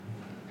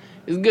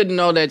It's good to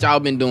know that y'all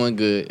been doing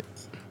good.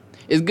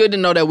 It's good to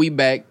know that we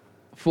back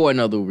for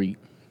another week.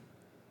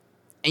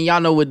 And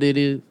y'all know what it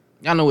is.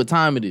 Y'all know what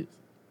time it is.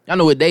 Y'all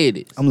know what day it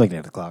is. I'm looking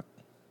at the clock.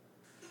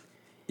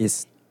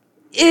 It's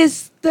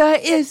the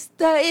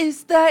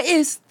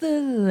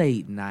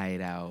late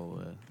night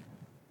hour.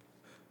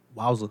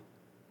 Wowza.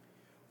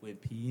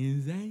 With P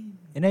and Z.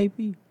 And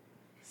AP.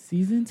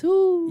 Season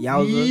 2.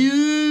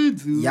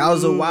 Yowza.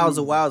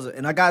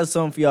 And I got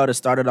something for y'all to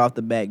start it off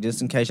the back,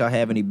 just in case y'all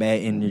have any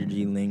bad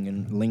energy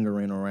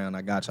lingering around.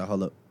 I got y'all.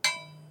 Hold up.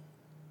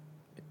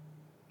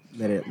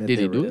 Did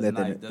it do it? Let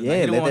that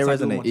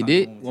resonate. It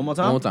did? One more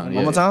time? Yeah.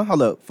 One more time?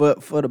 Hold up.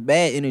 For the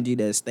bad energy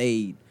that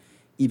stayed,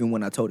 even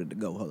when I told it to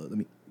go. Hold up.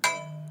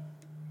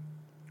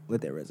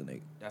 Let that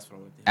resonate. That's what I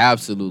would think.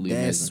 Absolutely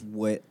That's amazing.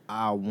 what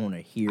I want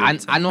to hear.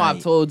 I know I've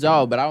told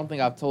y'all, but I don't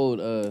think I've told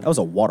That was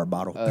a water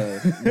bottle.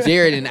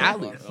 Jared and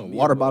Alex. A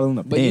water bottle in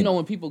a pen. But you know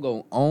when people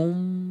go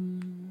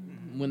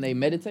when they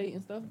meditate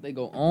and stuff, they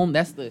go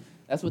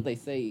that's what they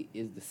say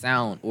is the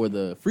sound or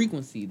the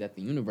frequency that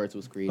the universe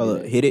was created. Hold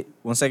up. Hit it.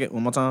 1 second.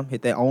 One more time.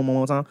 Hit that one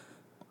more time.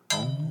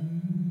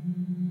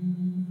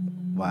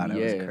 Wow, that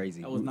was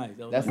crazy. That was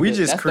nice. We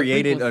just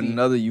created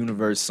another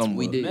universe somewhere.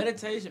 We did.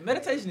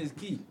 Meditation is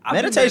key.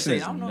 Meditation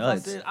is I don't know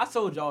nuts. if I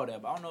told y'all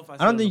that, but I don't know if I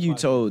said I don't it think on you the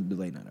podcast. told the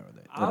late night hour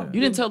that.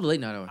 You didn't tell the late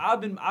night hour. I've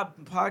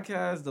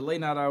podcast, the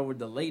late night hour,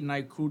 the late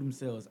night crew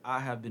themselves. I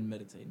have been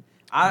meditating.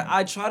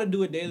 I try to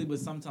do it daily, but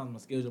sometimes my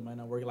schedule might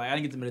not work. Like I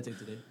didn't get to meditate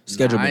today.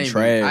 Schedule been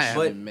trash. I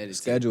haven't meditated.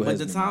 Schedule But has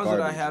the been times that I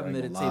garbage, have ain't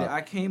gonna meditated, lie.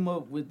 I came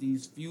up with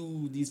these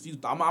few.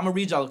 I'm gonna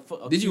read y'all.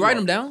 Did you write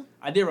them down?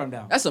 I did write them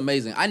down. That's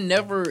amazing. I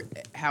never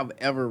have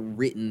ever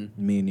written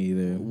Me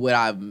neither. what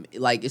I've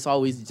like. It's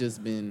always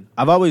just been.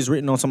 I've always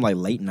written on some like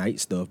late night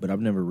stuff, but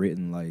I've never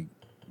written like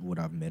what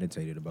I've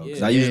meditated about.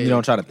 Because I usually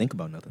don't try to think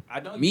about nothing.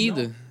 I don't. Me you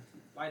either. know,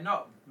 like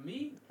no,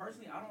 me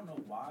personally, I don't know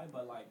why,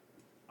 but like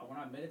when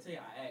I meditate,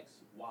 I ask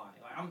why.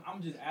 Like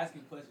I'm just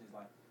asking questions.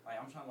 Like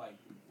I'm trying to like,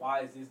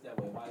 why is this that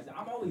way? Why is that?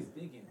 I'm always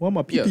thinking. Why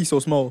my pee so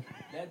small?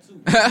 That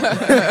too.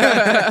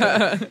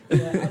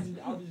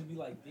 I'll just be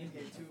like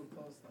thinking too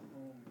close to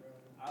home, bro.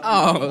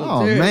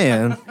 Oh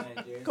man,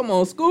 Come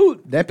on,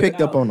 Scoot. that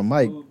picked up on the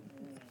mic.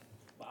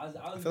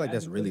 I feel like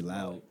that's really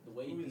loud. The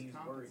way things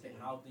work and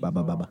how things Ba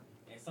ba ba ba.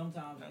 And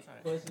sometimes my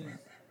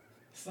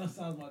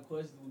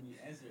questions will be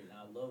answered, and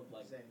I love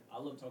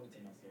talking to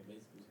myself.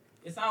 Basically,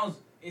 it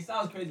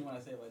sounds crazy when I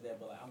say it like that,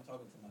 but like I'm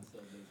talking to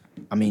myself.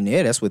 Basically. I mean,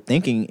 yeah, that's what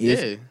thinking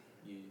is.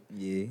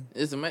 Yeah.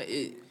 It's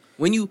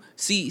when you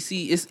see,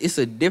 it's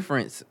a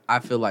difference. I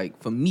feel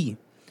like for me,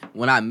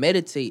 when I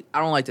meditate, I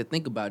don't like to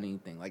think about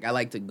anything. Like I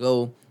like to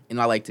go and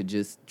I like to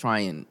just try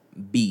and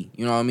be.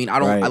 You know what I mean? I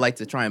like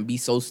to try and be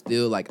so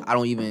still. Like I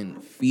don't even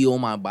feel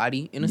my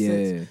body in a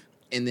sense.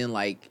 And then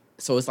like.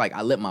 So it's like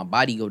I let my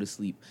body go to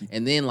sleep,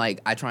 and then like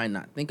I try and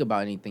not think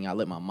about anything. I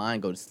let my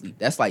mind go to sleep.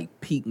 That's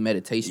like peak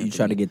meditation. You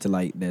try to get to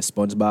like that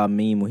SpongeBob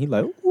meme when he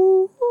like,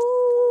 ooh,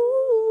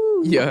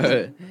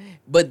 yeah.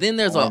 But then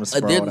there's Arms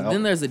sprawled out.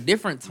 then there's a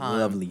different time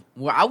Lovely.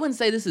 where I wouldn't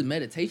say this is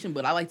meditation,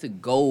 but I like to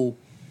go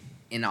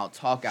and I'll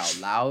talk out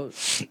loud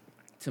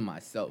to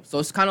myself. So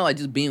it's kind of like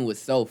just being with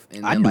self,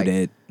 and I then do like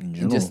that in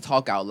general. and just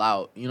talk out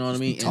loud. You know what I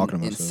mean? talking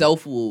to And myself.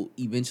 self will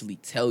eventually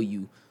tell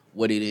you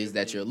what it is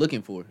that you're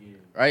looking for.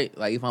 Right?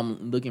 Like if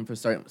I'm looking for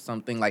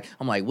something, like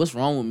I'm like, what's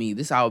wrong with me?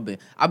 This how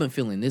I've been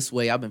feeling this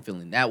way, I've been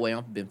feeling that way,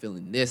 I've been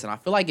feeling this, and I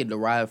feel like it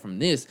derived from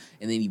this,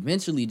 and then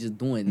eventually just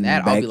doing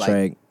that, I'll be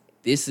like,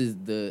 this is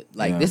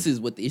this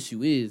is what the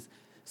issue is.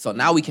 So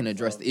now we can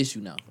address the issue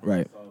now.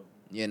 Right.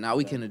 Yeah, now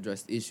we can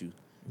address the issue.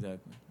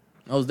 Exactly.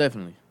 Most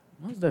definitely.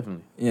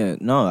 Yeah,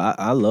 no,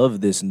 I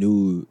love this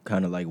new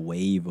kind of like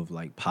wave of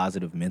like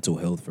positive mental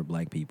health for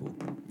black people.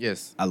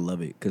 Yes. I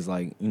love it because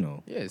like, you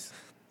know, Yes.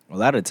 a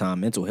lot of the time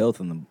mental health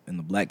in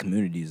the black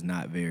community is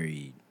not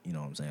very, you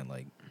know what I'm saying,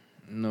 like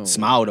No.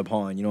 smiled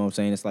upon, you know what I'm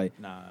saying? It's like,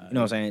 Nah. you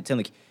know what I'm saying?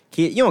 Telling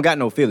kid, you don't got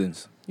no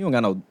feelings. You don't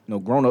got no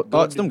grown up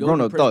thoughts. Them go grown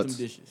up depress them thoughts.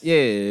 dishes. Yeah,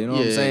 you know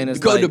what I'm saying? It's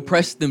go like,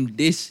 depress them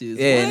dishes.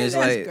 Yeah, and What? it's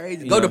That's like,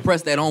 crazy. you Go know.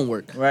 depress that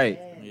homework. Right.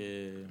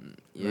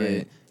 Yeah.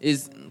 Right.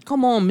 Is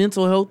come on,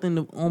 mental health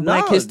on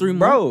Black History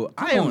Month. Bro,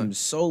 Come I am on.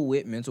 so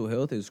with mental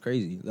health. It's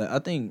crazy. Like I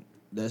think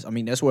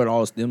that's where it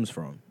all stems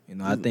from. You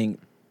know, I think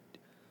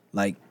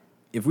like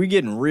if we're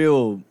getting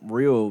real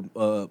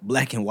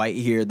black and white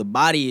here, the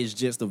body is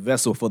just a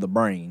vessel for the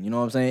brain. You know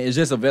what I'm saying? It's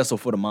just a vessel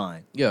for the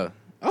mind. Yeah.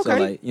 Okay. So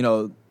like, you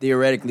know,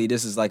 theoretically,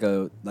 this is like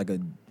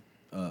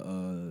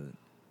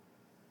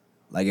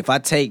like if I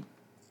take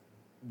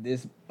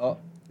this. Oh,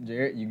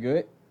 Jared, you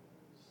good?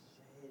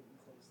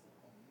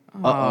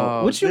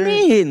 Uh-oh. What you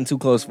mean hitting too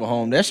close for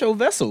home? That's your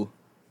vessel.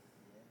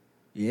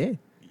 Yeah.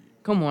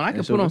 Come on, I can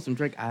That's put your- on some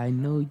Drake. I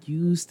know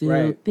you still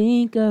Right.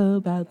 think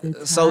about the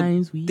times So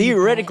we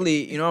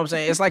theoretically, you know what I'm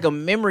saying? It's like a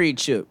memory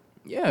chip.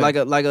 Yeah. Like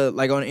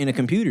in a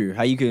computer,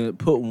 how you can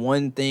put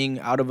one thing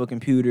out of a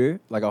computer,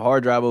 like a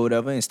hard drive or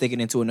whatever, and stick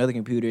it into another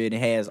computer, and it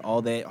has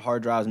all that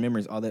hard drive's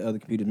memories, all that other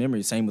computer's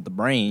memories. Same with the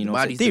brain, you know.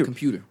 body's the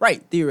computer.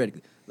 right?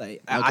 Theoretically,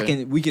 Like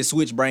we can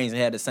switch brains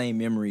and have the same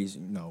memories,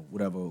 you know,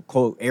 whatever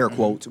quote air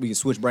quotes. We can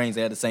switch brains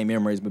and have the same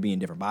memories, but be in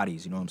different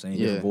bodies. You know what I'm saying?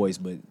 Different voice,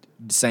 but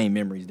same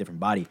memories, different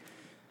body.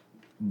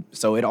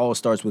 So it all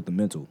starts with the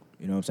mental.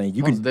 You know what I'm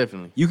saying?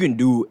 Definitely. You can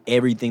do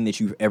everything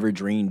that you've ever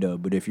dreamed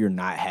of, but if you're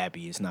not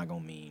happy, it's not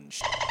gonna mean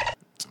shit.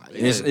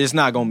 It's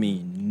not gonna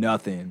mean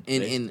nothing.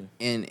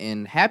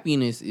 And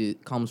happiness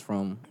comes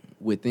from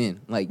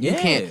within. Like you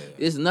can't.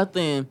 It's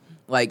nothing.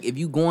 Like if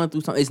you going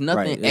through something, it's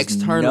nothing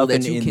external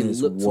that you can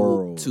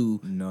look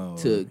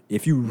to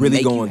if you really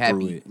make going you happy,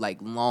 through it, like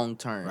long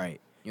term. Right.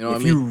 You know what I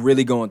if mean? you're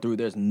really going through,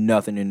 there's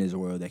nothing in this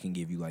world that can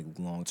give you like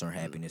long term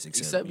happiness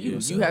except you.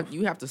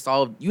 You have to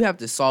solve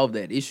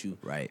that issue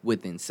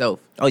within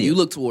self. Oh yeah. You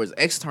look towards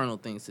external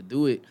things to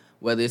do it,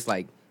 whether it's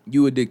like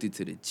you addicted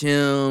to the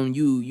gym,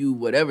 you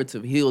whatever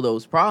to heal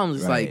those problems.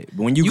 It's like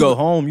but when you go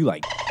home, you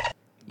like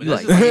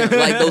like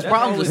those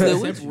problems are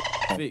still with you.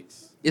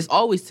 Fix. It's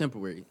always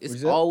temporary.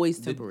 It's always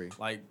temporary.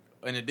 Like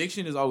an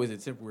addiction is always a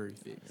temporary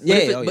fix.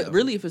 But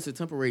really, if it's a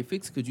temporary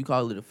fix, could you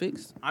call it a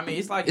fix? I mean,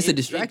 it's like it's a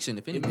distraction.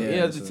 If anything,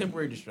 it's a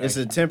temporary distraction. It's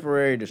a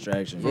temporary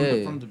distraction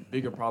from the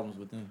bigger problems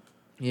within.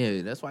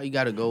 Yeah, that's why you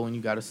got to go and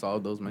you got to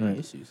solve those main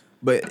issues.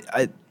 But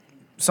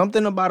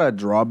something about a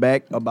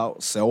drawback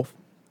about self,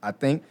 I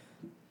think.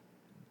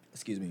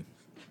 Excuse me.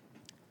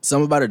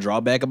 Something about a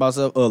drawback about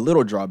self, a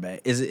little drawback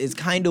is it's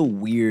kind of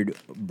weird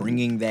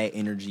bringing that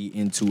energy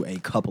into a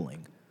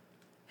coupling.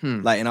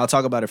 Like, and I'll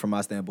talk about it from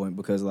my standpoint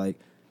because, like,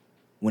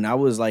 when I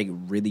was like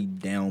really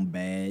down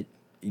bad,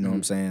 you know what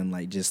I'm saying,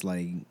 like just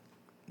like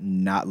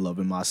not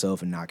loving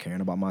myself and not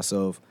caring about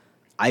myself,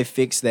 I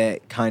fixed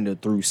that kind of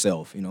through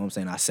self. You know what I'm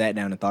saying? I sat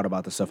down and thought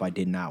about the stuff I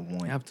did not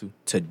want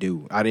to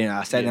do.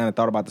 I sat down and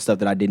thought about the stuff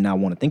that I did not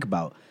want to think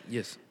about.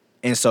 Yes.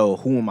 And so,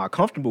 who am I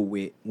comfortable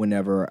with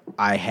whenever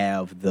I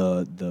have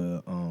the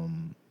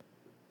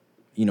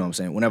you know what I'm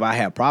saying? Whenever I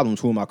have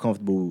problems, who am I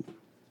comfortable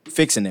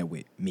fixing that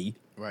with? Me.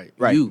 Right.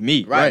 Right. You.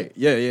 Me. Right.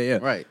 Yeah.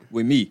 Right.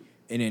 With me.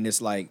 And then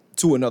it's like,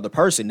 to another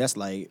person, that's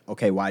like,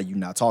 okay, why are you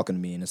not talking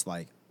to me? And it's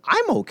like,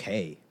 I'm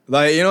okay.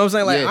 Like, you know what I'm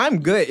saying? Like, I'm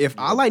good. If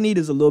all I need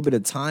is a little bit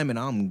of time and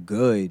I'm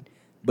good.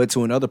 But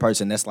to another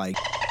person, that's like,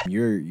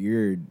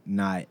 you're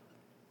not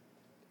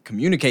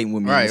communicating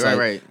with me.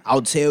 Right.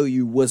 I'll tell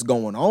you what's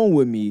going on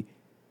with me,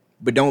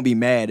 but don't be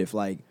mad if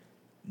like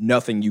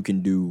nothing you can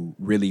do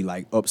really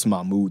like ups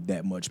my mood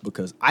that much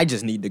because I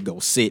just need to go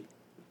sit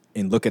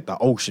and look at the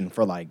ocean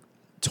for like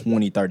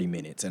 20, 30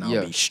 minutes and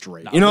I'll be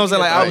straight. You know what I'm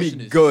saying? Like I'll be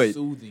good.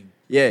 Soothing.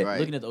 Yeah. Right.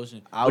 Looking at the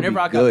ocean. Whenever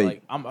I got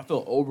like I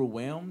feel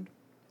overwhelmed,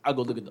 I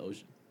go look at the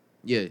ocean.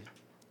 Yeah.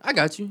 I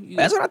got you.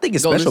 That's what I think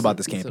is special about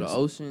this campus. To the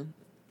ocean.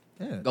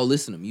 Yeah. Go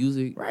listen to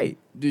music. Right.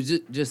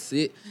 Dude, just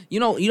sit. You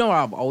know what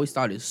I've always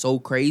thought is so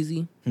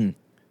crazy?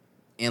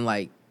 And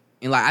like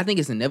I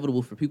think it's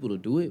inevitable for people to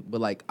do it, but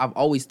like I've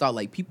always thought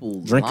like people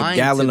drink a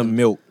gallon of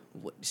milk.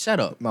 Shut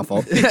up. My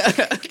fault.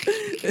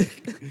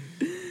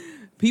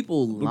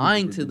 People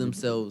lying to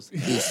themselves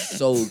is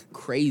so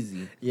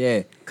crazy.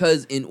 Yeah.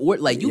 Cause in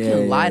order, like you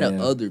can lie to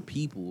other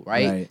people,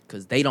 right?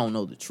 Cause they don't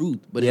know the truth.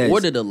 But in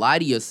order to lie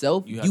to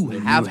yourself, you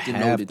have to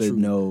know the truth.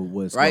 Know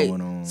what's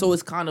going on. So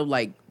it's kind of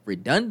like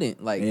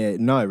redundant. Like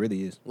no, it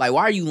really is. Like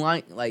why are you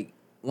lying? Like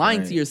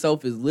lying to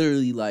yourself is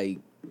literally like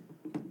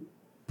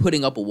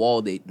putting up a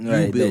wall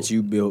that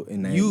you built.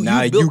 And now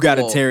you got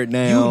to tear it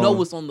down. You know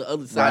what's on the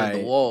other side of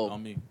the wall.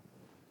 On me.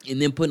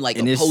 And then putting like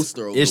a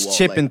poster over the wall. It's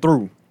chipping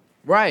through.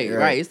 Right.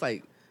 It's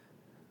like,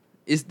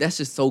 that's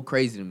just so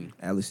crazy to me.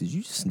 Alice, did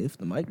you sniff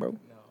the mic, bro? No.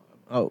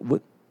 Oh,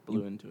 what?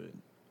 Blew into it.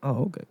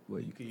 Oh, okay.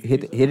 Well, you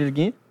hit it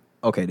again?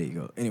 Okay, there you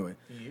go. Anyway.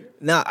 Can you hear it?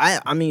 Now,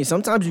 I mean,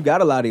 sometimes you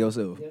gotta lie to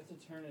yourself. You have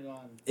to turn it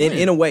on.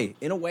 In a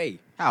way.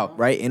 How?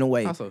 Right? In a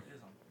way. How so?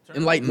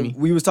 Enlighten me.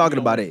 We was talking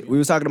about it. We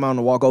was talking about on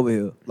the walk over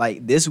here.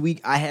 Like, this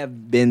week, I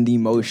have been the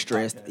most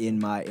stressed in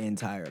my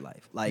entire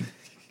life. Like,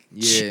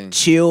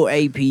 chill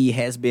AP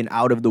has been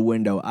out of the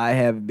window. I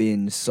have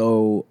been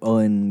so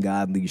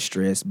ungodly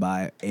stressed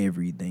by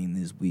everything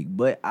this week.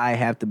 But I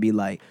have to be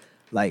like,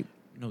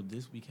 no,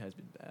 this week has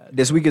been bad.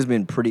 This week has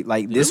been pretty,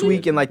 like, this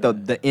week and, like,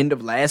 the end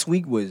of last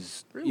week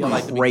was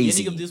like the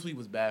crazy. beginning of this week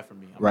was bad for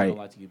me. I'm right. not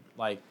gonna lie to you.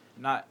 Like,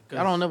 not...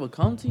 I don't never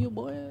come to you,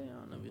 boy.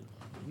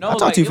 No, I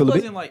talked to you for a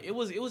little bit. Like, it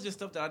was just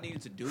stuff that I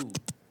needed to do.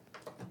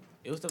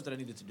 Yeah, stuff that I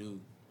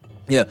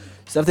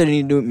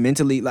need to do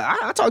mentally. Like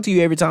I talk to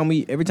you every time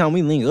we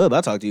link up.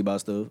 I talk to you about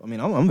stuff. I mean,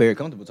 I'm very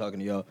comfortable talking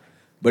to y'all.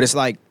 But it's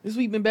like this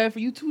week been bad for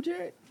you too,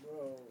 Jared.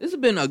 This has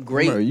been a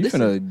great. Bro,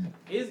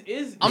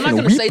 I'm not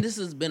gonna say this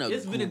has been a.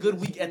 It's been a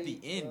good week at the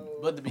end,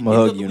 but the beginning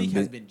of the week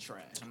has been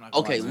trash.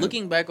 Okay,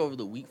 looking back over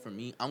the week for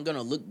me, I'm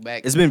gonna look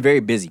back. It's been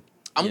very busy.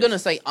 I'm gonna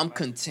say I'm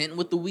content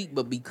with the week,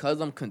 but because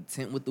I'm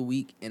content with the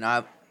week, and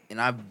I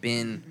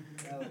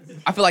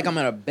feel like I'm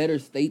in a better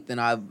state than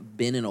I've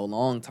been in a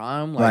long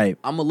time. Like,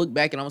 I'm gonna look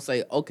back and I'm gonna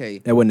say, okay,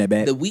 that wasn't that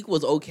bad. The week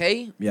was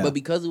okay, but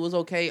because it was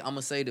okay, I'm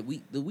gonna say the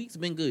week's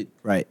been good.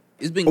 Right.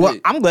 It's been good.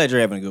 I'm glad you're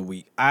having a good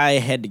week. I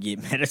had to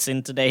get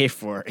medicine today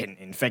for an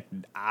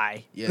infected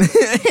eye. Yeah.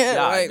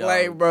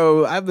 like,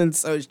 bro, I've been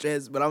so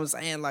stressed, but I'm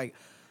saying, like,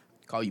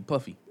 call you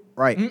Puffy.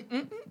 Right.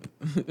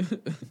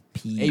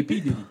 AP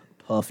Diddy.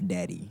 Puff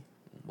Daddy.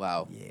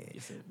 Wow. Yeah.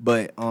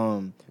 But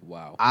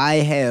Wow. I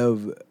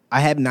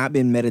have not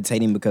been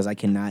meditating because I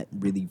cannot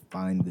really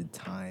find the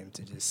time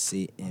to just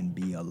sit and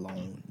be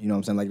alone. You know what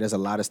I'm saying? Like there's a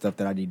lot of stuff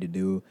that I need to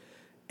do,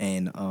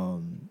 and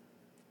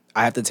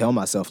I have to tell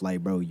myself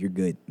like, bro, you're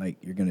good. Like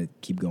you're gonna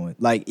keep going.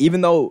 Like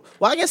even though,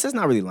 well, I guess that's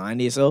not really lying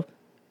to yourself.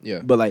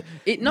 Yeah. But like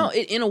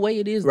in a way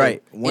it is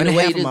right. though. One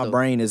half of my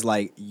brain is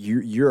like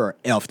you're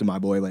effed, my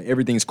boy. Like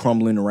everything's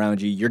crumbling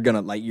around you. You're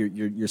gonna like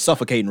you're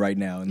suffocating right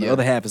now. And the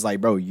other half is like,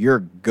 bro, you're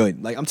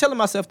good. Like I'm telling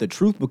myself the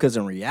truth because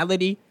in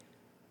reality,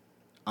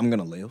 I'm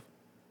gonna live.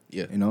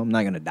 Yeah. You know, I'm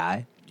not gonna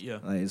die. Yeah.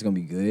 Like it's gonna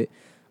be good.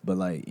 But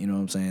like, you know what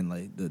I'm saying?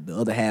 Like the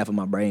other half of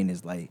my brain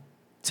is like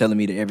telling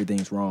me that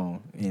everything's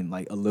wrong. And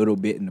like a little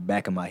bit in the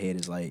back of my head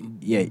is like,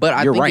 yeah, but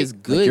I you're think right. it's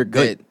good, like, you're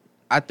good.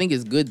 I think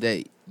it's good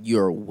that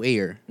you're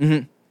aware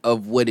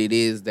of what it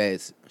is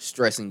that's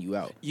stressing you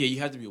out. Yeah,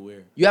 you have to be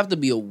aware. You have to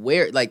be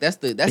aware. Like that's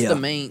the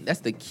main, that's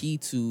the key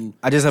to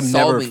I just have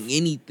solving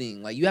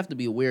anything. Like you have to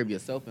be aware of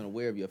yourself and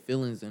aware of your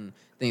feelings and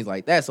things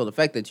like that. So the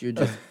fact that you're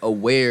just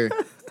aware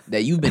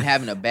that you've been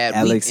having a bad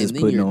Alex week is and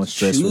then putting you're on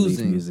stress relief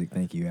choosing, music.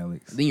 Thank you,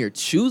 Alex. then you're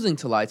choosing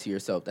to lie to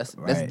yourself. That's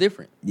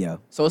different. Yeah.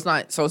 So it's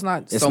not so It's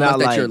much not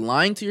that like- you're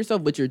lying to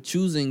yourself, but you're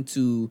choosing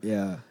to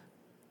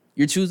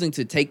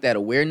take that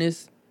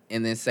awareness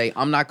and then say,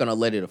 I'm not gonna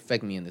let it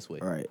affect me in this way.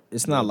 Right.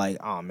 It's not like,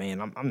 oh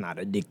man, I'm not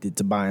addicted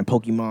to buying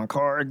Pokemon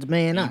cards,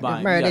 man. You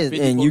Bro, got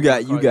 50 and you Pokemon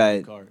got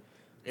cards card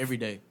every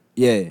day.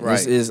 yeah.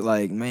 Right. It's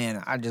like,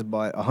 man, I just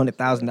bought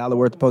 $100,000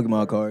 worth of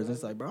Pokemon cards.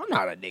 It's like, bro, I'm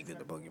not addicted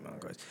to Pokemon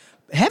cards.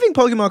 Having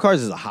Pokemon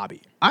cards is a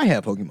hobby. I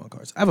have Pokemon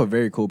cards. I have a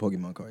very cool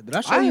Pokemon card. Did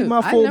I show you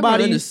my full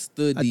body?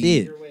 I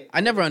did. I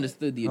never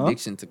understood the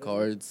addiction to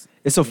cards.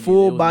 It's a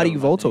full was body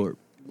never my thing. Voltorb.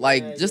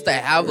 Like just to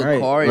have a Right,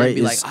 card right. and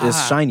be like,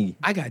 It's shiny.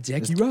 I got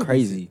Jackie It's Robinson.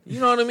 crazy. You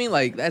know what I mean?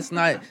 Like that's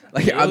not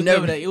like It I've was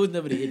never. it was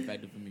never the it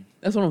factor for me.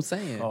 That's what I'm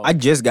saying. Oh. I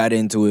just got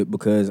into it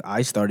because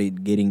I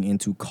started getting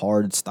into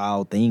card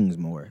style things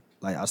more.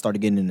 Like I started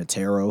getting into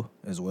tarot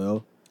as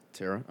well.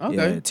 Tarot.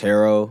 Okay. Yeah,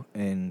 tarot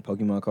and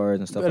Pokemon cards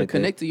and You stuff better like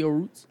connect to your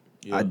roots.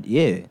 Yeah.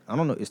 I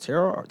don't know. Is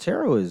tarot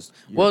is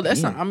Well,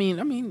 that's European.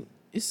 not. I mean,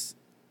 it's.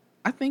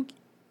 I think,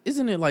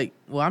 isn't it like?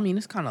 Well, I mean,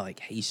 it's kind of like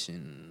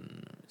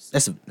Haitian.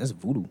 That's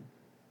voodoo.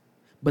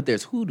 But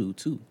there's hoodoo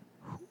too,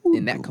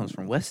 and that comes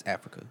from West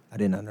Africa. I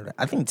did not know that.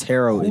 I think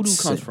tarot Hoodoo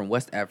comes from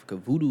West Africa.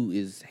 Voodoo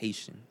is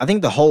Haitian. I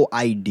think the whole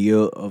idea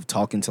of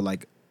talking to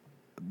like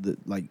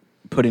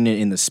putting it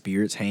in the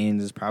spirit's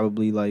hands is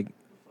probably like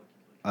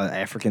an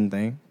African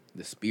thing.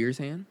 The spear's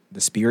hand.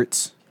 The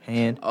spirit's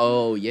hand.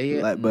 Oh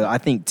yeah. Like, but I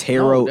think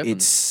tarot definitely.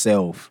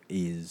 itself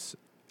is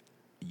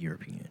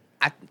European.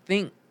 I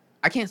think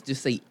I can't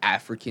just say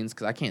Africans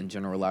because I can't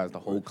generalize the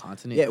whole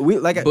continent. Yeah,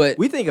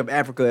 we think of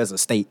Africa as a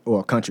state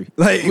or a country.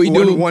 Like We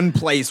do. one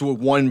place with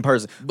one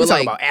person. But We talk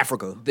like, about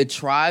Africa. The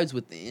tribes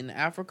within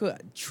Africa,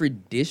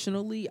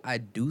 traditionally, I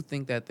do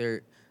think that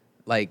they're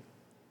like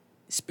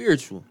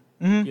spiritual.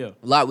 Yeah.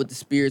 A lot with the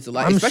spirits, a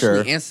lot, I'm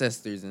especially sure.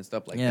 ancestors and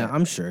stuff like Yeah, that.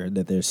 I'm sure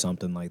that there's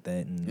something like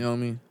that. And You know what I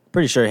mean?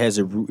 pretty sure it has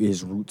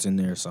his roots in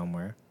there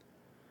somewhere.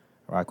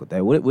 Rock with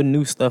that. What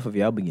new stuff have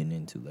y'all been getting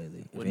into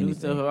lately? What if new anything?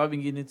 stuff have I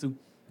been getting into?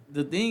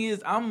 The thing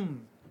is,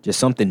 Just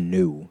something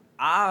new.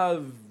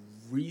 I've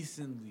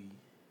recently,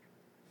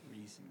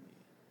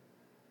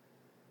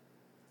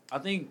 I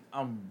think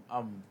I'm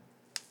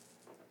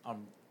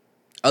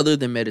Other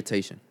than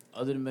meditation.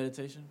 other than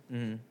meditation.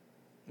 Mm-hmm.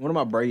 One of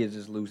my braids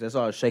is loose. That's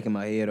all I was shaking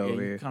my head Yeah, over you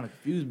here. kind of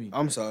confused me.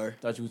 I'm sorry.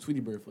 Thought you was Tweety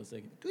Bird for a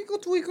second. Twinkle,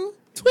 twinkle.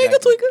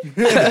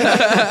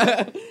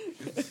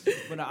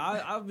 But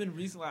I've been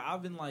recently.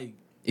 I've been like,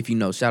 If you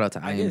know, shout out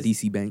to I guess-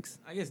 IMDC Banks.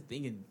 I guess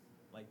thinking.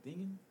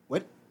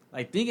 What?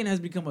 Like thinking has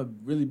become a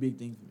really big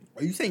thing for me.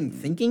 Are you saying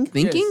thinking?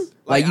 Thinking? Yes.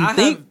 Like you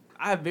think?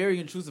 I have very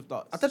intrusive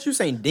thoughts. I thought you were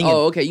saying dinging.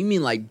 Oh, okay. You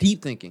mean like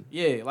deep thinking?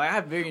 Yeah, like I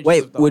have very intrusive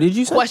Wait, thoughts. what did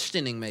you say?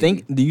 Questioning,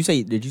 maybe.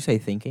 Did you say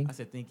thinking? I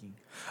said thinking.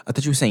 I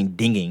thought you were saying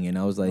dinging, and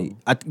I was like,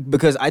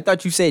 because I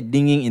thought you said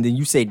dinging, and then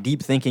you said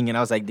deep thinking, and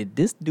I was like, did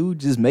this dude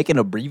just make an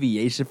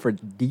abbreviation for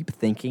deep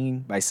thinking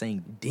by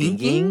saying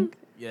dinging? Dinking?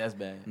 Yeah, that's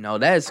bad. No,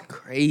 that's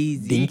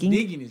crazy. Dinking?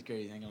 Dinking is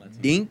crazy. I ain't gonna lie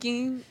to you.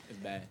 Dinking? It's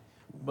bad.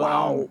 But,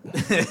 Wow. but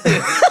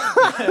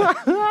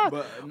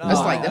no, That's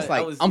like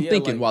I was- I'm yeah,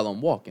 thinking like- while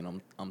I'm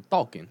walking. I'm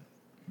talking.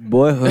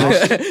 Boy,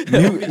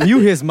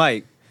 mute his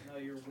mic. No,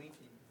 you're winking.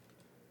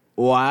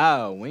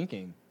 Wow,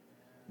 winking.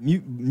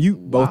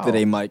 Mute both Wow. of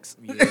their mics.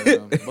 Yeah,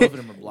 both of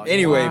them are blocked.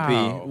 Anyway,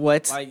 Wow. P,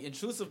 what? Like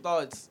intrusive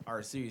thoughts are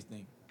a serious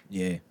thing.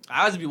 Yeah.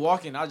 I just be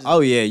walking. I just Oh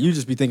yeah, you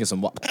just be thinking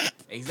some.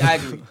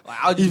 exactly. Like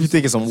I'll You just be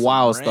thinking some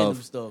wild random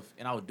stuff.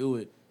 and I would do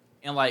it.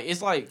 And like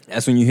it's like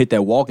That's when you hit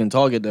that walking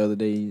target the other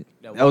day.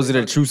 That That was an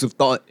walking intrusive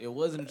thought. it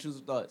wasn't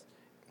intrusive thoughts.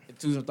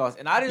 Intrusive thoughts.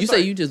 And I didn't. You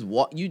start, say you just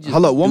walk. You just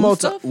Hold up, one do more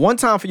time. stuff? One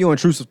time for your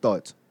intrusive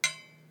thoughts.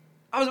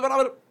 I was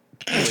about.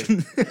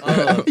 Anyway,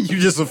 You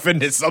just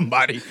offended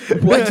somebody.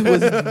 What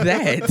was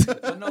that?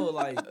 but no,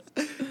 like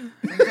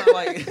sometimes,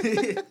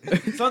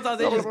 like sometimes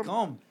they just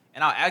come,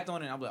 and I'll act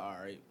on it. And I'll be like, all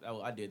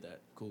right, I did that.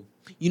 Cool.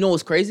 You know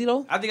what's crazy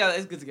though? I think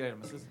it's good to get out of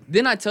my system.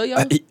 Didn't I tell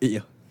y'all? Yeah.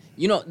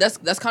 You know,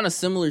 that's kind of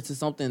similar to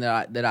something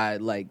that I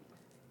like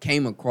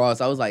came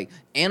across. I was like,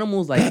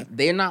 animals, like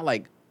they're not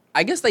like,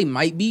 I guess they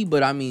might be,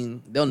 but I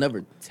mean, they'll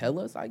never tell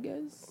us, I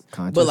guess.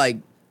 Conscious. But like,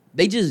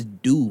 they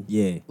just do.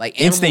 Yeah. Like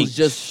animals Instinct.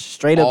 just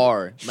Straight up,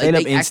 are. straight like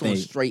up they act on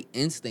instinct. straight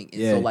instinct.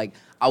 And Yeah. so like,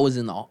 I was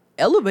in the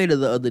elevator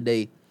the other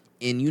day,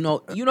 and you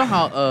know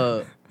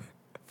how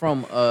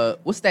from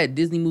what's that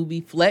Disney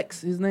movie?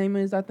 Flex, his name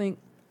is, I think.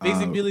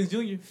 Fixing Felix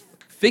Jr.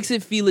 Fix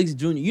It Felix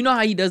Jr. You know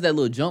how he does that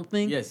little jump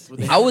thing? Yes.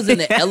 I was in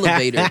the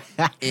elevator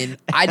and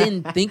I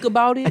didn't think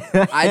about it.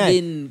 I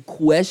didn't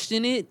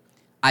question it.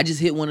 I just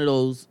hit one of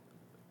those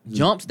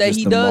jumps that Just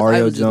he the does. Mario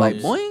I was just like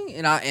jumps. boing,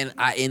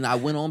 and I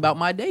went on about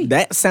my day.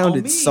 That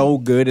sounded me. so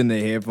good in the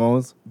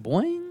headphones.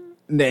 Boing.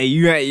 Nah,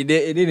 it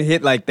didn't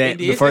hit like that It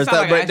the did. first It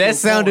sounded time, like but that actual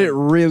sounded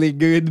porn. really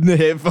good in the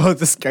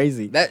headphones. It's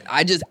crazy. That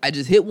I just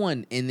hit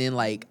one and then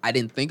like I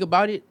didn't think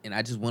about it and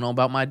I just went on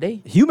about my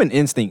day. Human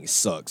instinct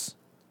sucks.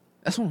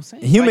 That's what I'm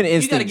saying. Human You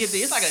instinct gotta get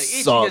there. It's like an itch.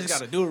 You sucks. just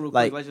gotta do it real quick.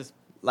 Like- Let's just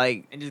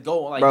Like and just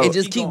go. Like Bro, And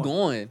just keep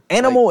going.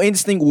 animal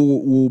instinct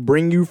will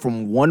bring you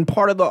from one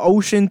part of the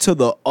ocean to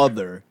the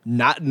other,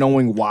 not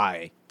knowing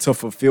why, to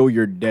fulfill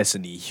your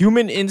destiny.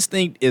 Human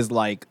instinct is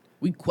like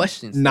We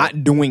question stuff.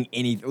 not doing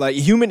anything. Like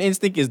human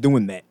instinct is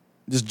doing that,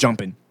 just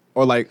jumping.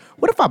 Or like,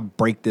 what if I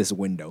break this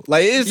window?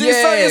 Like it's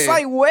Yeah.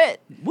 like what?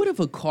 What if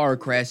a car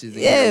crashes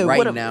in Yeah, here what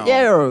right if- now?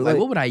 yeah, like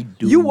what would I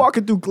do? You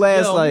walking through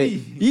class Yo, like me.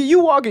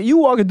 you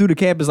walking through the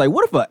campus like,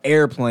 what if an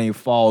airplane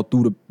fall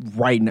through the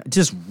right now?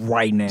 Just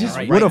right now. Just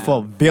what right if now.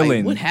 a villain?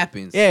 Like, what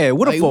happens? Yeah,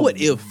 what Like, if a what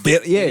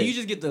if? yeah. you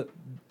just get the.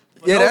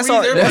 for Yeah, no that's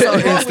our- reason, that's our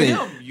what's wrong with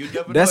instinct. him? You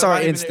never That's know, our it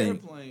might have been an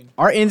instinct. airplane.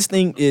 Our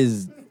instinct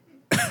is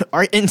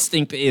our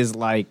instinct is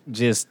like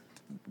just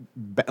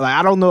like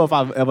I don't know if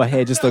I've ever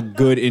had just a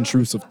good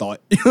intrusive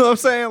thought. You know what I'm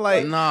saying?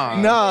 Like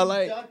Nah.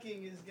 like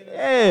ducking is gonna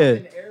yeah.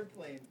 stop an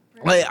airplane.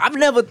 like I've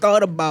never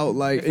thought about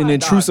like If an I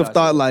intrusive die,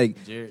 thought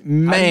like Jared,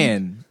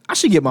 man, I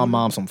should get my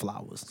mom some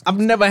flowers. I've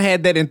never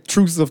had that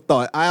intrusive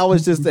thought. I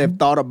always just have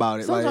thought about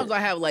it. Sometimes like,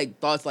 I have like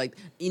thoughts like,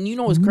 and you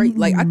know what's crazy?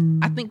 Like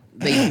I think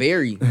they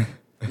vary.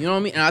 You know what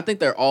I mean? And I think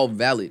they're all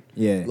valid.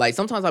 Yeah. Like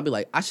sometimes I'll be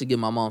like, I should give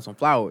my mom some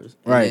flowers.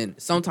 And Right. then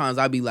sometimes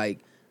I'll be like,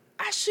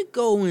 I should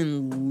go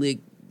and lick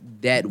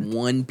that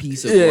one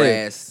piece of Yeah.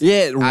 grass.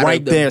 Yeah, out right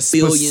of the there,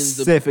 billions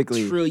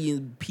specifically. of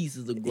trillion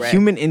pieces of grass.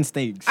 human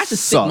instinct. I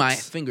just sucks. stick my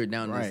finger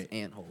down Right. this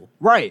anthole.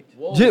 Right.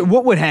 Whoa.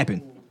 What would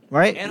happen?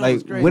 Right? Animals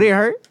Like crazy. would it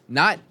hurt?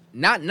 Not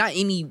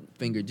any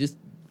finger, just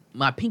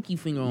my pinky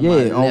finger on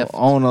Yeah, my left.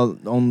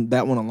 on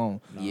that one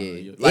alone.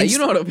 Yeah. Like you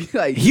know what I mean?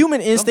 Like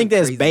Human instinct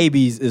as crazy.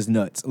 babies is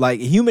nuts.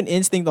 Like human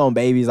instinct on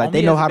babies, like On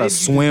they me know as a how to baby, you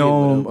just swim, get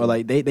or whatever.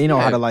 like they know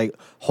how Yeah. to like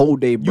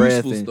hold their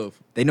breath. Useful And stuff.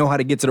 They know how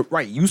to get to the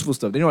right useful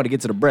stuff. They know how to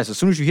get to the breast. As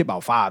soon as you hit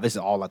about 5, this is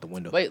all out the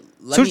window. Wait,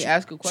 let Soon me as-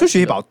 ask a As soon as you question.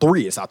 hit though. about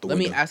 3, it's out the Let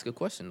window. me ask a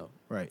question though.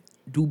 Right.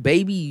 Do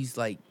babies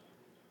like?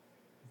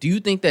 Do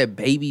you think that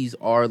babies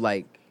are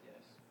like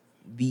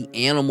the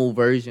animal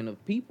version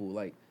of people?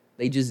 Like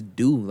they just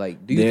do.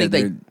 Like, do you think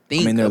they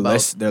think I mean,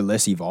 about? they're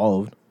less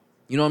evolved.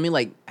 You know what I mean?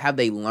 Like, have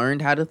they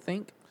learned how to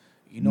think?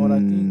 You know what I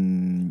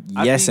think?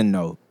 I Yes think- and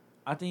no.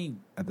 I think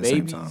At the same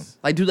babies. time.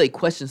 Like, do they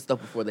question stuff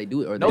before they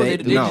do it, or No, they,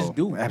 they just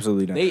do.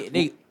 Absolutely not.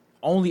 They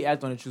only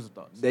act on intrusive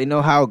thoughts. They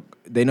know how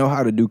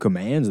to do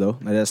commands though.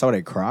 Like, that's how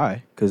they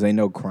cry because they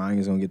know crying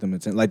is gonna get them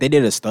attention. Like they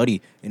did a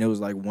study and it was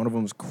like one of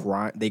them's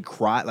crying. They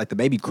cried like the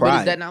baby But cried.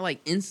 is that not like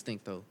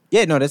instinct though?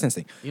 Yeah, no, that's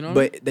instinct. You know what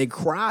I but they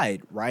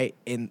cried right,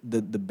 and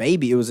the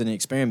baby. It was an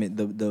experiment.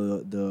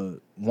 The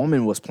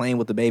woman was playing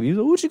with the baby. He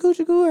was like, "Oochie,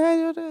 coochie,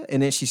 coo,"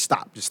 and then she just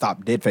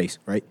stopped, dead face,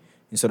 right.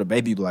 And so the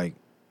baby like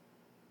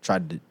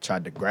tried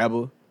to grab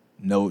her,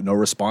 no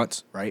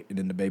response, right. And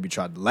then the baby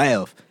tried to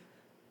laugh.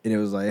 And it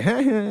was like,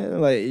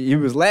 like he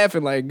was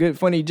laughing like good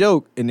funny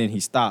joke, and then he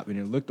stopped and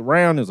then looked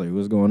around. And was like,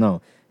 what's going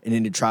on? And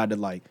then he tried to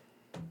like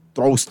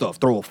throw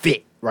a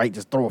fit, right?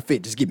 Just throw a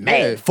fit, just get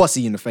mad, Yeah.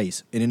 fussy in the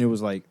face. And then it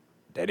was like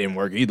that didn't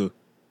work either.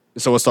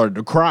 So it started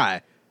to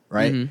cry,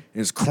 right? Mhm. It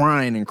was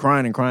crying and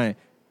crying and crying,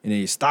 and then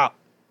he stopped,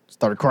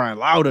 started crying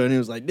louder, and it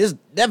was like this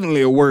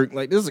definitely will work.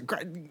 Like this is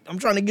I'm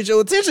trying to get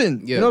your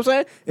attention. Yeah. You know what I'm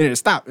saying? And then it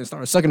stopped and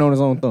started sucking on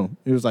his own thumb.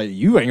 It was like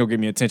you ain't gonna give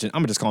me attention. I'm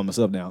gonna just calm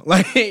myself down.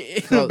 Like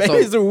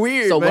babies are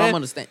weird. So man. what I'm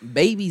understanding,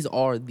 babies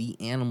are the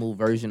animal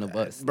version of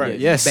us. Bro, Yeah,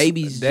 yes,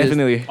 babies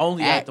definitely.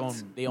 Only act Act. on.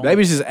 They only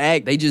Babies just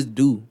act. They just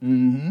do.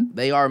 Mm-hmm.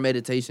 They are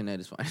meditation at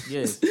its finest.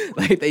 Yes.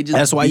 like they just.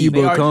 That's why be. you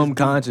They are become just-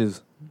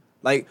 conscious.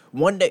 Like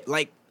one day,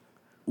 like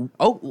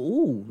Oh,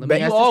 ooh. Let But me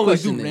You ask this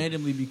always do question. then.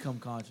 randomly become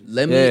conscious.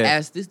 Let me Yeah.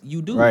 ask this.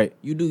 You do. Right.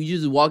 You do. You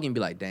just walk in and be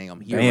like, dang,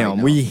 I'm here. right damn,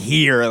 now. we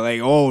here.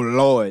 Like oh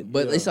lord,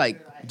 But it's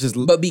like, just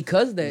but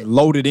because that,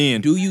 loaded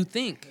in. do you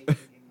think? Like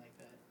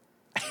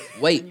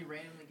that. Wait, When you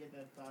randomly get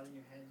that thought in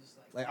your head, just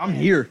like I'm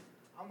here.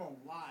 I'm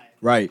alive.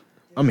 Right,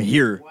 I'm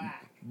here.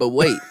 Whack. but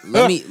wait.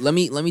 let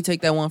me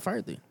take that one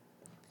further.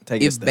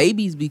 Take a If step.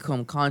 babies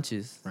become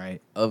conscious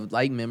Right, of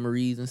like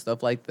memories and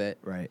stuff like that,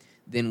 right.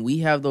 then we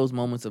have those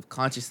moments of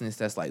consciousness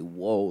that's like,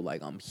 whoa,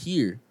 like I'm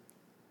here.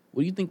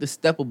 What do you think the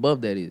step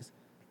above that is?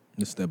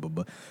 The step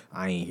above.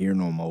 I ain't here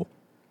no more.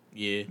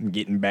 Yeah. I'm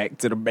getting back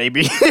to the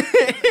baby.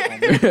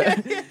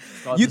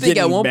 You think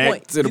at one back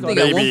point? to the You think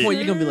at one baby. point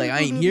you're gonna be like, I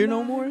ain't here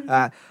no more?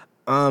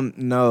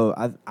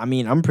 No. I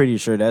mean, I'm pretty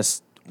sure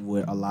that's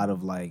what a lot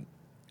of like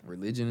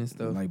Religion and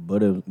stuff. like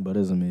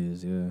Buddhism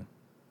is. Yeah.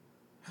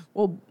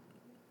 Well,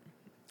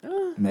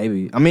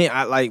 Maybe. I mean,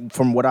 I like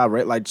from what I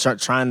read, like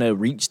trying to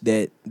reach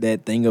that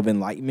thing of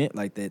enlightenment,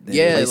 like that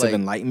place like, of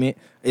enlightenment.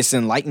 It's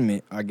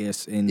enlightenment, I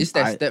guess. And it's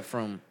that step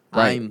from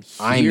right.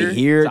 I'm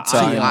here to to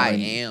I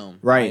am.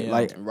 Right. I am.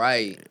 Like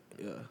Right.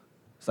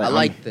 it's like I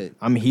like that.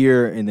 I'm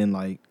here, and then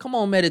like Come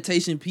on,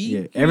 meditation, Pete. yeah,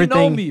 You everything.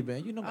 know me,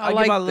 man. You know me. I I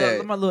like give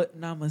that. my little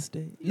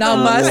namaste.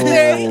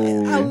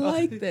 Namaste. Whoa. I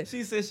like that.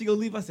 She said she gonna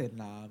leave. I said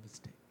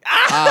namaste.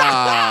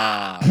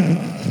 Ah,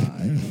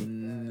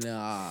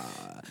 nah.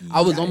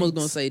 I was almost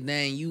gonna say,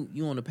 dang, you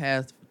on the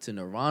path to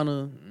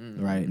Nirvana.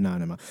 Right. No.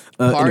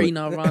 Party Anyway,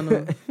 Nirvana.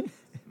 Alright,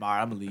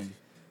 I'm gonna leave.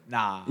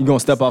 Nah. you gonna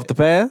step off the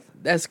path?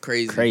 That's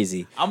crazy.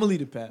 Crazy. I'm gonna leave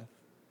the path.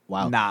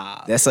 Wow.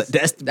 Nah. That's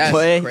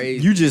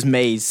crazy. You just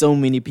made so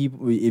many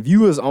people. If you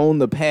was on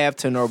the path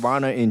to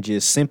Nirvana and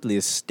just simply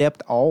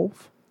stepped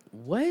off,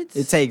 What?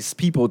 it takes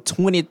people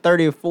 20,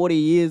 30, 40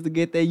 years to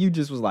get there. You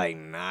just was like,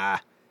 nah.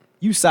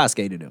 You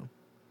Sasuke to them.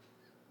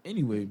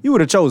 Anyway. You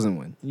would have chosen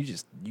one. You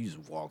just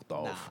walked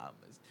off. Nah.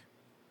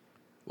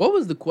 What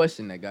was the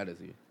question that got us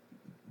here?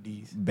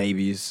 These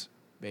Babies.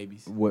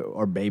 babies. What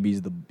are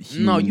babies the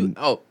human?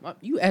 No,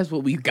 you asked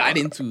what we got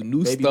into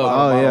new Baby stuff.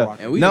 bottle. Oh yeah.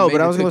 Rocket. And we No, made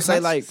but it I was to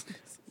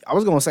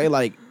gonna say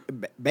like,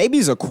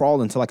 babies are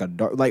crawling into like a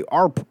dark. Like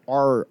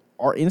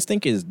our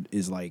instinct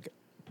is like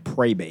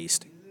prey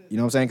based. You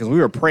know what I'm saying? Because we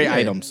were prey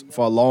items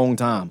for a long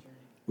time.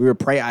 We were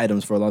prey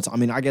items for a long time. I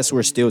mean, I guess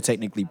we're still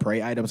technically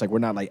prey items. Like we're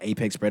not like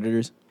apex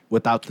predators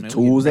without the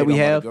tools that we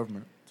have.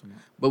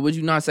 But would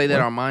you not say that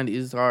our mind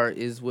is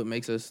what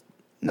makes us?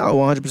 No,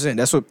 100%.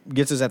 That's what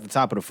gets us at the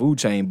top of the food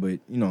chain. But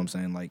you know what I'm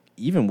saying? Like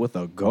even with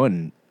a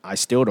gun, I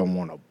still don't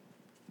want to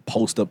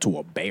post up to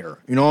a bear.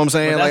 You know what I'm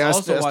saying? Like I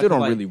still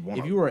don't really want.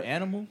 If you were an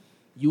animal,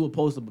 you would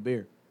post up a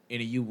bear,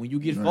 and when you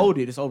get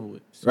folded, it's over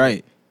with. So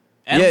right.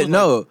 animals Yeah.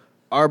 No,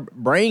 our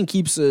brain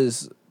keeps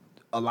us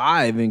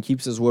alive and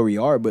keeps us where we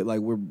are. But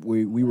like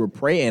we were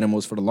prey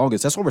animals for the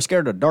longest. That's why we're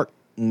scared of the dark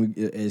when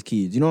we as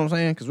kids. You know what I'm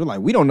saying? Because we're like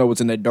we don't know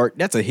what's in that dark.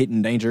 That's a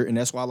hidden danger, and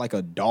that's why like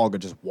a dog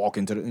would just walk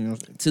into the. You know,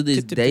 To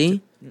this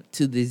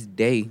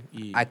day,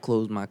 Yeah. I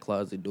close my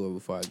closet door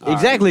before I go.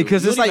 exactly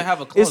because You it's don't like even have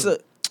a it's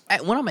closet.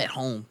 When I'm at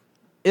home.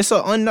 It's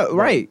a unknown,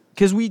 right?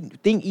 Because we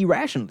think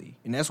irrationally,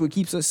 and that's what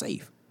keeps us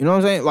safe. You know what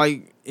I'm saying?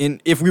 Like,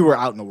 if we were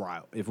out in the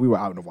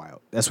wild,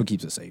 that's what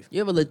keeps us safe.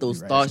 You ever let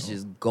those Irrational. thoughts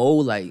just go?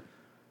 Like,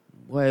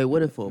 wait,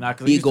 what if a 'cause I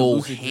used big to old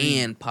lucid dream.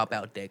 hand pop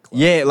out that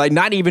closet? Yeah, like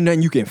not even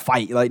nothing you can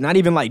fight. Like not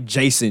even like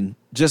Jason,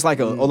 just like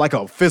or like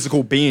a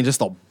physical being,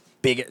 just a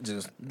big,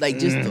 just. Like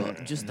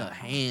just a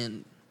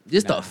hand,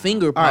 just a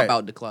finger pop All right.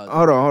 out the closet.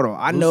 Hold on.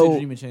 I Lucid know,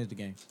 dreaming changed the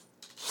game.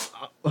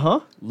 huh?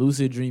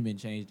 Lucid dreaming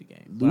changed the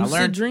game.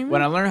 Lucid dreaming?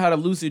 When I learned how to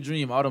lucid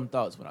dream, all them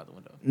thoughts went out the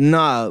window.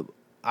 Nah,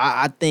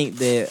 I think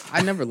that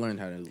I never learned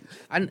how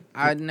to.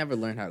 I never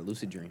learned how to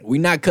lucid dream.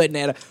 we're not cutting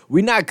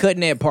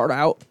that part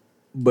out.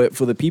 But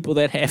for the people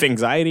that have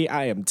anxiety,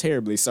 I am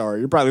terribly sorry.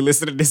 You're probably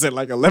listening to this at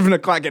like 11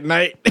 o'clock at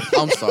night.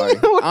 I'm sorry.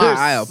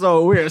 I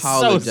we're so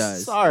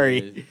apologize.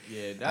 sorry.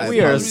 Yeah, that's We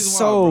the are only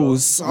so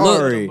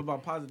sorry.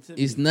 About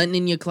positivity. It's nothing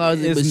in your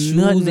closet It's but shoes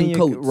nothing in and your,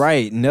 coats.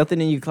 right? Nothing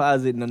in your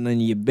closet, nothing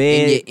in your In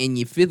bed.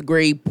 your 5th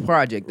grade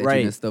project that Right.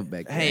 you done stuff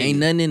back there. Hey. Ain't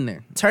nothing in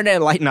there. Turn that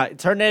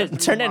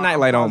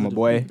nightlight on, my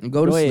boy. And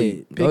go to sleep.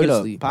 Ahead. Go Pick to it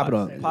up. sleep. Pop it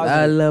up.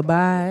 Positive.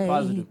 Lullaby.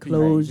 Positive.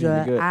 Close Right.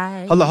 your Good.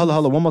 eyes. Hold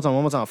on. One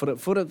more time.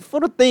 For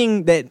the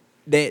thing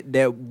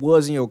that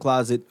was in your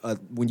closet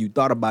when you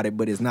thought about it,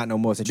 but it's not no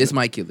more. Since This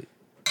might kill it.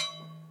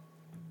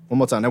 one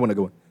more time. That one a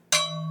good one.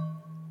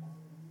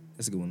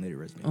 That's a good one. Let it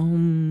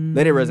resonate.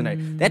 Let it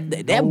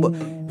resonate.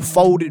 That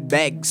folded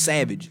back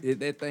savage.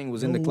 That thing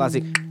was in the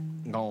closet.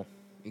 Gone.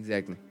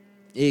 Exactly.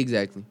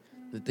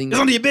 The thing It's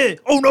under your bed.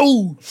 Oh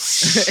no!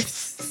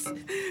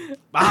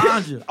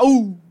 Behind you.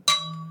 Oh.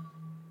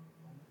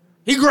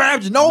 He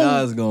grabbed you. No.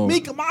 Nah, it's gone.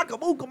 Mika, Maka,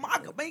 Mooka,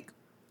 Maka, Mika.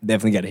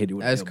 Definitely got to hit it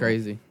with That's an elbow.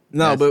 crazy.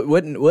 No, That's- but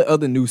what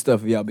other new stuff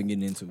have y'all been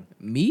getting into?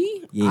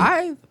 Me?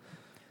 Yeah.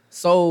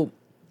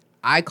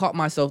 I caught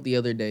myself the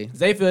other day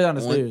Zay fell down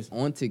the stairs.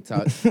 on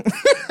TikTok.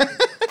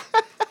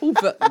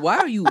 Why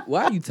are you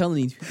telling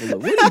these people?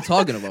 Look, what are you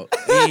talking about?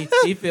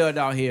 He fell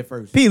down here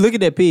first. P, look at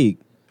that pig.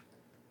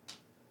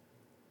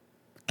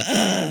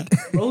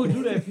 Bro, who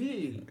do that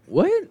pig?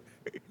 What?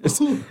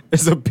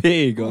 It's a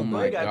pig Oh on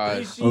my my.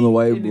 gosh. On the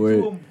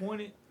whiteboard.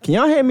 Can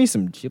y'all hand me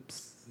some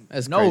chips?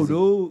 That's No, crazy.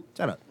 dude.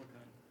 Shut up.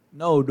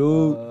 No,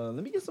 dude.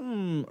 Let me get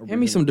some. Hand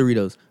me some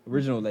Doritos,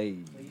 original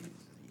Lay's.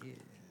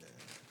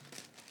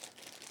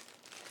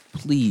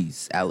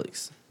 please,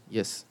 Alex.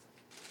 Yes,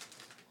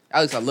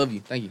 Alex, I love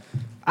you. Thank you.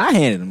 I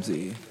handed them to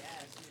you.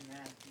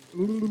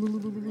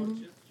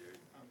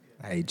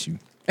 I hate you.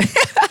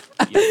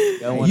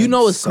 You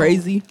know what's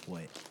crazy?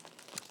 What?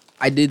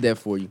 I did that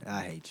for you.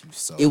 I hate you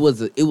so. It was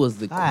the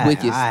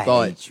quickest I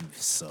thought. hate you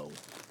so.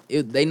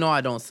 They know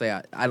I don't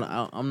say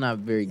I'm not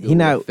very good He with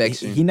not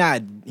affection. he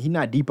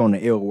not deep on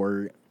the L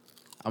word.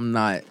 I'm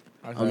not.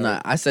 Okay. I'm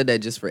not. I said that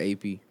just for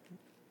AP.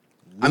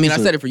 I mean, I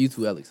said it for you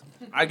too, Alex.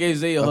 I gave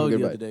Zay a Don't hug forget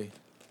the about other day.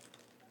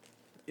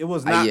 It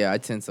was not. I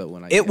tense up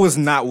when I. It was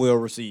not well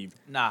received.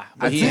 Nah,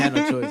 but he had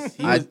no choice.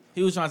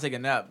 He was trying to take a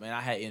nap, man.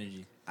 I had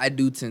energy. I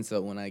do tense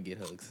up when I get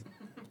hugs.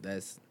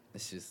 It's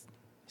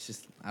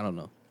just I don't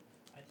know.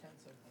 I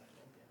tense up when I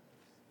don't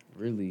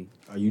get Really,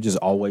 Are you just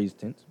always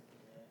tense?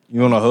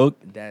 You want a hug?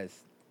 that's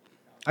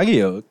I get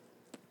you a hug.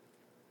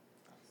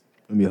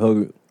 Let me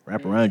hug.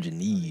 Wrap around your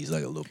knees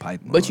like a little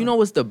pipe. But you know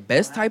what's the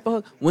best type of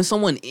hug? When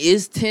someone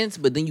is tense,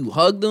 but then you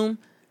hug them,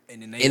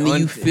 and and then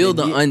you feel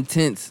the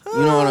untense. You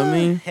know what I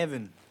mean?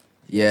 Heaven.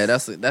 Yeah,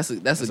 that's a good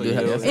hug. that's a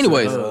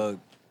Anyways, good hug.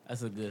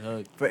 That's a good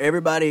hug. For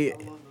everybody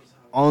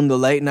on the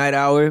late night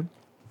hour,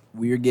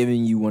 we're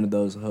giving you one of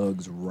those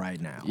hugs right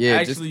now. yeah.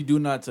 Actually, do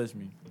not touch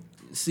me.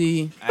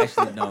 See,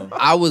 Actually, no.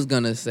 I was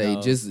gonna say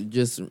No.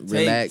 just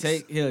relax.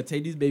 Take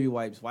these baby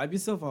wipes. Wipe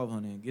yourself off,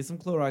 honey. Get some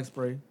Clorox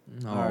spray.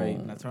 No. All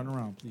right, now turn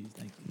around, please.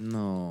 Thank you.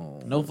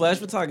 No. No flash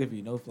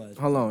photography. No flash.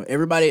 Hold on.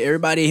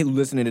 Everybody who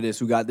listening to this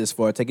who got this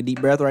far, take a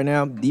deep breath right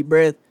now. Deep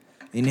breath.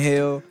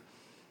 Inhale.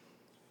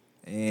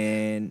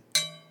 And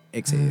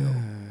exhale.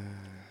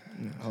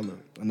 Hold on.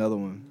 Another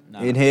one.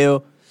 Nah.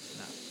 Inhale.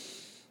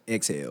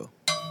 Exhale.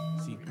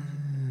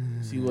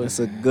 See what? That's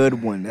a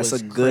good one. That's a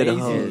what's good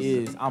crazy hug.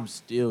 is I'm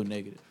still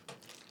negative.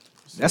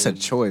 That's a So,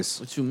 choice.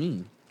 What you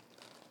mean?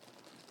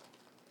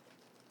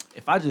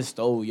 If I just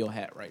stole your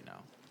hat right now,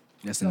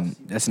 That's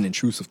an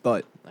intrusive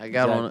thought. I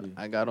got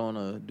Exactly. on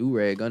a do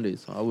rag under it,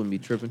 so I wouldn't be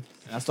tripping.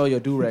 and I stole your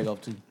do rag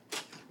off too,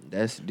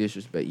 That's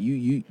disrespect.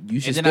 You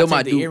should and then steal I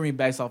my take the do. earring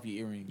backs off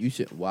your earrings. You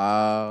should.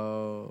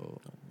 Wow.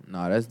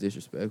 Nah, that's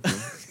disrespectful.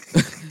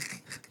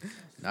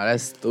 Nah,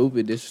 that's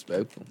stupid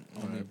disrespectful.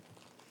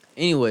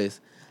 Anyways,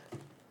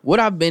 what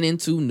I've been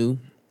into new.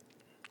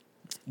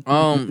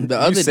 The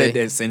other you said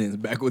day that sentence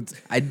backwards.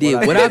 I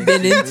did. What I've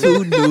been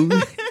into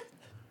new.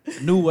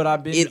 Knew what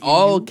I've been. It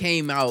all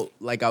came out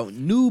like I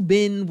knew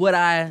been what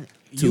I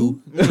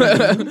do.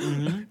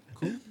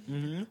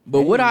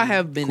 But what I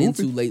have been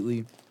into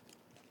lately,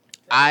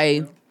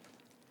 I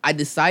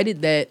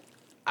decided that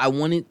I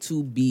wanted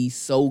to be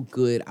so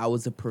good I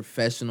was a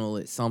professional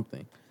at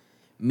something.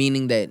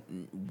 Meaning that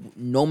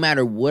no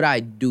matter what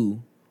I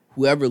do,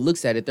 whoever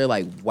looks at it, they're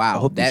like, wow,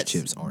 hope these that's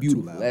chips aren't too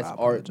beautiful. loud. That's I art.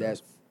 apologize.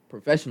 That's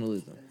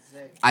professionalism.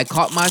 I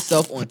caught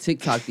myself on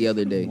TikTok the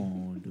other day.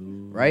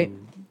 Right?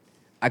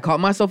 I caught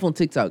myself on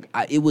TikTok.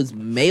 It was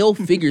male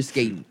figure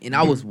skating, and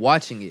I was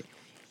watching it.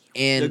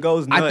 And It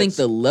goes I think nuts.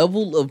 the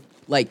level of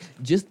like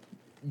just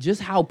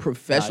how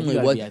professional you it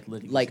gotta was. be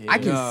athletic as Like hell. I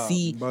could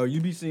see, bro.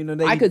 You be seeing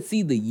I could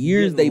see the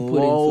years they getting put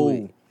low.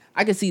 into it.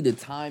 I could see the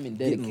time and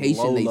Getting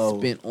dedication they low.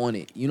 spent on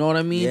it. You know what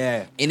I mean?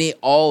 Yeah. And it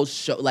all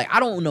show. Like I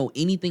don't know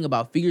anything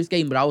about figure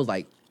skating, but I was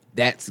like,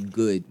 that's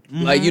good.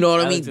 Like you know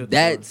what I I mean? looked at the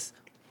That's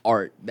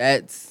art.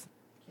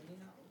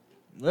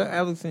 Let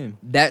Alex in.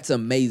 That's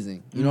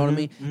amazing. You know what I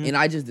mean? And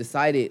I just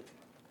decided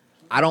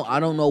I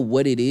don't know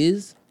what it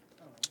is,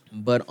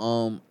 but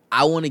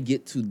I want to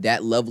get to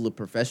that level of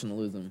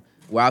professionalism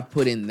where I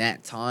put in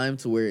that time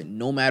to where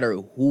no matter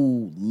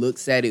who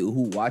looks at it,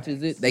 who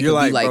watches it, they You're can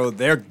like, be like, bro,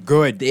 they're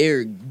good.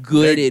 they're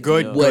good They're at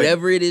good,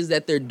 whatever it is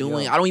that they're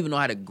doing. Yeah. I don't even know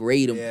how to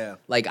grade them. Yeah.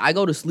 Like I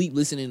go to sleep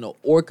listening to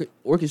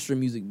orchestra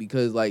music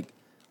because like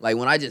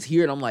when I just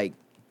hear it, I'm like,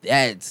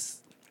 that's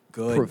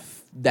Good.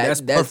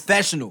 that's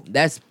professional.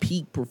 That's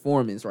peak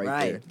performance right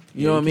Right. there.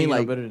 You know what I mean? Can't get no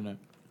Like better than that.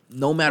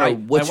 no matter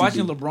Like, what you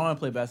watching do. LeBron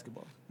play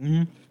basketball.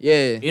 Mm-hmm. Yeah,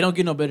 It don't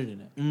get no better than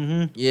that.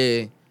 Mm-hmm.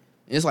 yeah.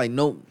 It's like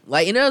no,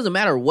 like and it doesn't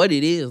matter what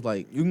it is.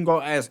 Like You can go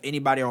ask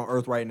anybody on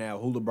earth right now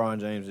who LeBron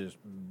James is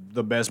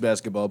the best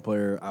basketball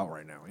player out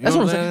right now. You that's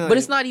know what I'm saying. Like, But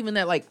it's not even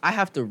that. Like I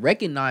have to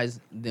recognize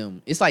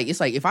them. It's like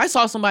if I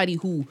saw somebody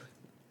who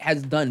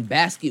has done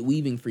basket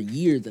weaving for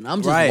years and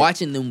I'm just Right.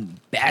 watching them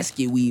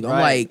basket weave, I'm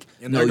Right. like,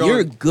 And no, they're going-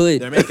 you're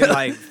good. They're making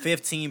like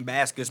 15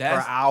 baskets per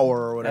That's- hour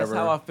or whatever. That's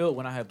how I felt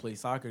when I had played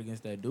soccer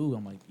against that dude.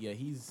 I'm like, yeah,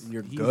 he's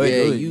You're he's good.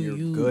 yeah, good. you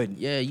You're good.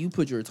 Yeah, you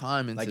put your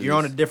time into Like you're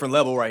on a this. different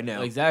level right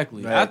now.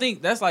 Exactly. Right. I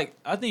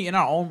think in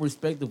our own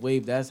respective way,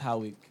 that's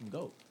how it can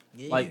go.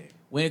 Yeah. Like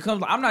when it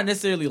comes, I'm not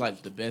necessarily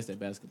like the best at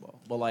basketball,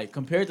 but like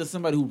compared to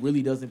somebody who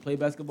really doesn't play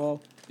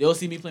basketball, they'll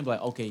see me playing, be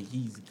like, okay,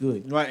 he's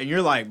good. Right, and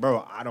you're like,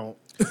 bro, I don't.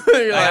 Like,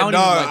 I don't even,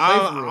 like, play for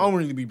I real. don't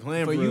really be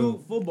playing For for you,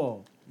 real.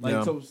 football, like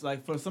Yeah. so, it's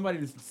like for somebody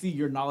to see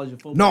your knowledge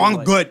of football, No, they're I'm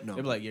like, good. No.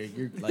 They're like,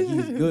 you're like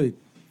he's good.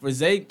 For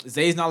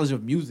Zay's knowledge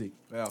of music,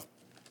 Yeah.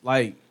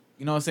 like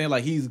you know what I'm saying,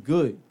 like he's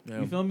good. Yeah.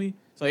 You feel me?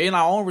 So in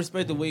our own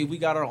respective way, we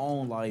got our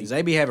own like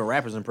Zay be having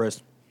rappers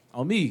impressed.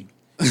 on me.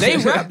 Zay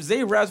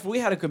raps. We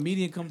had a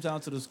comedian come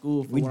down to the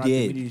school for We one of did.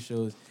 our comedian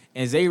shows,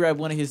 and Zay rapped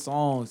one of his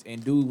songs,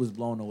 and dude was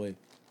blown away.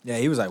 Yeah,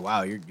 he was like,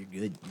 wow, you're good.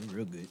 You're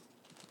real good.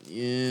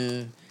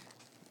 Yeah,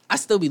 I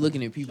still be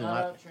looking at people, Shout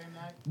like, out Trey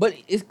Mack. but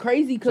it's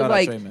crazy Shout out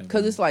because Trey Mack,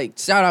 because man. it's like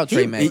shout out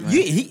Trey Mack. Man.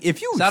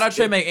 If you Shout out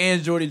Trey Mack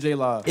and Jordy J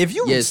Live. If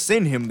you Yes.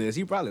 send him this,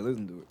 he probably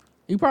listen to it.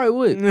 He probably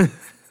would.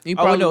 He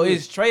Oh probably no, would.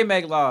 it's Trey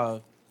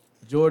McLaw,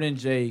 Jordan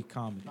J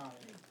comedy.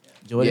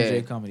 Jordan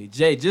J comedy.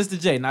 J, just the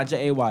J, not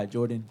J-A-Y.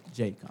 Jordan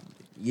J comedy.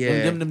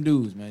 Yeah. Them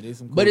dudes, man. They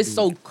some cool But it's dudes.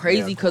 so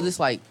crazy because it's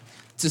like,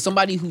 to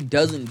somebody who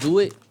doesn't do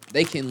it,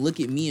 they can look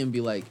at me and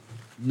be like,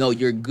 no,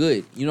 you're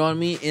good. You know what I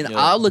mean? And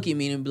I'll look at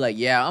me and be like,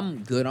 yeah,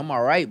 I'm good. I'm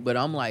all right. But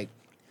I'm like,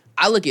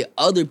 I look at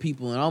other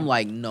people and I'm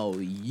like, no,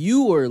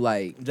 you are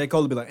like. J.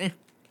 Cole would be like,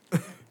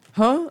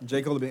 Huh?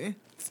 J. Cole would be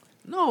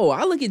No,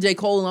 I look at J.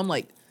 Cole and I'm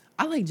like,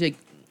 I like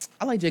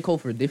J. Cole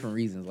for different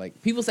reasons.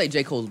 Like, people say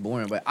J. Cole's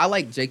boring, but I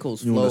like J.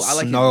 Cole's flow. I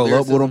like his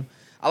lyricism.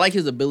 I like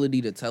his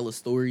ability to tell a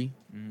story.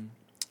 Mm-hmm.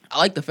 I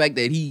like the fact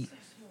that he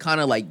kind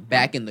of like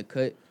back in the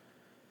cut.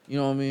 You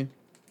know what I mean?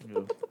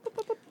 Yeah.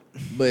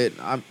 But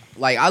I'm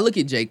like, I look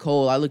at J.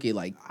 Cole, I look at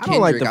like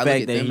Kendrick, I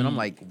look at them and I'm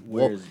like,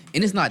 whoa.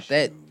 And it's not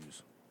that.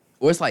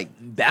 Or it's like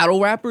battle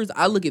rappers.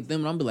 I look at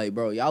them and I'm be like,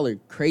 bro, y'all are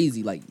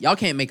crazy. Like, y'all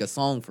can't make a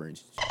song for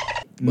instance.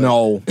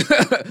 No.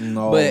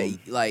 But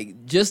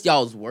like, just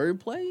y'all's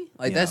wordplay,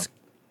 like that's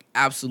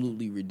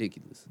absolutely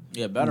ridiculous.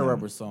 Yeah, battle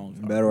rapper songs.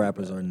 Battle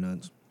rappers are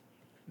nuts.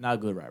 Not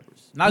good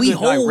rappers. Not we good,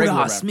 hold regular our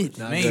rappers. Smith.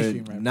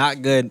 Mainstream rappers.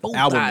 Not good Both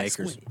album eyes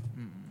makers. squinting.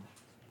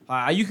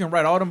 You can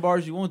write all them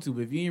bars you want to,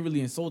 but if you ain't really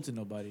insulting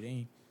nobody,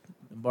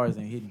 them bars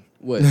ain't hitting.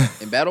 What,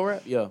 in battle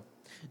rap? Yeah.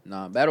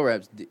 Nah, battle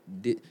raps.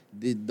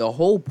 The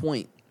whole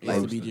point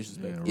Like, to be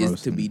disrespectful.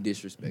 is to be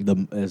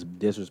disrespectful. As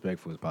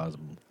disrespectful as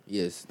possible.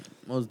 Yes,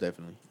 most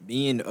definitely.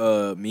 Me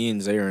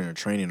and Zay are in a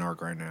training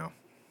arc right now.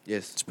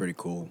 Yes, It's pretty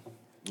cool.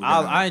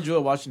 I enjoy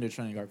watching their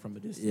training arc from a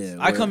distance. Yeah,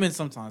 I come in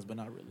sometimes, but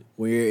not really.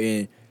 We're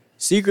in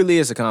secretly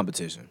it's a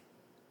competition.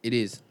 it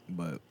is.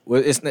 But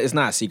it's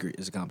not a secret.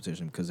 It's a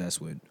competition because that's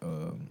what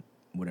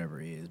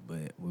whatever it is.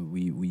 But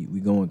we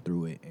going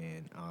through it,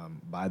 and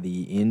by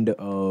the end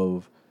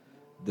of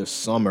the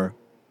summer,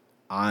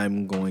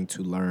 I'm going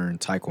to learn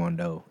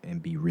Taekwondo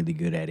and be really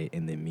good at it,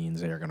 and then me and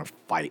Zay are gonna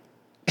fight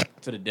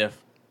To the death.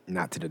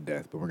 not to the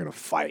death, but we're gonna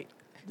fight.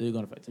 They're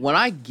gonna fight. When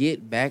I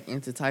get back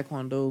into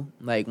Taekwondo,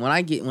 like when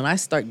I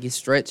start get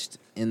stretched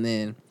and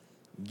then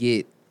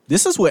get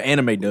This is what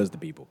anime does to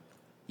people.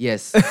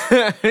 yes,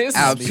 It's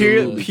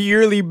Absolutely.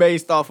 purely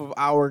based off of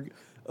our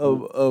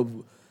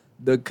of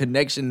the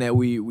connection that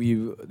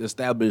we've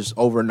established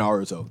over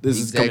Naruto. This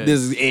Exactly.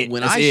 is it.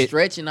 when That's I it.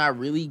 stretch and I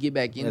really get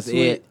back into That's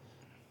it,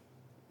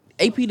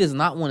 AP does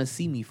not want to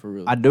see me for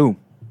real. I do.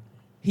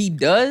 He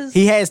does.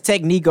 He has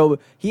technique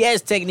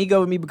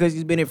over me because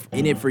he's been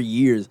in it for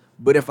years.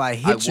 But if I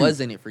hit I was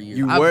in it for years.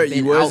 you I've were been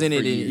you was out in for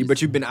it, years.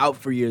 but you've been out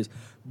for years.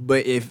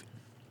 But if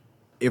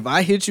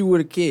I hit you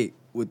with a kick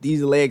with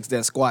these legs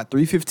that squat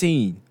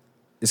 315,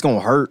 it's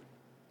gonna hurt.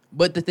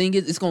 But the thing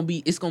is, it's gonna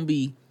be It's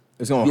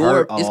gonna your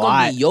hurt a it's lot.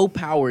 gonna be your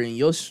power and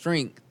your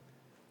strength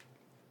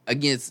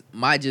against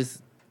my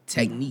just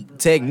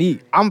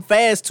technique. I'm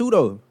fast too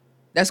though.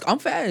 I'm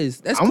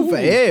fast. That's I'm cool.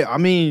 Yeah, I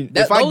mean,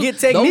 if I get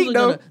technique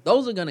though,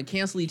 those are gonna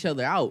cancel each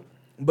other out.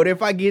 but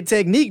if I get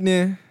technique,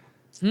 then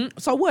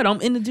So what?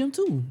 I'm in the gym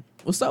too.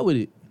 What's up with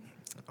it?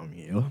 I'm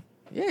here.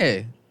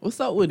 Yeah. What's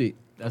up with it?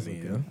 That's Yeah.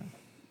 okay.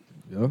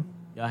 Yeah,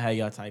 Y'all had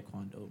y'all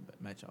Taekwondo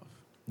match off.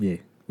 yeah,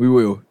 we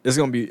will. It's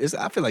gonna be.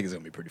 I feel like it's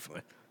gonna be pretty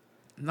fun.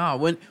 Nah,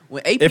 when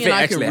AP If and it I can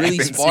actually really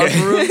happens. spar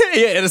for real,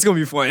 Yeah, it's gonna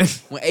be fun.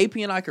 when AP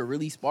and I can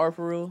really spar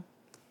for real,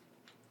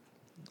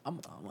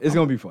 It's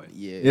gonna be fun.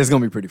 Yeah. It's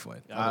gonna be pretty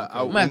fun.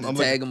 I'm gonna have to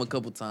tag him a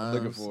couple times.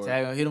 looking forward.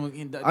 Tag him,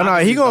 hit him. I know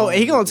he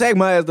gonna tag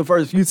my ass the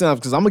first few times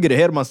because I'm gonna get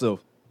ahead of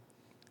myself.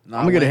 Nah,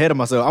 I'm gonna get ahead of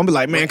myself. I'm gonna be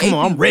like, man, come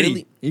on, I'm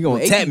ready. He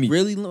gonna tap me.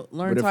 Really learn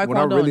But if- when I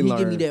Taekwondo really and he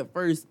give me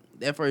learn-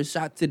 that first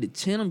shot to the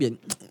chin. I'm be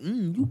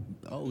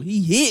like,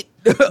 he hit.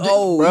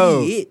 Oh,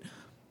 Bro. he hit.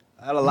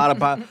 I had a lot of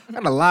power. I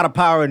got a lot of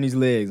power in these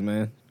legs,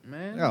 man.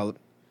 Man.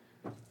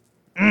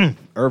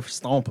 Earth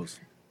stompers.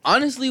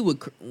 Honestly,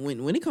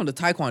 when it comes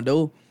to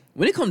Taekwondo,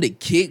 when it comes to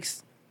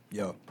kicks,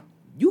 Yo,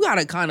 you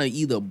gotta kind of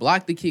either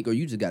block the kick or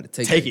you just gotta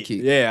take the it.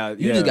 kick. Yeah,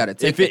 You just gotta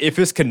take if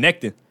it's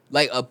connecting.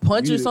 Like a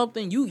punch You- or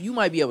something, you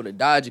might be able to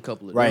dodge a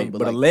couple of Right, them,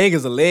 but a like, leg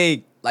is a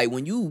leg. like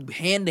when you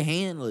hand to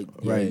hand, like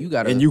yeah, Right, you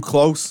gotta and you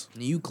close.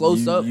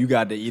 close up. You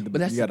got to either. But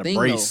that's you the got to thing,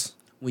 brace. though.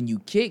 When you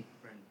kick,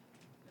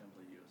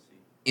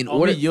 in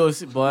Order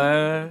order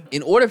boy.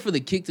 in order for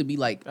the kick to be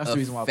like That's the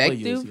reason why I play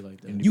effective, UFC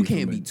like that. you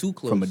can't be too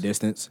close from a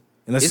distance,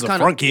 unless it's a kinda-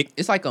 front kick.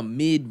 It's like a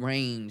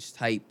mid-range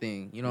type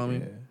thing. You know what I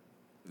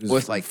mean? Or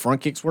it's like front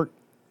kicks work.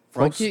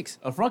 front Close. kicks.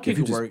 A front kick If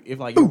you could just- work if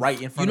like you're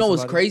right in front. You know of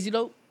what's somebody. crazy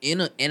though?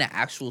 In an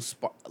actual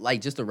like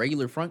just a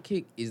regular front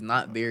kick is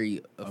not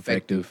very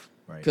effective.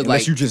 Right. 'Cause,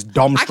 Unless like, you just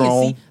dumb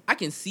strong. I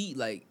can see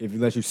like If you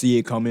let you see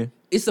it coming.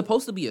 it's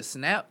supposed to be a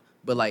snap,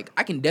 but like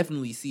I can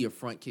definitely see a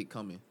front kick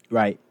coming.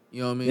 Right.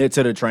 You know what I mean? Yeah,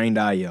 to the trained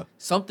eye, yeah.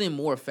 Something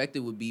more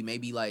effective would be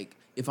maybe like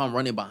if I'm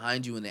running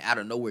behind you and then out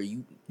of nowhere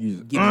you You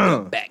give me a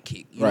back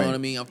kick. You Right. know what I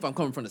mean? If I'm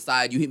coming from the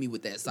side, you hit me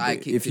with that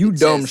side kick. If to you the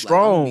dumb chest, like,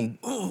 I'm gonna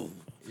strong, be,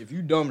 ooh. if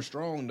you dumb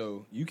strong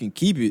though, you can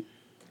keep it.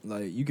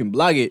 Like you can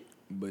block it,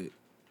 but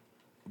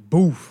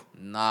boof.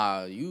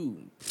 Nah,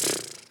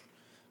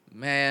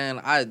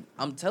 Man,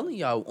 I'm telling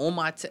y'all on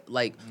my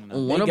on They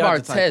one of got our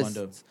the taekwondo.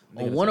 tests,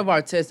 on one of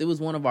our tests, it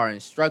was one of our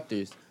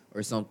instructors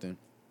or something.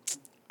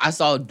 I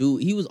saw a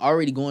dude. He was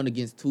already going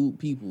against 2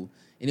 people,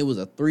 and it was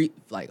a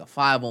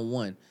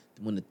 5-on-1.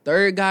 When the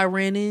third guy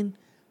ran in,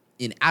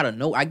 and out of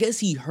nowhere, I guess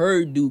he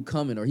heard dude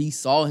coming or he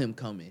saw him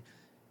coming,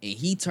 and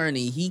he turned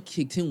and he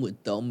kicked him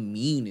with the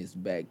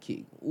meanest back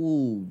kick.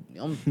 Ooh,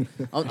 it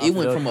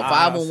went from a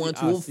 5-on-1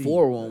 to a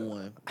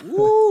 4-on-1.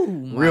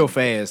 Ooh, Real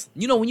fast.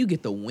 You know when you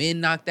get the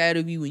wind knocked out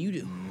of you and you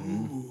just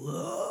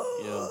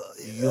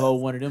You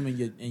hold one of them in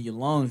your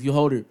lungs. You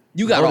hold it.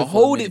 you gotta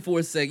hold it for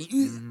a second.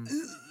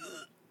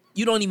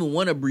 You don't even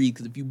want to breathe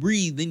because if you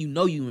breathe, then you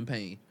know you in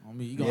pain. I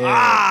mean, you go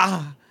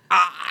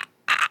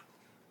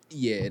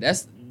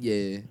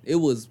Yeah, It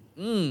was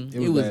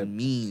it was bad.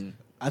 mean.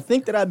 I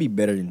think that I'd be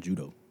better than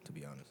judo, to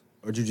be honest,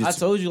 or jujitsu. I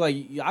told you, like,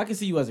 I can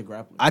see you as a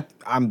grappler.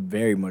 I'm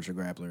very much a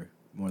grappler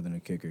more than a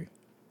kicker,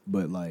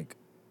 but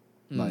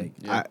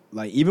Yeah.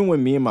 even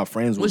when me and my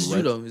friends What's was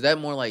judo? Is that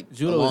more like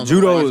Judo along is- the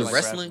Judo lines is of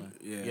wrestling?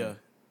 Yeah.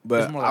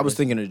 but It's more like I was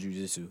wrestling. thinking of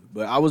jujitsu,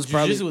 but I was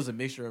probably Jiu-jitsu was a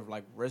mixture of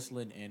like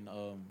wrestling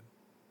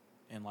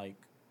and like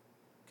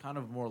kind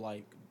of more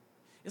like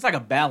it's like a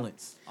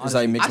balance. it's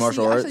like mixed I see-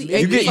 martial I arts. see- You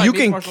it can is like you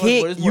mixed can martial arts, but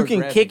kick it's you more can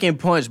grabbing. kick and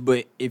punch,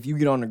 but if you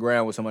get on the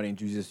ground with somebody in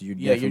jujitsu, you're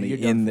definitely you're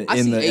in done. the I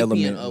in see the AP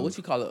element. and what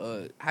you call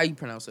it? How you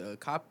pronounce it?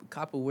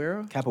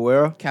 Capoeira.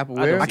 Capoeira.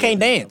 Capoeira. I can't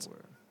dance.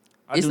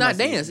 It's do not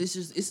see dance. it.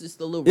 It's just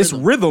a little. It's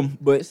rhythm. rhythm,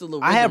 but It's a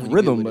little I have rhythm when you get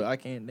rhythm, with but it. I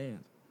can't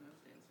dance.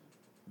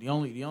 The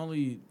only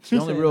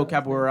real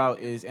capoeira out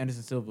is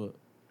Anderson Silva.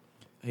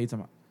 Hey, talking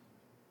about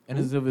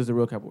Anderson Silva is the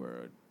real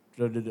capoeira,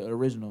 the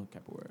original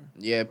capoeira.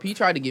 Yeah, P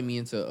tried to get me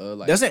into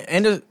like. Doesn't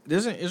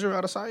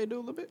Israel Adesanya do a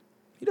little bit?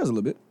 He does a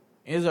little bit.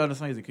 Anderson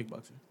Adesanya is a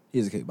kickboxer.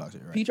 He's a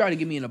kickboxer, right? P tried to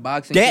get me into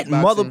boxing. That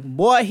kickboxing. mother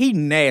boy, he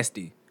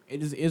nasty.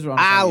 It is Israel.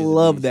 I Adesanya is a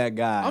love beast. that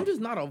guy. I'm just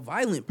not a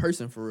violent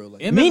person for real.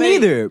 Like, MMA, Me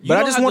neither, you but I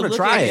don't just have wanna look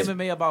try at it.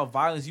 MMA about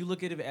violence. You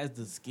look at it as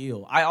the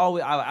skill. I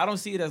don't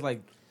see it as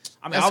like.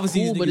 I mean, that's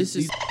obviously, cool, these but niggas- it's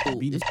just these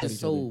beat it's each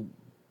just other. so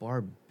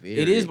barbaric.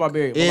 It is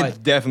barbaric. But It's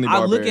like, definitely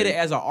I look at barbaric. it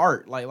as an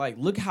art. Like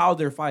look how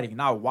they're fighting,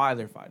 not why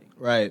they're fighting.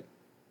 Right.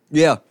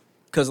 Yeah.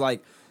 Cause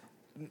like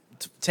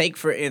take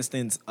for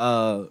instance,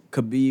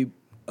 Khabib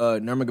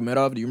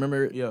Nurmagomedov, do you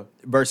remember? Yeah.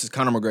 Versus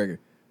Conor McGregor.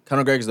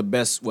 Conor McGregor's the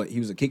best he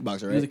was a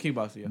kickboxer, right? He was a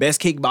kickboxer. Yeah.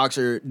 Best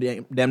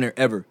kickboxer damn near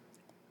ever.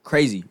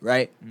 Crazy,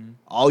 right? Mm-hmm.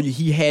 All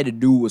he had to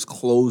do was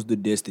close the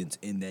distance,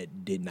 and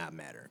that did not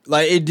matter.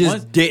 Like it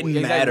just didn't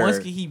matter.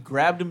 Once he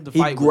grabbed him, the He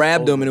fight.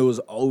 grabbed was him, and over. it was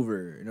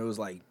over. And it was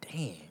like,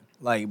 damn,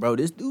 like bro,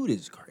 this dude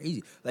is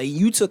crazy. Like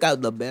you took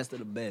out the best of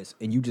the best,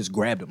 and you just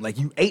grabbed him. Like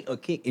you ate a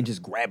kick and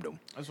just grabbed him,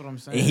 That's what I'm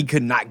saying. and he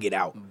could not get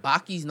out.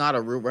 Baki's not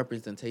a real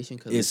representation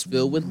because it's It's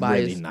filled with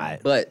bias. really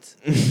not. But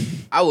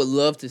I would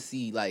love to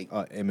see like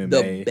MMA.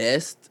 the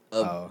best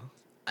of.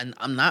 And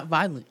I'm not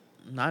violent.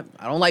 I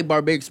don't like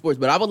barbaric sports,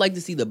 but I would like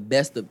to see the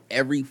best of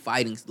every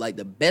fighting, like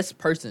the best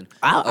person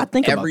I of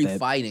think about every that.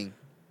 fighting,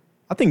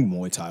 I think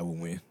Muay Thai will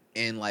win.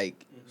 and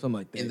like, Something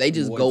like that. and they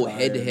just Muay go Thai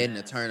head to or- head in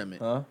a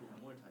tournament. Huh?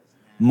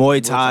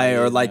 Muay Thai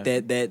or is like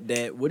nasty.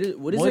 that. What is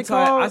Muay it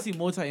Thai, called? I see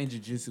Muay Thai and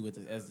Jiu-Jitsu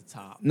as the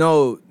top.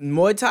 No,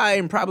 Muay Thai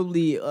and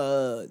probably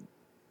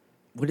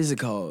what is it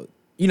called?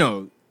 You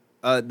know,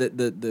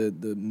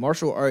 the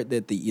martial art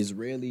that the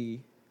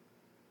Israeli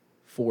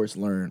force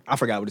learned. I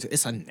forgot what it's.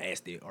 It's a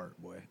nasty art,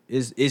 boy.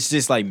 It's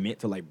just like meant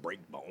to like break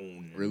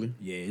bone. Really?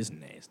 Yeah, it's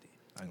nasty.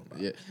 I ain't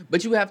gonna lie. Yeah,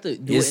 but you have to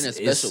do it in a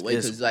special way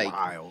it's because like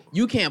wild.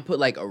 you can't put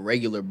like a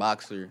regular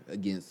boxer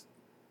against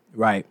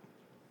Right.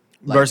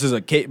 Like- versus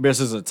a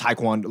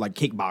taekwondo like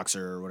kickboxer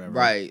or whatever.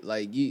 right.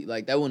 Like you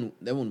like that wouldn't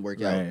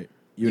work out. Right.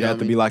 You'd know have what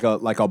to I be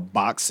mean? like a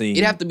boxing.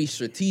 It'd have to be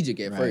strategic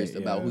at Right, first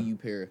about who yeah. you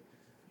pair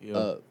Yeah.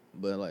 up.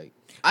 But like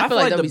I feel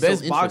like that'd the be so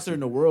best boxer interesting. in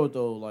the world,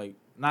 though, like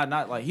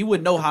not like he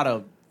would know how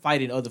to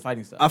fight in other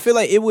fighting styles. I feel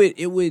like it would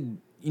it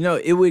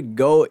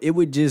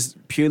would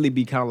just purely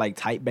be kind of like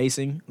type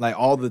basing, like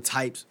all the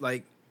types,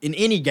 like in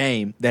any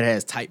game that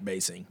has type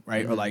basing,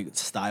 right, or like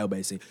style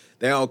basing,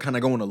 they all kind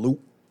of go in a loop.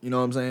 You know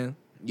what I'm saying?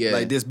 Yeah.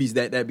 Like this beats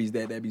that, that beats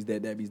that, that beats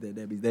that, that beats that,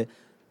 that beats that.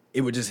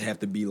 It would just have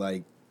to be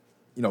like,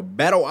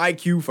 battle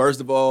IQ first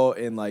of all,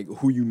 and like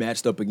who you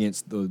matched up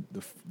against the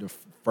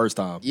first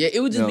time. Yeah, it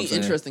would You just know be what I'm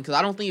saying? interesting because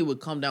I don't think it would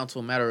come down to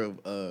a matter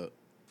of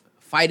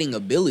fighting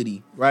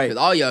ability, Right. Because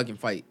all y'all can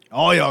fight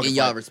All y'all, in can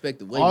y'all fight.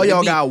 respective way. All But it'd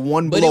y'all be- got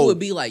one But blow. it would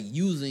be like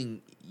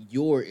using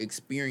your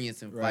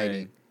experience in Right.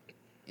 fighting,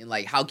 and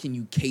like how can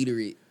you cater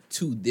it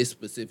to this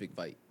specific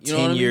fight? You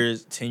know what I mean?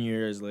 10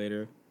 years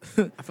later. I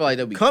feel like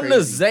that'd be Come to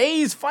crazy.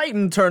 Zay's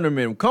fighting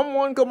tournament. Come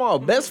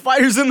on. Best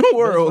fighters in the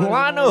world. fighters in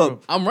Line the world.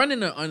 up. I'm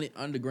running an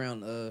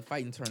underground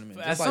fighting tournament.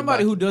 As just like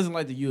somebody who boxing. doesn't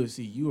like the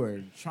UFC, you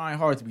are trying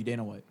hard to be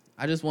Dana White.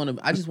 I just want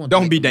to.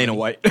 Don't be Dana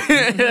White.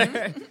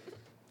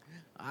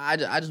 I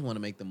just want to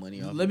make the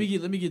money off. Let me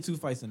get 2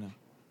 fights in now.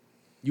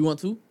 You want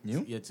to?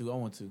 Yeah, 2. I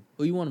want 2.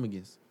 Who you want him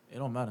against? It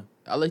don't matter.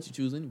 I'll let you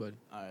choose anybody.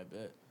 All right,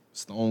 bet.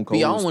 Stone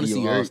B, I Cold don't wanna Steve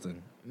see you hurt.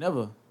 Austin.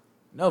 Never.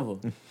 I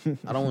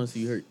don't want to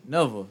see you hurt.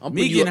 Never. I'm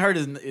Me putting you getting up- hurt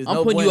is I'm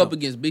no putting you bueno. up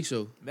against Big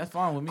Show. That's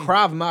fine with me.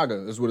 Krav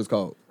Maga is what it's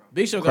called.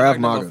 Big Show got Krav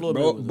knocked out by Maga, Floyd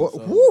bro. Mayweather, so-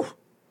 Whew.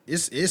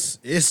 It's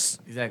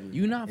Exactly.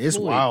 You not it's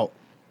Floyd. wild.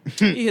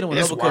 He hit him with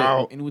an It's uppercut,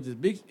 wild. and with his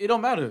big, it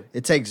don't matter.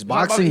 It takes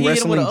about- boxing, he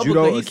hit him with wrestling, an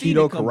judo, uppercut. He seen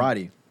aikido, it coming.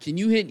 karate. Can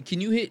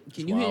you hit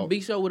wild.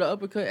 Big Show with an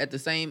uppercut at the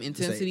same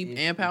intensity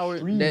and power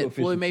extreme that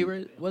Floyd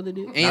efficiency. Mayweather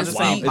did? Not And the wild.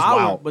 same speed. It's power,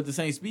 wild. but the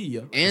same speed, yo.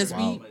 And It's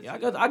wild. speed.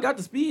 Yeah, I got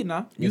the speed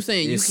now. You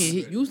saying you It's- can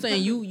hit? You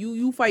saying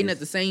you fighting at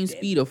the same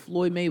speed of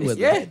Floyd Mayweather?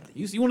 Yeah,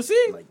 you want to see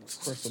it?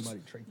 Crush somebody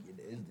trachea.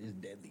 It's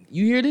deadly.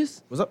 You hear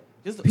this? What's up?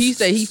 Just- P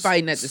said he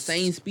fighting at the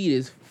same speed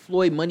as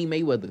Floyd Money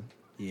Mayweather.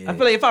 Yeah. I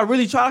feel like if I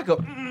really try, I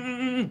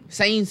could.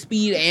 Same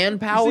speed and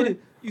power.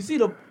 You see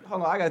the.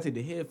 Hold on, I gotta take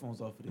the headphones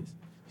off of this.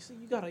 You see,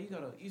 you gotta.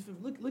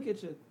 Look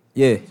at your.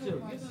 Yeah. You feel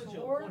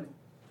me?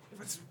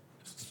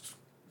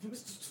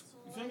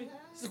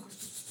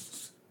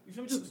 You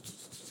feel me?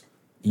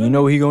 You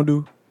know what he gonna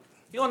do?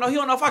 He don't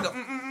know if I go.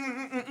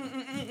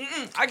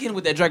 I get him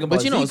with that Dragon Ball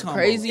But you know Z what's combo.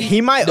 crazy?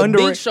 He might the under-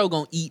 Big Show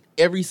gonna eat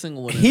every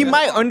single one. Of He them.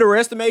 might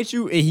underestimate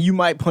you, and you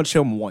might punch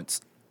him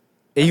once.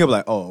 And he'll be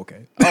like, "Oh,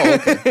 okay." Oh,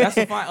 okay. That's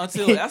a fine.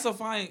 That's a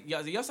fine.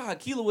 Y'all saw how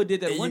Kilo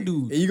did that one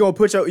dude. And you gonna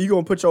put your. You're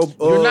not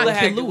Killer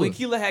had, Killua. when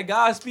Kilo had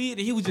Godspeed,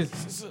 and he was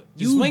just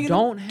You swinging.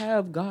 don't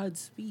have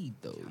Godspeed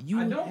though.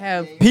 You I don't.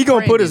 have. He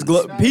gonna put his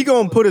Brandon. glove. He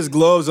gonna put his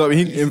gloves up.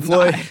 And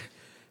Floyd.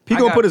 He I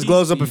gonna got put his peace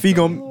gloves up. speed, If he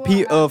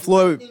gonna.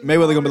 Floyd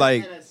Mayweather gonna be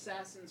like. And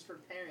assassins for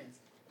parents.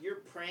 You're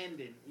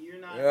Brandon. You're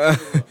not.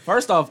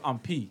 First off, I'm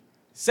P.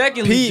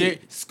 Secondly, P.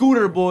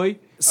 Scooter boy.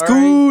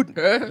 Scoot.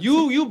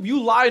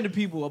 You lying to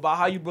people about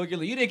how you broke your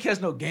leg. You didn't catch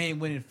no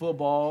game-winning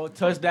football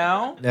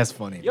touchdown. That's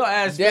funny. Your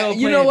ass That- fell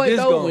you know playing what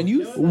disco. though? When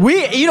you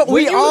We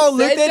When you all said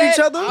looked at that, each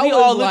other. I we was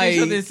all looked at like-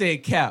 each other and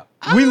said, "Cap."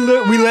 We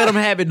let him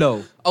have it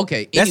though.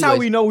 okay, That's how anyways,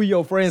 we know we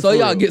your friends. So for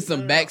y'all real. get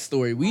some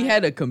backstory. We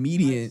had a My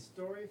comedian.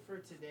 story for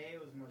today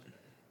was much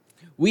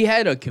better. We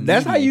had a comedian.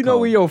 That's how you know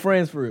come. we your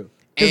friends for real.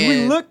 Because we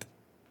And- looked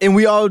and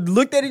we all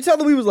looked at each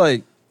other. We was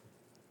like,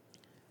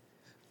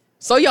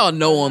 So y'all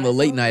know on the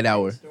late night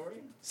hour. Story?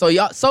 So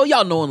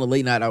y'all know on the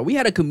late night hour. We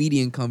had a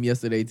comedian come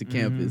yesterday to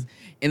campus,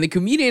 and the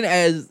comedian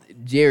asked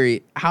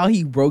Jared how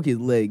he broke his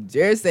leg.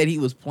 Jared said he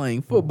was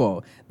playing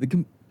football.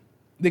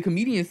 The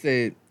comedian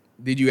said,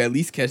 "Did you at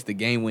least catch the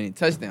game-winning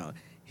touchdown?"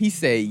 He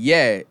said,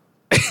 "Yeah."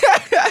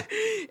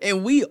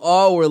 And we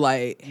all were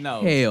like,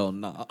 No. hell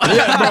no.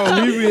 yeah,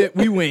 bro,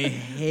 we went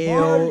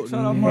hell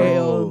Hell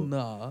no.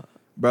 no.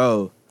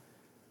 Bro.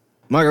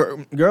 My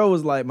girl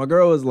was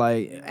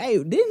like,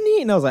 hey, didn't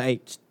he? And I was like,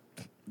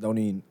 hey, don't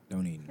eat.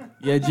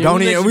 Yeah, Jay,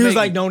 Don't we eat. let And you we was make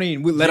like, it. don't eat.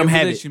 Let Jay, him we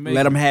have let it. you make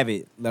Let it. him have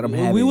it. Let him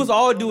have We it. was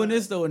all doing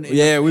this though.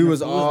 Yeah, we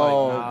was like,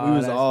 all nah, we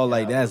was that's all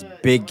like, cap. that's You wanna-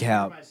 big you wanna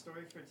hear cap. My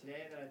story for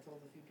today that I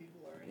told a few people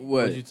already.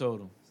 What you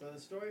told him? So the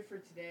story for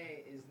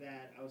today is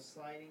that I was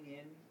sliding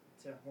in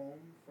to home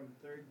from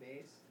third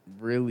base.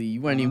 Really?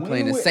 You weren't even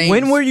playing the same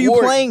When were you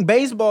sport. playing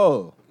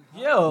baseball?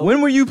 Yeah.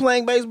 When were you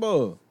playing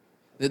baseball?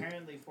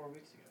 Apparently 4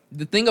 weeks ago.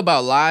 The thing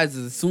about lies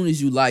is as soon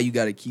as you lie, you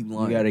got to keep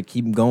lying. You gotta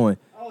keep going.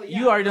 Oh yeah.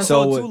 You already done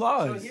So told what- two So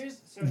lies. here's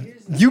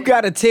the You thing.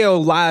 gotta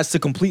tell lies to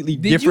completely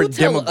Did different you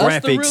tell us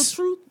the real demographics.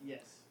 truth? Yes.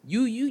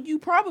 You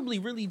probably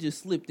really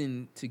just slipped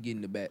in to get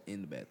in the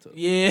bathtub.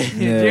 Yeah,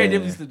 Jared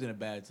definitely slipped in a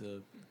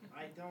bathtub.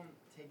 I don't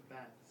take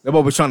baths. That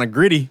boy was trying to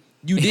gritty.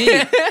 You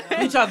did.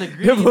 He tried to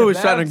gritty. That in boy the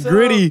was trying to bathtub,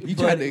 gritty You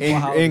tried but-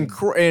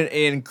 to-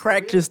 and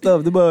crack your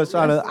stuff. The boy was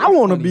trying to. I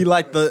want to be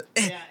like the.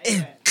 Yeah,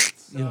 anyway.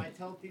 So Yeah. I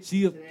tell people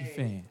She a today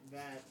fan.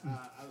 that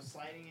I was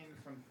sliding in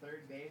from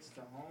third base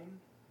to home,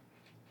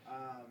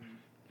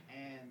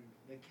 and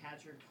the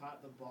catcher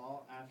caught the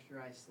ball after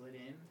I slid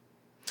in.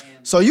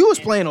 And, So you was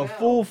and playing a fell.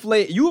 full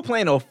fledged. You were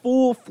playing a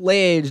full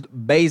fledged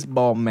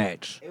baseball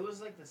match. It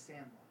was like the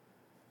Sandlot.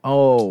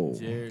 Oh,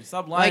 Jared,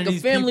 stop lying like to a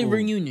these family people.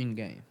 reunion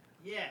game.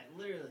 Yeah,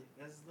 literally.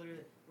 That's literally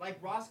like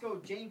Roscoe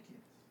Jenkins.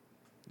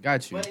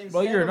 Got you. But instead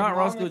Bro, you're of not Mama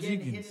Roscoe getting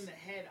Jenkins. hit in the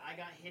head, I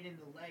got hit in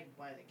the leg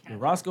by the Yeah, catcher.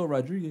 Roscoe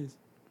Rodriguez.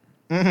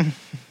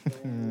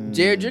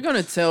 Jared, you're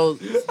gonna tell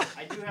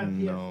I do have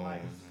PF5.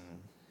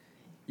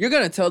 you're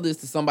gonna tell this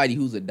to somebody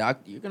who's a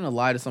doctor. You're gonna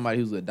lie to somebody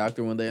who's a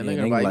doctor one day, and Yeah,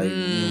 they're gonna be like,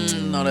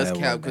 they "No, that's that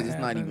cap won't because it's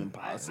not happen." even I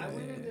possible."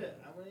 went into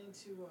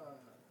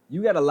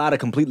you got a lot of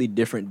completely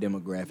different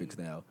demographics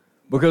now.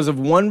 Because if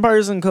one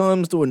person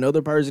comes to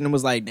another person and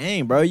was like,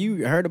 "Dang, bro,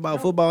 you heard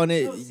about football and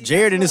no, see,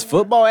 Jared and his that's what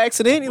football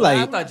accident?" He Well,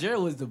 I like, thought Jared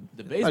was the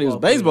baseball. thought he was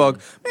baseball. Man,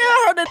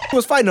 I heard that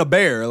was fighting a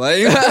bear.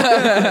 Like,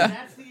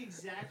 that's the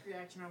exact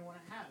reaction I want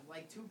to have.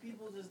 Like two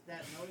people just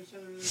that know each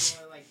other really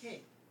well are like,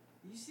 hey,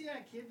 you see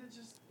that kid that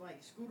just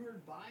like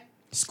scootered by?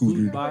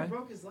 Scooter. By?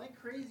 Broke his leg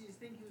crazy. You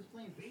think he was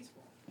playing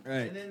baseball.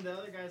 Right. And then the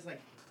other guy's like,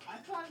 I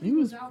thought He he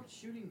was was- out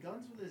shooting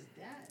guns with his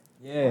dad.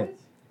 Yeah. What?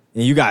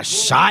 And you got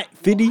shot,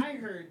 50? Well, I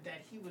heard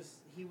that he was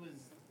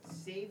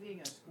saving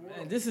a squirrel.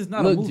 Man, this is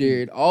not a Look, movie.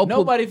 Jared, all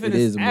Nobody It finna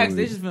is a ask.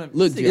 movie. They just finna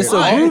Look, say, Jared, It's a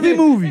 "Why?" groovy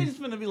movie. They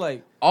just finna be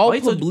like, all "Oh, he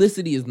told you-"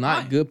 publicity is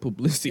not Why? good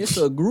publicity. It's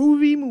a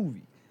groovy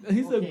movie.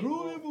 He's a Okay,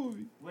 groovy well,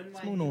 movie. When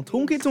my going on?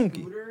 nickname's Tunky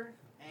tunky. Scooter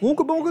and Wonka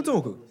he- bonka and he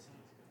tonka. listens.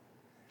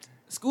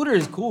 Scooter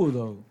is cool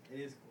though. It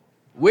is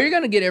cool. We're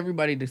gonna get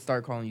everybody to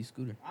start calling you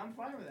Scooter. I'm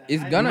fine with that.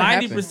 It's I- gonna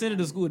happen. 90% of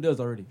the school does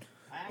already.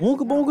 I actually Wonka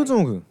bonka kinda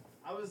like- tonka.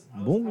 I was was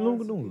Boom, telling boom,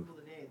 some boom. people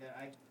today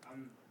that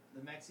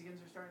the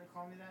Mexicans are starting to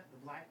call me that. The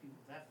black people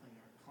definitely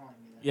are calling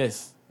me that.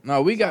 Yes.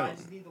 No, we So got I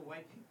just need the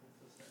white people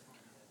to start calling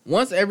me that.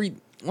 once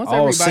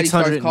Oh, everybody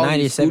starts calling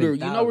you Scooter, you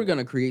know 697,000. we're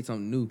gonna create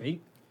something new.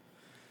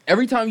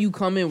 Every time you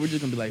come in, we're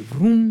just gonna be like,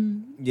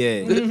 vroom.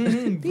 Yeah.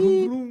 Beep,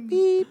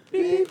 beep,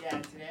 beep.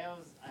 Yeah, today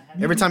I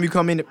had Every time you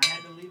come in, I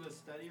had to leave a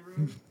study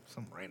room,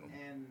 some random.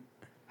 and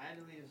I had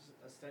to leave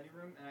a study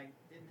room, and I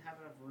didn't have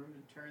enough room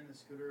to turn the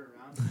scooter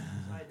around, so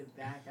I had to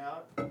back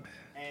out,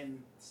 and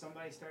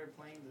somebody started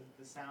playing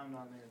the sound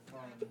on their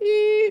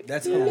phone.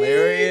 That's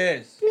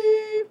hilarious.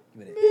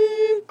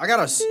 I got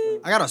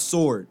a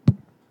sword.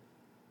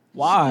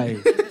 Why?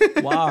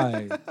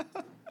 Why?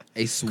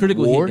 A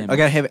Critical hit sword. damage.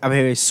 I have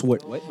a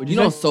sword. What? You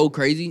know what's so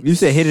crazy? You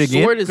said hit it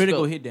again? Sword is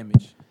Critical spelled- hit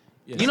damage.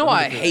 Yes, You know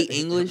why I critical hate hit.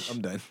 English?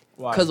 I'm done.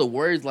 Why? Because of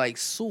words like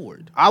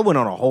sword. I went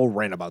on a whole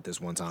rant about this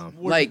one time.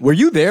 Like, Were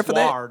you there for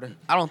that? Sword.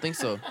 I don't think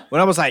so.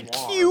 When I was like,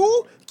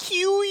 Sword.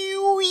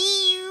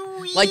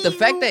 Q-U-E. Like the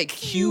fact that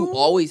Q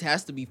always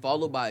has to be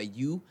followed by a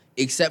U,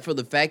 except for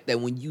the fact that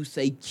when you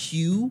say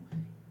Q,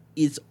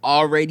 it's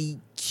already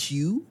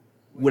Q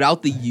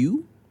without the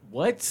U.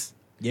 What?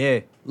 Yeah.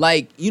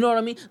 Like, you know what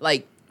I mean?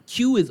 Like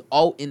Q is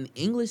all in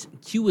English.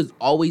 Q is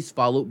always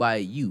followed by a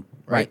U,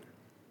 right? Right.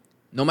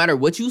 No matter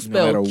what you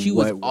spell, matter Q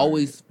what is word.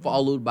 always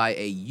followed by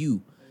a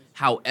U.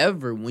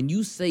 However, when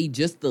you say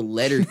just the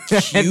letter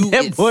Q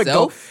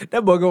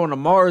that boy going to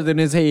Mars in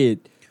his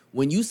head.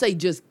 when you say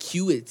just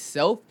Q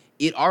itself,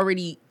 it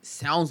already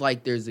sounds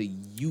like there's a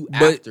U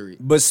after it.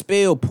 But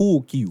spell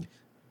pool Q.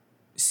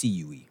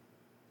 C-U-E.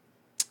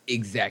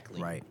 Exactly.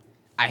 Right.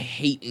 I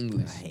hate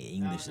English. I hate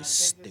English is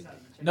stupid.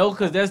 No,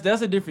 because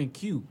that's a different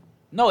Q.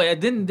 No, and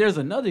then there's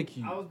another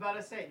Q. I was about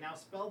to say, now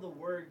spell the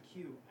word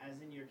Q as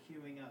in you're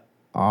queuing up.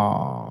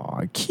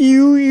 Ah,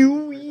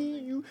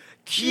 Q-U-E.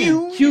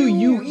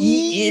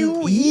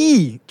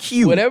 Q-U-E-N-E.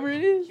 Q. Whatever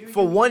it is.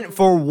 For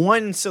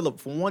one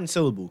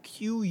syllable.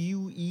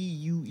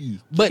 Q-U-E-U-E.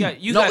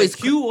 But You no, got a it's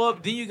Q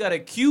up, then you got a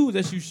Q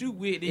that you shoot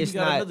with, then It's you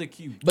got not- another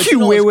Q. But Q, you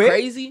know wait, what's wait.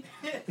 crazy?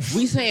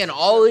 We saying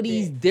all of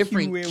these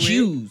different Q, wait, wait.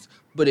 Q's,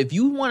 but if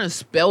you want to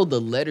spell the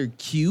letter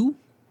Q,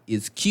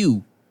 it's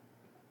Q.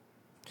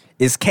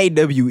 It's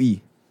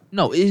K-W-E.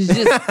 No, it's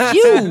just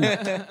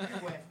Q.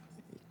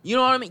 You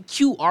know what I mean?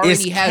 Q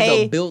already has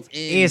a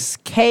built-in. It's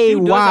Q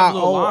does have a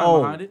little line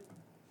behind K-Y-O-O. it.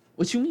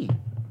 What you mean?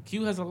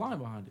 Q has a line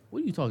behind it.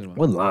 What are you talking about?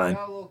 What It's line?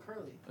 got a little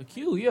curly. A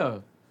Q, yeah.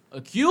 A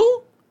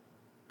Q?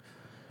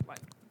 What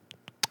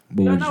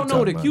Y'all was don't you know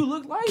what a talking Q about?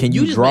 look like? Can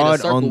You you just draw made a it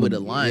circle on the with a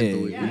line yeah, through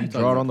it. What you are you draw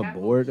it talking on the about?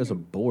 board. There's a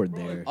board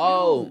there.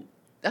 Oh,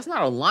 that's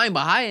not a line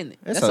behind.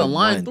 That's That's a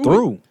line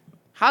through. It.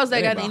 How's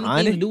that got ain't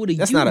anything to do with a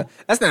That's U?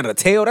 not a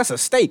tail. That's a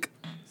stake.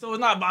 So it's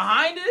not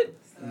behind it?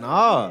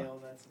 Nah. That's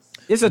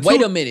It's a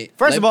Wait a minute.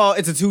 First Let- of all,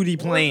 it's a 2D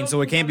plane,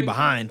 so it can't be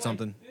behind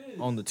something.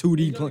 On the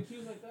 2D plane.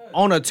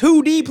 On a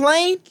 2D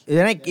plane,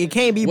 it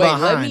can't be Wait, let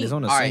behind. me. It's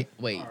on the all same. right,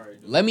 wait.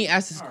 Let me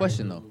ask this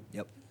question though.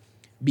 Yep.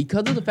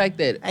 Because of the fact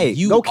that Hey,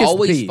 you go kiss the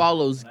always pig.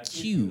 follows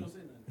Q.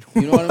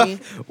 You know what I mean?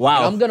 Wow.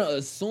 And I'm gonna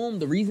assume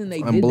the reason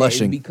they I'm did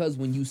blushing. that is because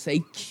when you say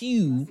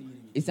Q,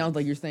 it sounds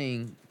like you're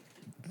saying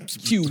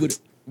Q with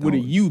a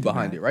U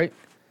behind it, right?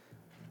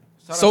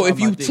 Shout out So to if all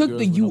my you thick took girls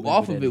the with U no baby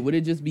off of daddy. it, would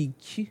it just be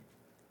Q?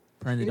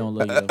 Brandy don't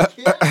love you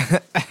though.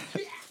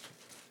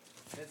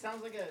 That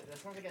sounds like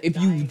a If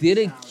you dying did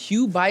a sound.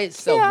 Q by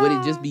itself, would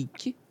it just be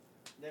Q?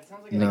 That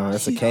sounds like No,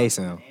 that's a K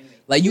sound.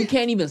 Like you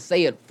can't even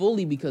say it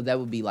fully because that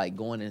would be like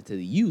going into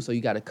the U, so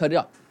you got to cut it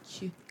up.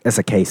 Q. That's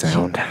a K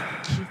sound.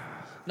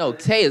 No,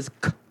 K is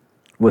K.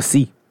 With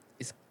C.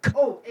 It's K.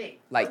 Oh, hey.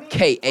 Like let me-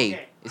 K.A..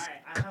 Okay, It's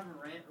alright, I have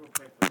a rant real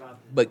quick about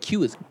this. But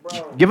Q is.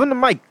 Bro, Give him the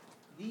mic.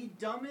 the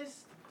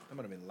dumbest. That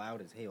would have been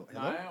loud as hell.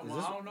 I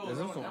don't know. Is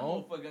this one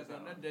on?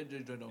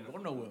 Don't go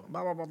nowhere.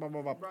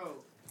 Bro,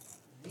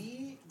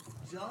 the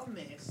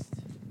dumbest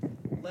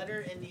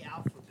letter in the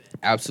alphabet.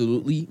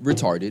 Absolutely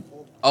retarded.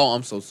 Oh,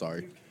 I'm so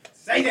sorry.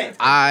 Say that.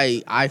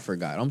 I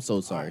forgot. I'm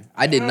so sorry.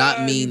 I did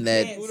not mean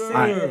that.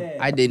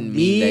 I didn't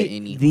mean that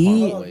any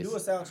harmful ways. Do a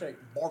sound check.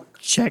 Bark.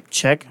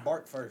 Check.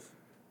 Bark first.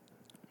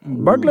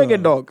 Bark like a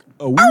dog.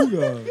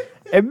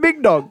 A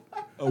big dog.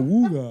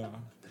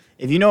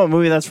 If you know what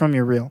movie that's from,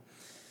 you're real.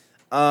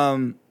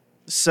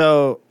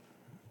 So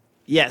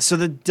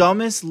the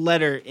dumbest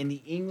letter in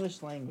the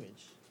English language.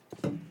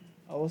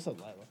 Oh, what's up,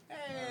 Lila?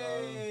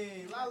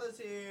 Hey, Lila's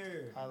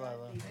here. Hi, Lila.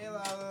 Hey,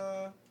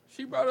 Lila.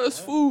 She brought us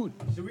food.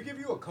 Should we give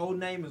you a code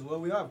name as well?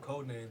 We all have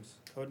code names.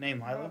 Code name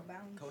Lila.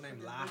 Code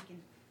name La.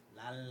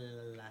 La la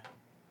la la.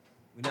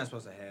 We're not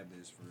supposed to have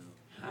this for real.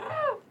 We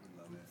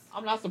love it.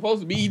 I'm not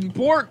supposed to be eating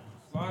pork.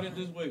 Slide it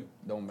this way.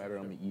 Don't matter.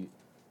 I'm gonna eat.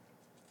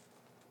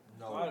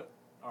 No. All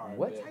right.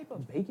 What bet. type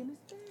of bacon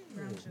is this?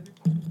 Brown sugar.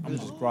 I'm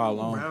just crawl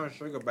along. Brown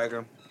sugar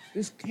bacon.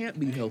 This can't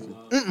be healthy.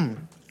 It's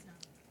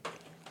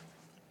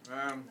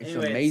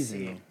Anyways, amazing.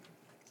 see. Though.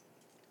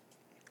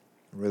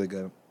 Really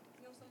good.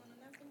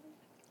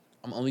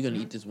 I'm only gonna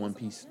eat this one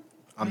piece.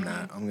 I'm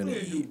not. I'm gonna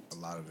eat a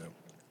lot of it.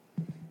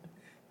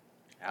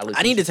 Alex,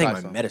 I you need to should take try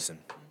my some. medicine.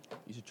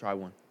 You should try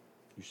one.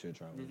 You should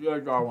try You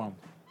should try one.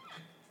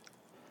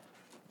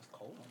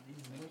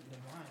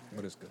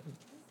 What is good?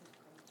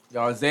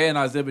 Y'all, Zay and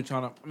Isaiah been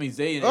trying to. I mean,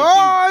 Zay and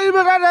Oh, you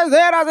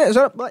shut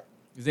up, boy.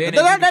 Zay and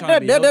AP been trying to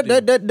be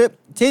healthy.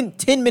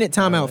 10-minute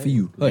timeout for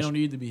you. They don't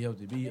need to be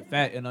healthy. Be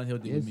fat and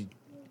unhealthy with me.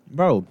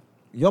 Bro,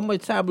 your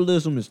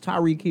metabolism is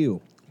Tyreek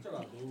Hill. Shut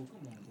up, dude.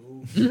 Come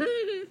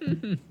on,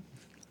 dude.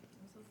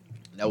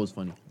 That was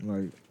funny.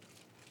 Like,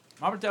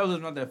 My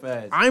metabolism's not that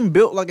fast. I'm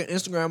built like an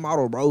Instagram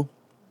model, bro.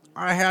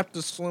 I have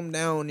to slim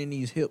down in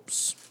these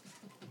hips.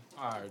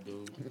 All right,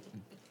 dude.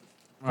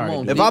 Come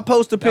on, If I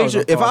post a That was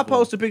picture,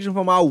 uncalled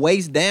from my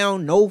waist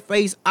down, no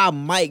face, I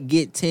might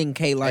get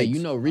 10K likes. Hey, you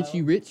know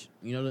Richie Rich?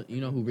 You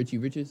know who Richie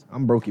Rich is?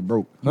 I'm brokey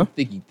broke. Huh?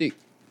 Thicky thick.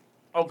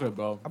 Okay,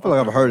 bro. I feel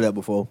like I've heard of that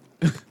before.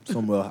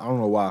 Somewhere. I don't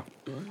know why.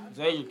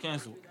 Zay, you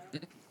canceled.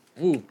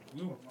 Ooh.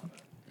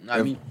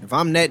 Not me. If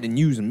I'm that, then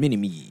use a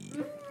mini-me.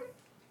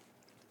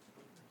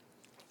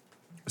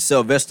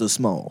 Sylvester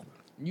Small.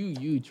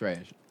 You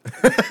trash.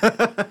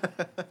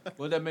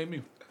 What'd that make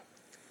me?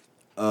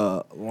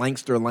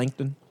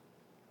 Langton.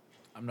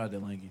 I'm not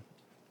that lanky.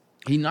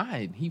 He not.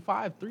 He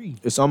 5'3".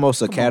 It's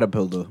almost a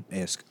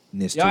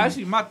caterpillar-esque-ness Yo, to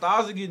actually, my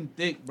thighs are getting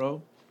thick,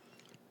 bro.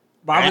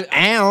 But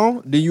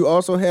Ow. Do you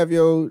also have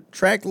your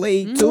track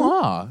laid, too?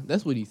 Nah,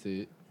 that's what he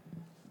said.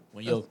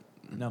 when yo,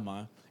 never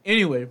mind.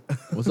 Anyway,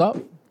 What's up?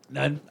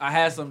 nothing. I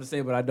had something to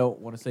say, but I don't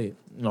want to say it.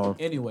 No.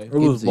 Anyway, It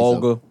was say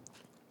vulgar.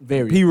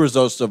 very. He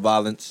resorts to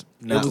violence.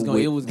 Not was gonna-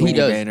 with it was He He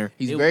does. banner.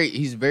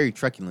 He's very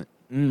truculent.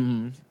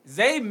 Mm-hmm.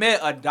 Zay met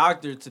a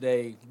doctor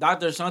today,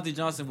 Dr. Shanti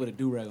Johnson, with a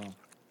do-rag on.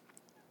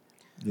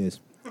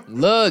 Yes.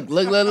 Look. And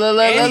he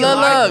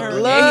liked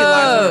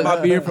her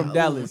about being from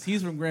Dallas.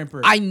 He's from Grand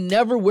Prairie. I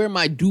never wear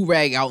my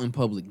do-rag out in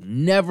public.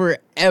 Never,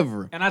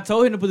 ever. And I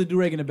told him to put the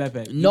do-rag in the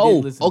backpack. He No.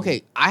 didn't listen to me.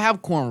 Okay, I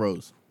have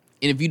cornrows.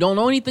 And if you don't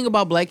know anything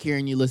about black hair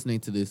and you're listening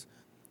to this,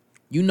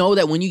 you know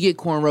that when you get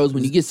cornrows,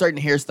 when you get certain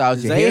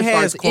hairstyles, your Zay hair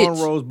has starts to itch.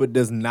 cornrows, but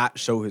does not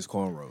show his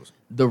cornrows.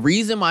 The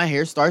reason my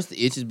hair starts to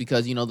itch is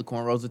because, the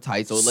cornrows are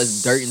tight, so it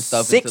lets dirt and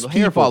stuff Six into the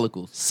hair people-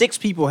 follicles. 6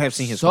 people have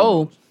seen his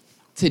So, cornrows.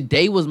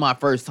 today was my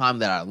first time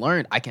that I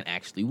learned I can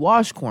actually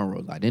wash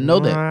cornrows. I didn't know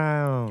that.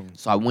 Wow.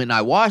 So I went and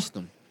I washed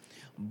them.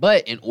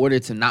 But in order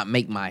to not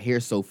make my hair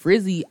so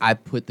frizzy, I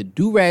put the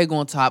do-rag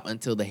on top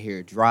until the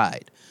hair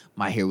dried.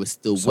 My hair was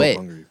still So wet.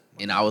 hungry.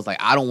 And I was like,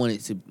 I don't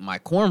want my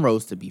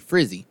cornrows to be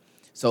frizzy.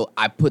 So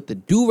I put the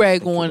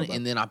do-rag Thank you, on bye-bye.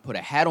 and then I put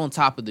a hat on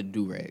top of the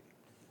do-rag.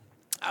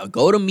 I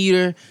go to meet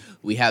her.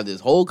 We have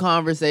this whole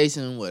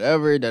conversation,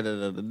 whatever,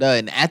 da-da-da-da-da.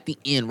 And at the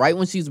end, right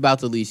when she's about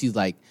to leave, she's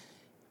like,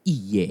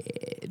 yeah,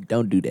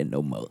 don't do that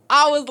no more.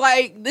 I was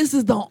like, this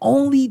is the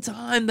only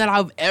time that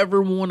I've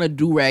ever worn a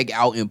do-rag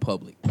out in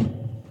public.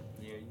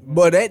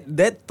 But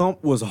that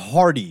thump was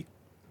hearty.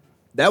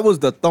 That was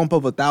the thump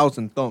of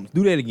 1,000 thumps.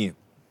 Do that again.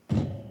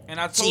 And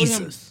I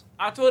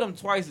told him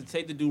twice to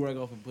take the do-rag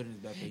off and put it in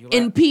his backpack. He like,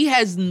 And P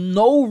has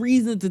no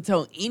reason to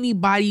tell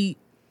anybody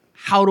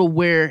how to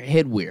wear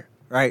headwear.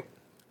 Right.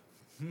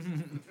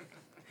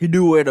 He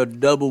do wear the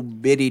double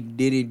bitty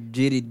ditty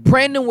jitty.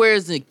 Brandon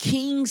wears a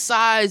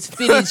king-size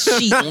fitted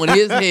sheet on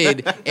his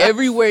head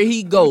everywhere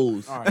he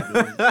goes. all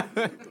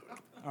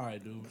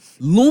right, dude.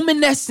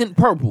 Luminescent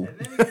purple.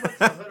 And then he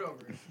puts a hood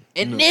over it.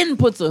 And then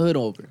puts a hood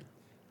over.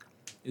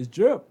 It's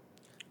drip.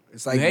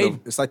 It's like Hey.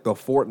 it's like the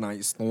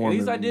Fortnite storm. At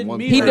least I in didn't one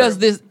meet He her. does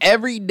this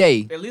every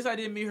day. At least I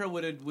didn't meet her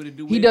with a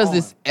do-rag. He does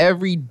this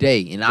every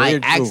day, and Very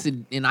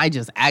true. I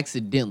just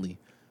accidentally,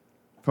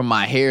 for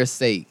my hair's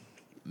sake,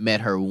 met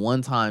her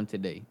one time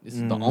today. This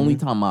is the only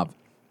time I've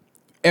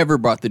ever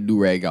brought the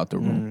do-rag out the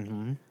room.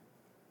 Mm-hmm.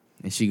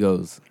 And she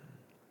goes,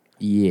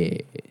 yeah,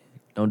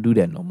 don't do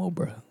that no more,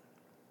 bro.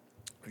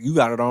 You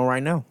got it on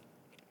right now.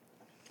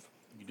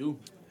 You do.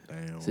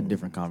 Damn. It's a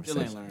different Still ain't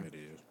conversation. learned. It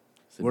is.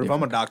 It's a What if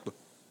I'm a different- doctor?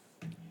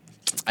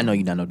 I know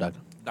you're not no doctor.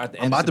 Dr.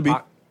 I'm about to be.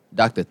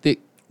 Dr. Thick.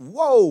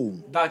 Whoa.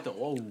 Dr.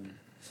 Whoa.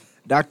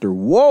 Doctor,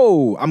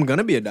 whoa. I'm going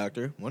to be a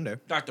doctor one day.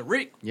 Dr.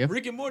 Rick. Yeah.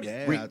 Rick and Morty.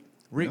 Yeah, Rick.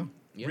 Rick.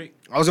 Yeah. Rick.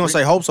 I was going to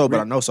say hope so, but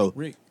I know so.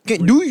 Rick.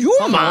 Do you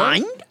Come on.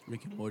 mind?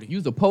 Rick and Morty. You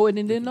was a poet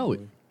and didn't know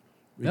it.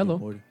 Rick Hello.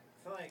 and Morty.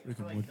 I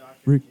feel like Dr.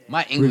 Rick. J.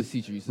 My English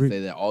teacher used to Rick. say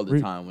that all the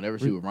Rick. time. Whenever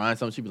she would rhyme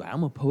something, she'd be like,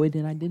 I'm a poet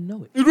and I didn't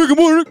know it. It's Rick and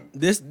Morty.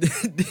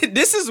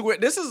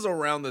 This is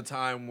around the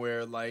time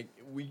where like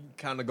we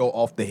kind of go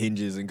off the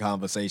hinges in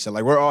conversation.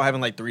 Like we're all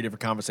having like 3 different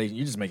conversations.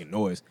 You just making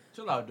noise.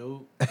 Chill out,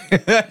 dude.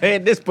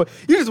 At this point,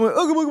 you just went.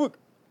 Ugh.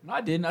 No,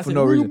 I didn't. I For said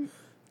no Rick, reason.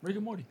 Rick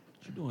and Morty.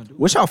 What you doing, dude?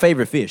 What's your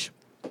favorite fish?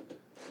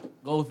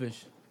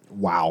 Goldfish.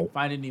 Wow.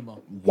 Finding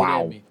Nemo. He Wow.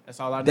 had me. That's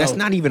all I know. That's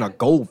not even a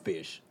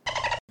goldfish.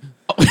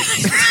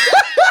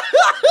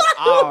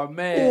 Oh,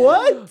 man.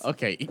 What?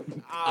 Okay.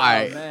 Oh, All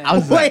right. man. I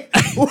was Wait,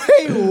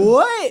 like,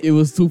 what? it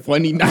was too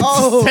funny not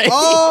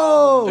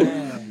Oh, to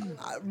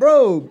say.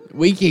 bro.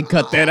 We can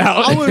cut that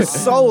out. I was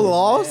so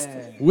lost.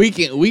 Man. we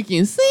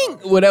can sing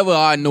whatever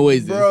our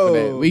noise is Bro. for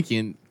that. We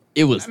can.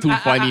 It was too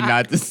funny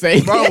not to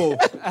say. Bro.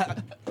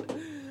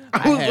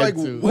 I was had like,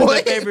 to. What's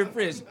what? your favorite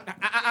fish?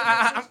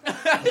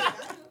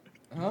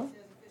 Huh?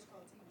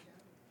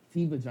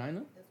 T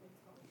vagina?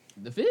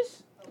 The fish?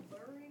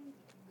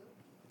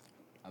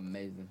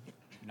 Amazing.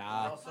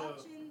 Nah. Also,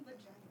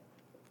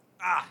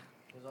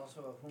 There's also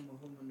a humu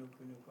humu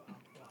nuku nuku aqua.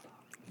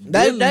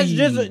 That's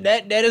just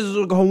that is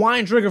a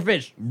Hawaiian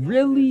triggerfish.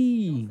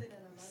 Really?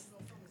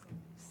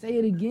 Say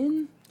it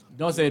again?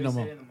 Don't say it no Say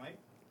more. it in the mic?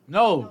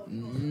 No.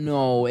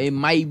 No, it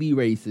might be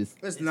racist.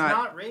 It's It's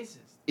not racist.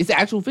 It's an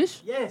actual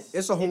fish? Yes.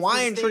 It's a the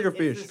Hawaiian state-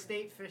 triggerfish. It's the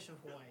state fish of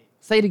Hawaii.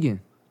 Say it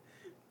again.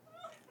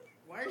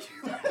 Why are you?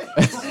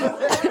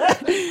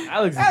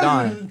 Alex is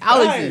dying.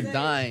 Alex is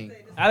dying.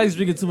 Alex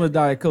drinking too much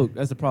Diet Coke.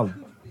 That's the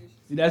problem.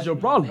 See, that's your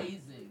problem.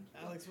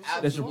 Alex,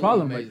 That's your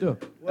problem right there.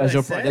 What I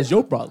said? That's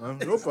your problem.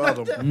 No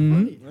problem.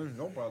 Mm-hmm.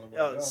 No problem.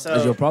 Yo, That's your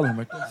so, problem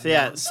right there. so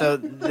yeah, so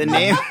the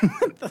name.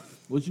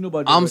 What you know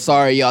about that? I'm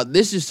sorry, y'all.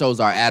 This just shows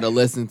our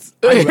adolescence.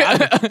 What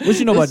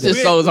you know about This just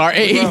that? shows our Bro,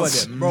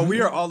 age. bro,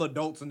 we are all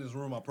adults in this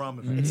room. I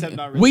promise. Except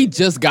not really. We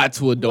just got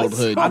to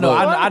adulthood. I know.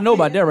 I know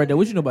about that right there.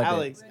 What you know about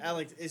Alex,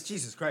 it's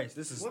Jesus Christ,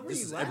 this is What were this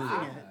you is laughing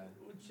everywhere. at?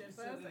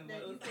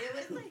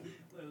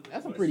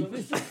 That's a pretty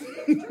fish.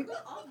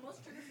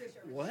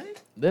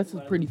 What? That's a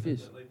pretty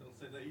fish.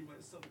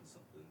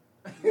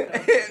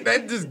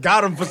 That just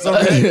got him for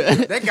something.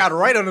 That got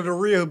right under the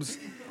ribs.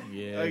 that?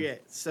 Yeah. Okay,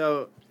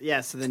 so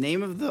so the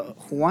name of the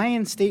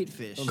Hawaiian state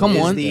fish Come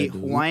is on. the Yeah,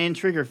 dude. Hawaiian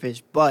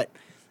triggerfish, but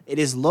it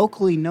is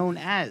locally known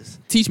as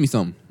Teach me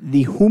something.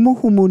 the humu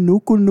humu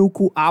nuku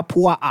nuku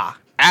apua'a.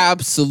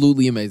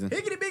 Absolutely amazing.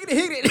 Higgity biggity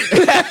higgity.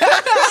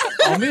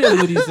 On me,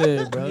 that's what he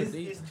said, bro. It's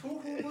two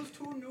humus,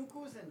 two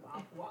nukus, and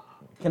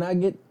apua'a. Can I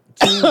get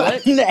two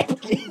what?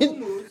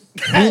 Humus,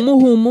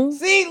 Humu humu.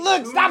 See,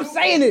 look, stop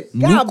saying it.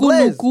 God Nuku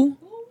bless. nuku.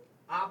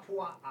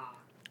 apua'a.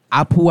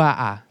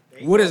 Apua'a.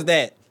 What is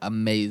that?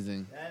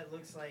 Amazing. That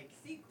looks like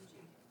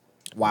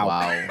Wow.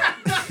 Wow.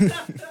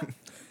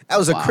 That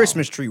was a Wow.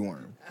 Christmas tree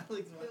worm.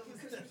 Alex.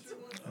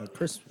 A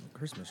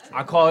Christmas tree.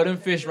 I call them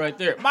fish right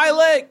there. My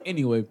leg.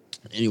 Anyway.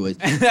 Anyways,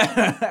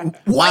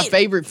 my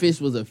favorite fish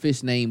was a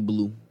fish named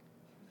Blue.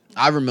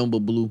 I remember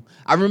Blue.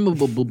 I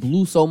remember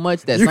Blue so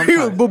much that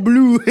sometimes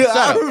blue.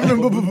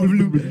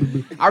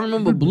 I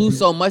remember Blue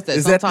so much that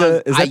Is that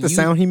sometimes the use,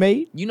 sound he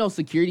made? You know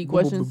security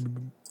questions.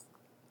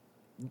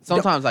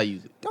 Sometimes I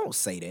use it. Don't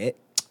say that.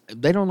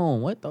 They don't know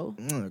on what though.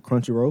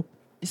 Crunchyroll.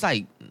 It's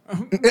like,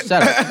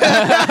 shut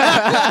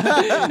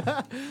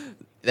up.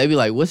 They be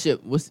like, what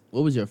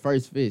was your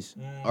first fish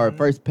or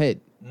first pet?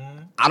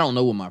 I don't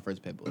know what my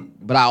first pet was,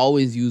 but I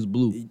always use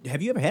Blue.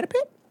 Have you ever had a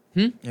pet?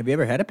 Have you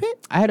ever had a pet?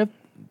 I had a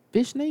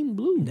fish named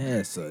Blue.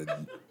 That's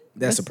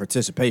a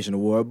participation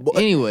award. But,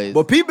 Anyways,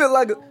 but people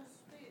like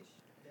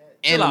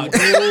and out,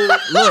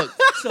 look,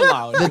 Chill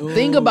out. the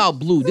thing about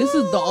Blue, this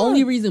is the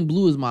only reason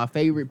Blue is my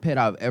favorite pet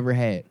I've ever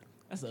had.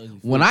 That's ugly.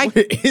 When I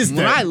is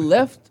when that? I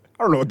left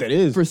I don't know what that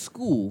is. for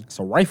school, It's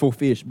a rifle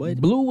fish, bud.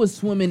 Blue was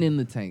swimming in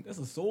the tank. That's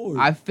a sword.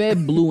 I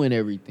fed Blue and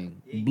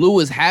everything. Blue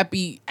was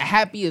happy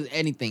as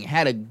anything.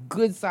 Had a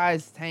good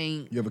sized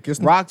tank. You ever kissed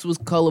him? Rocks was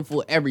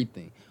colorful,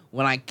 everything.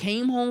 When I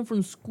came home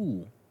from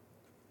school,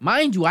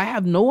 mind you, I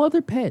have no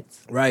other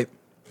pets. Right.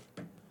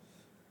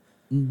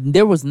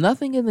 There was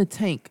nothing in the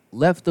tank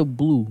left of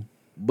Blue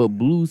but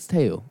Blue's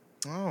tail.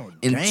 Oh,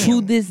 And damn.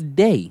 to this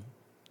day,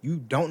 You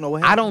don't know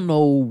what I happened? don't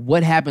know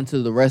what happened to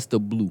the rest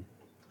of Blue.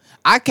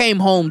 I came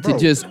home to Bro,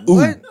 just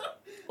what?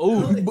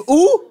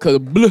 ooh, cause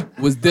Blue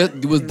was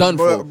done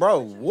for. Bro,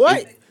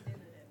 what?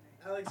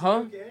 Alex,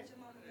 Huh? you okay?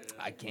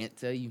 I can't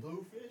tell you.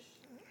 Bluefish?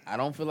 I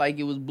don't feel like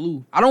it was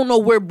Blue. I don't know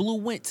where Blue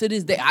went to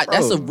this day.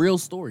 That's a Bro. real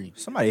story.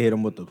 Somebody hit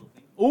him with the.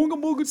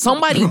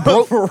 Somebody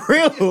broke. For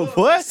real?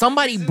 What?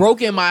 Somebody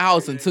broke in my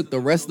house and took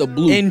the rest of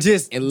Blue And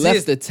just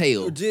left the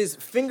tail.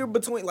 Just finger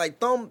between, like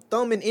thumb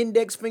and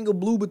index finger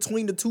Blue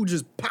between the two,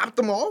 just popped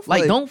them off.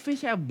 Like, don't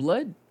fish have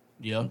blood?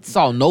 Yeah.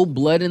 Saw no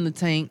blood in the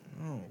tank.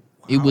 Oh,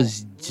 It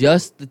was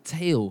just the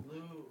tail.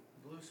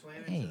 Blue swam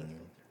into the filter.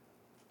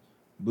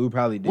 Blue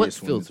probably did What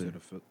swim filter? into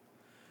the filter.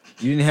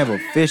 You didn't have a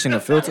fish in the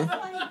filter.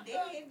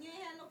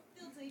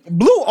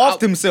 Blue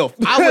offed himself.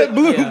 I would-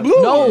 Blue, Yeah.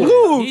 Blue, No.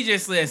 Blue. He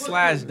just said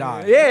slash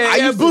die. Yeah, I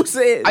yeah, used Blue to-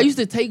 said. I used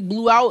to take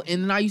Blue out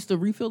and then I used to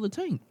refill the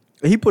tank.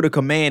 He put a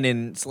command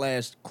in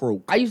 /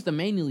 croak. I used to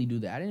manually do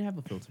that. I didn't have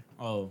a filter.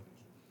 Oh.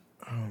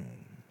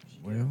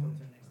 Well,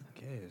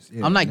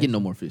 I'm not getting no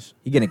more fish.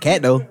 You getting a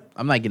cat though.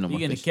 I'm not getting no He more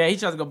getting a fish. cat. He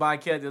tried to go buy a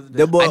cat the other day.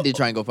 That boy, I did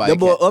try and go find that a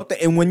boy cat. up there,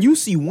 and when you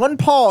see one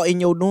paw in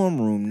your dorm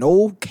room,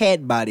 no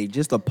cat body,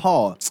 just a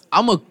paw,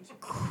 I'm a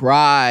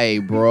cry,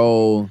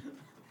 bro.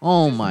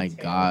 Oh my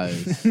gosh.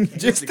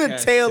 just the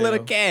cat's tail of the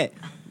tail. cat,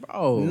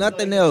 Bro,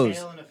 nothing Like a else.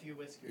 tail and a few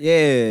whiskers.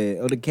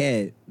 Yeah, of the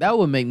cat. that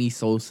would make me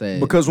so sad.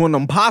 Because when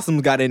them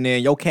possums got in there,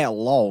 your cat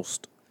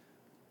lost.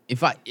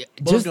 if I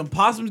But just if them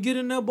possums get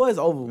in there, boy, it's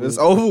over with. It's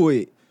over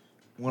with.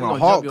 When They a gonna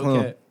hawk jump your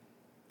come, cat.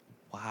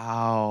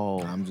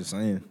 wow. I'm just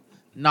saying.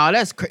 Nah,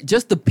 that's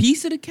just the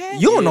piece of the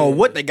cat. You don't know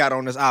what they got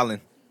on this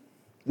island.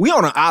 We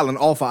on an island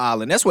off an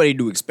island. That's where they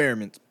do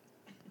experiments.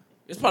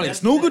 It's probably a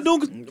snooker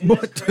doonker.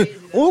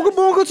 Ooga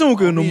boonga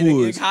toonka in the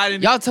woods.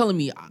 Y'all telling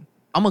me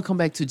I'm gonna come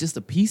back to just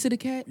a piece of the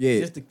cat?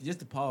 Yeah. Just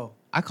the paw.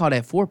 I call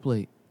that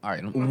foreplay. All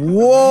right.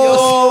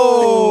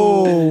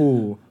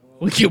 Whoa.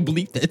 We can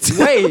bleep that too.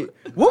 Wait,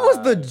 what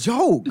was the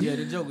joke? Yeah,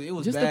 the joke. It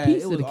was Just a bad.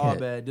 piece It of was the all cat.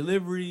 bad.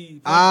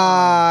 Delivery.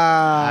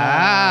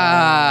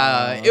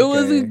 It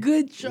was a okay.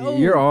 good show.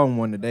 You're on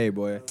one today,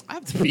 boy. I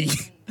have to be.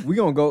 We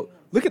gonna go.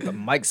 Look at the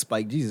mic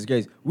spike. Jesus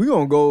Christ. We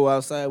gonna go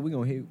outside. We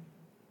gonna hear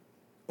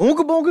Oonka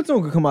Boonka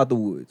Toonka come out the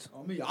woods.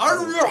 On me.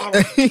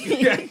 Ooga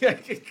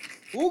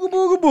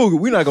Booga Booga.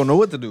 We not gonna know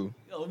what to do.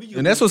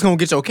 And that's what's gonna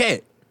get your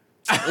cat.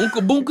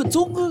 Oonka Boonka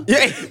Toonka.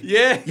 Yeah.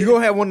 Yeah. You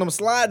gonna have one of them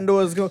sliding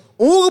doors go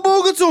Ooga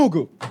Booga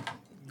Toonka.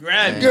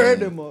 Grab it. Grab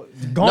them up.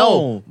 Gone.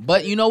 No,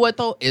 but you know what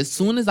though? As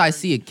soon as I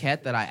see a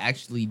cat that I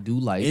actually do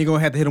like, And you're gonna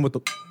have to hit him with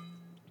the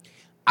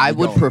I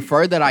would Gone.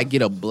 prefer that I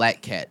get a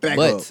black cat. Back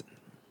but up.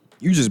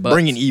 You just But-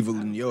 bringing evil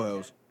in your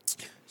house.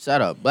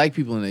 shut up, black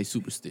people and they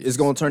superstitious. It's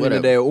gonna turn Whatever.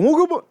 into that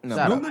Ooga Booga. No.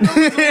 Shut up.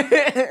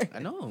 I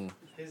know.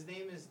 His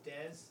name is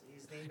Dez.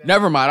 He's named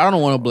Never mind. I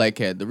don't want a black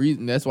cat. The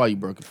reason that's why you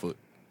broke a foot.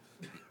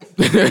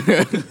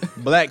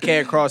 Black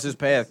cat crosses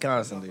path My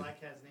constantly.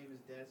 black cat's name is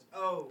Dez.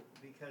 Oh,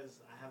 because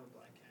I have a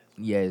black cat.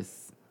 Yes.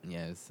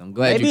 I'm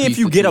glad. Maybe if pieced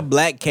you the get a two.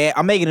 black cat,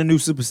 I'm making a new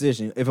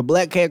superstition. If a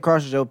black cat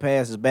crosses your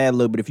path, it's bad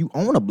luck. But if you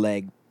own a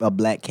black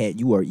cat,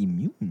 you are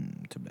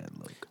immune to bad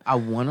luck. I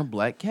want a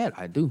black cat.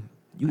 I do.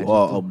 You I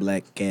are just a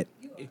black cat.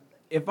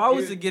 If I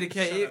was to get a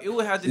cat, it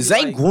would have to be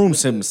Zay like,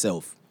 grooms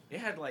himself. It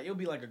had like it would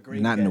be like a gray.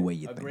 Not in cat, the way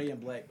you a think. gray and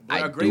black. I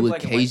a gray, do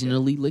black, and white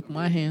occasionally lick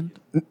my hand,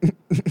 cat.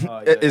 Is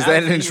that an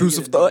Absolutely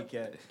intrusive get a thought?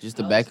 naked cat. just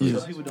the back of Some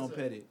his. people don't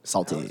pet it.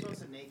 Salty.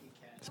 What's a naked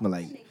cat? Smell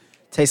like,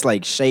 tastes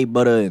like shea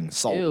butter and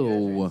salt.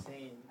 Ew.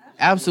 Insane.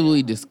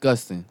 Absolutely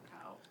disgusting.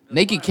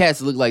 Naked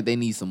cats look like they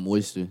need some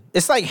moisture.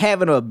 It's like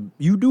having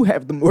you do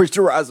have the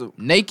moisturizer.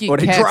 Naked Or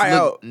they cats dry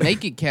look, out.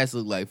 naked cats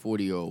look like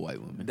 40-year-old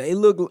white women. They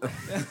look,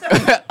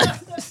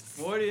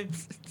 40,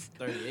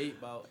 38,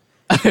 about.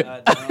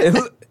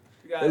 it,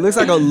 it looks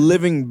like a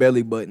living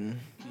belly button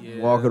Yeah.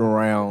 walking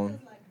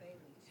around.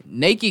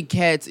 Naked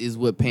cats is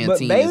what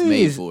Pantene is Bailey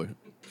made is- for.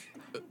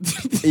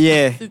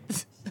 Yeah,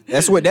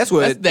 that's what That's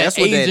that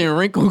Asian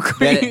wrinkle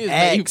cream that is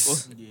made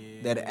axe. for.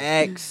 Yeah. That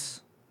axe.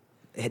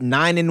 At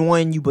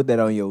 9-in-1, you put that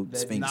on your That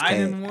Sphinx 9 cat.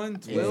 and 1,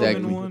 12 Exactly.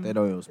 and Put 1. that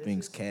on your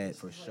Sphinx cat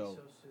for This is, sure. like,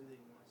 so soothing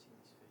watching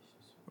these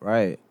fishes.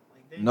 Right. Like,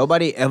 they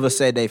Nobody ever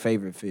said their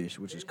favorite fish,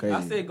 which is crazy.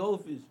 I said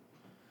goldfish.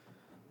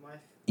 My,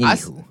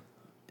 Anywho.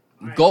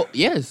 Go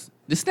yes.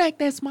 The snack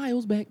that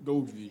smiles back.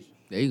 Goldfish.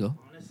 There you go.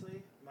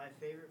 honestly, my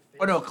favorite fish.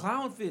 Oh no,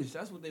 clownfish.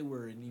 That's what they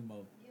were in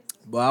Nemo.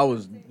 But I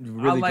was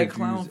really like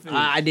confused. clownfish.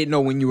 I didn't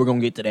know when you were going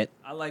to get to that.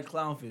 I like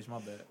clownfish. My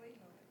bad.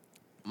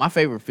 My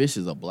favorite fish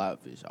is a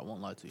blobfish. I won't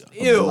lie to y'all.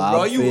 Ew,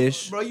 bro. You,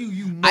 blobfish. bro.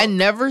 You. I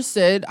never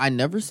said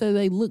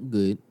they look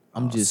good.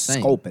 I'm just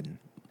saying Scoping.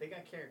 They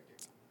got character.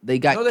 they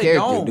got No, they character.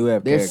 don't. They do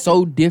have They're character.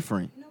 so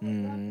different.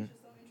 Mhm.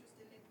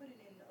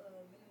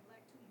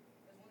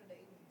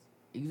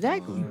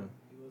 Exactly. He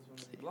was one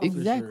of the Clownfish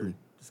Exactly. are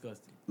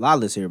disgusting.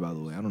 Lila's here, by the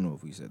way. I don't know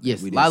if we said that.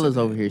 Yes, We did say Lila's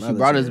that. over here. She Lila's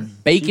brought us here.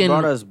 bacon She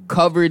brought us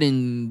covered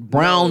in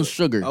brown No.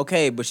 sugar.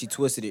 Okay, but she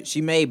twisted it.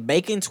 She made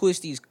bacon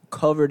twisties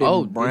covered in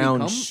Oh, did he brown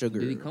come- sugar.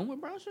 Did he come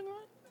with brown sugar?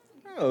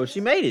 Oh, she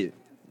made it.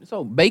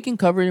 So bacon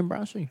covered in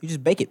brown sugar. You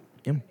just bake it.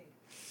 Yum.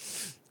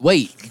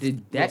 Wait,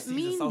 did that Caesar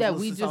mean sauce, that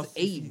what's we the just sauce?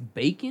 ate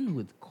bacon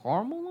with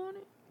caramel on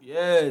it?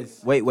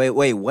 Yes. Wait.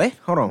 What?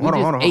 Hold on. We Hold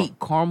just on. ate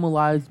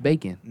caramelized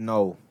bacon.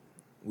 No,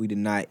 we did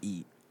not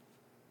eat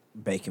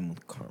bacon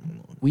with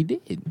caramel on it. We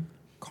did.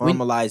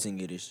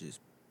 Caramelizing it is just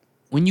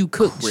When you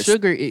cook Crisp.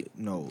 sugar, it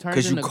no, turns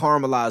because you into-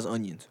 caramelize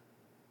onions.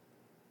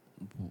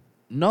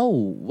 no.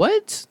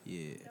 What?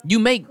 Yeah. You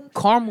make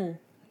caramel.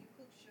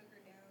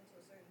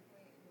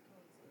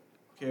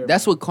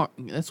 That's what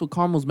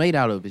caramel's made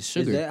out of. Is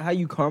sugar. Is that how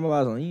you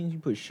caramelize onions? You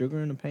put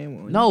sugar in the pan with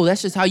onions? No,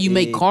 that's just how you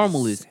make Eggs.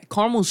 caramel. Is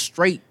caramel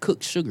straight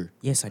cooked sugar?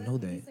 Yes, I know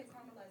that.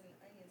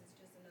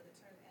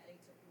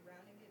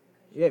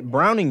 Yeah,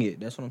 browning it.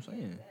 That's what I'm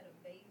saying.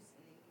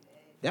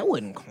 That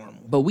wasn't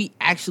caramel. But we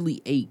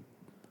actually ate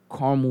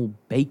caramel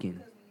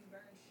bacon.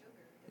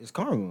 It's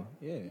caramel.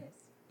 Yeah.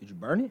 Did you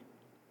burn it?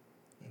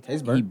 It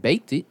tastes He burnt.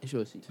 baked it.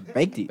 Sure, she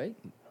Baked it.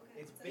 baked it.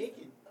 It's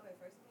bacon.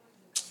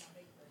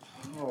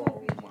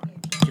 Oh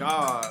my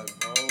god,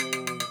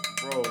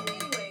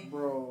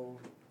 bro.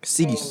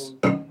 Ciggies.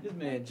 This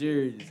man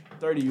Jared is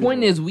 30 years Point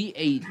old. is, we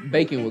ate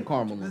bacon with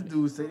caramel This on it.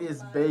 dude said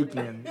it's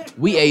bacon.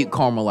 We ate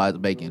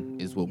caramelized bacon.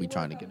 Is what we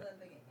trying to get at.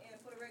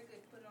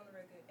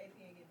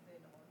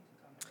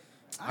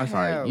 I'm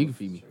sorry. You can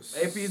feed me.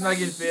 AP's not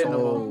getting fed no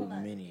So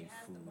more. many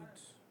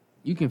foods.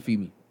 You can feed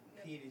me.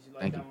 P, did you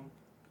like Thank that you. one?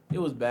 It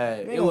was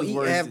bad. They It don't was eat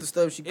worse. half the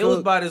stuff she It was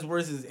cooked. about as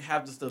worse as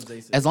half the stuff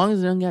they said. As long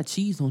as it don't got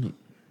cheese on it.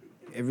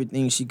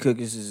 Everything she cooks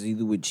is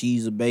either with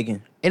cheese or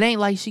bacon. It ain't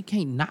like she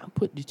can't not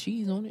put the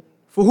cheese on it.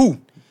 For who?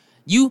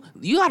 You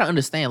gotta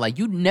understand, like,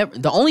 you never,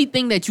 the only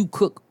thing that you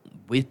cook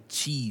with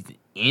cheese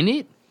in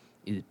it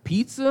is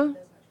pizza,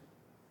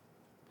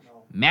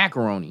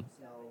 macaroni.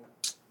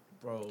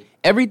 bro,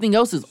 Everything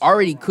else is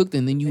already cooked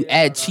and then you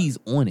add cheese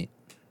on it.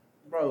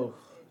 bro,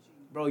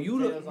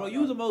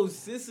 you the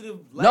most sensitive.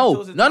 No.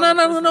 lactose intolerant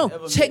person I've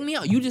ever Check met. me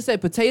out. You just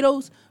said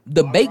potatoes.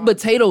 The baked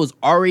potato is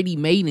already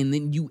made and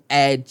then you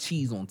add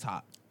cheese on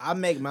top. I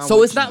make mine. So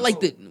with it's not cheese. like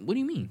the. What do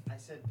you mean? I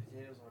said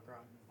potatoes au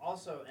gratin.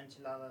 Also,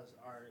 enchiladas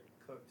are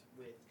cooked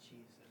with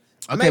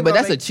cheese. Okay, but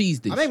that's a cheese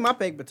dish. I make my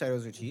baked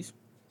potatoes with cheese.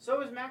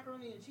 So is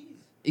macaroni and cheese.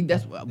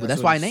 That's what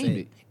why I it named said.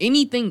 it.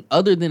 Anything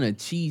other than a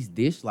cheese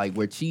dish, like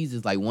where cheese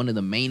is like one of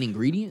the main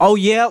ingredients. Oh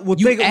yeah, well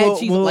you think add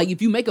cheese. Like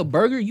if you make a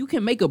burger, you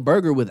can make a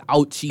burger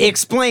without cheese.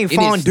 Explain It'd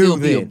fondue still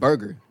be a then.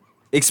 burger.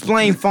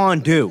 Explain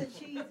fondue.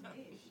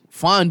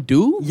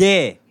 Fondue?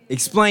 Yeah,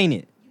 explain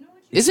it.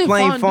 Isn't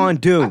Explain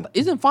fondue.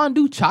 Isn't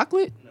fondue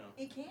chocolate?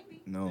 It can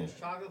be. No, There's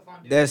chocolate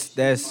fondue.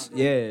 that's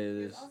yeah.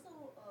 There's also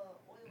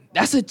oil.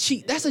 That's a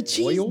cheese. That's a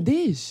cheese Oil?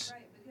 dish.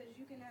 Right, because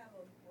you can have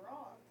a broth,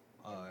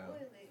 Oh, yeah. boil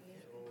it,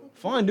 and cook it.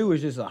 Fondue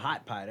is just a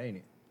hot pot, ain't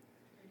it?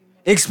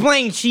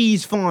 Explain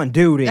cheese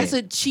fondue then. That's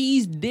a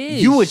cheese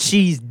dish. You a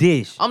cheese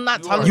dish. I'm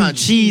not talking You about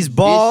cheese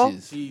ball?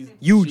 dishes.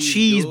 You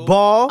cheese dude.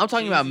 ball. I'm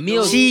talking about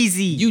meals.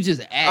 Cheesy. You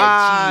just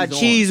add cheese.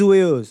 cheese on.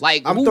 wheels.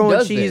 Like, I'm who throwing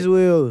does cheese that?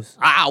 wheels.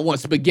 I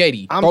want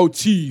spaghetti. I'm- Throw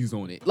cheese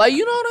on it. Like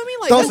you know what I mean?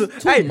 Like Throw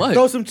that's some, too much.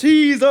 throw some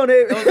cheese on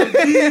it.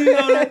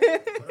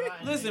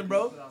 Listen,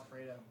 bro.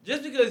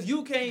 Just because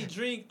you can't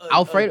drink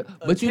Alfredo-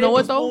 but you know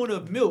what, though? tablespoon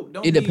of milk,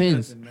 don't It mean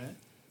depends. nothing, man.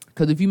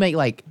 Because if you make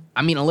like,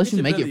 I mean, unless It's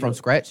you make it ability, from though.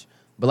 scratch,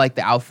 but like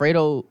the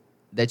Alfredo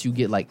that you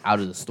get like out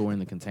of the store in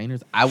the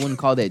containers, I wouldn't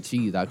call that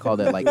cheese. I call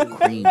that like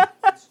cream.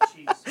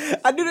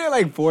 I do that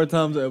like 4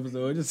 times an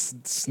episode.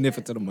 Just sniff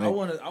it to the I mic.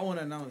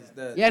 wanna announce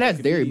that. Yeah, that's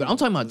the dairy, but I'm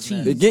talking comedian about was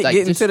cheese. nasty. Get, Like,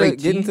 get just into the straight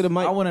get into cheese. the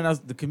mic. I want to announce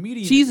the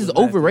comedian. Cheese was is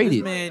nasty. overrated.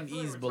 This man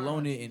eats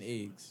bologna and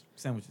eggs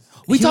sandwiches.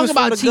 We He talk was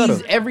about from the cheese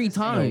gutter. every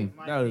time.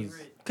 That was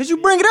Cause you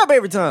bring it up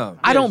every time,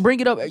 I don't bring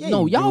it up. Yeah,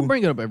 No, you y'all do.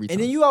 bring it up every time.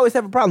 and then you always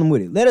have a problem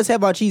with it. Let us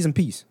have our cheese in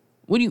peace.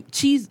 What do you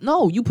cheese?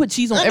 No, you put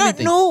cheese on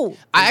everything. No,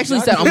 I actually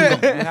said I'm You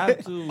going.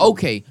 have to.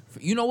 Okay,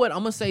 you know what? I'm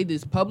gonna say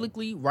this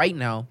publicly right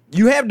now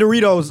you have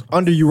Doritos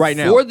under you right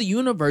now. for the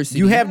university.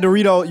 You have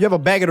Doritos. You have a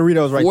bag of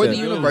Doritos right for there. the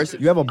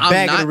university. You have a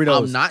bag I'm of Doritos.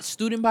 I'm not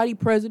student body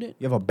president,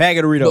 You have a bag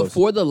of Doritos. but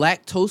for the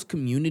lactose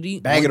community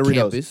bag on of Doritos.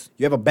 campus,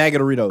 You have a bag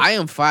of Doritos. I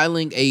am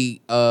filing a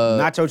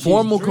Nacho cheese.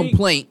 formal Drink.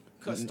 complaint,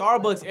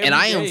 Starbucks every and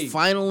I am day.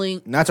 filing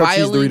Nacho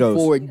cheese Doritos.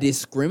 for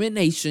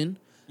discrimination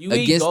You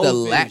eat against the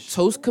goldfish.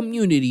 lactose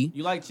community.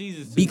 You like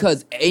cheeses too.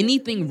 Because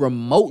anything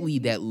remotely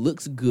that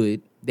looks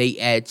good, they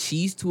add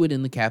cheese to it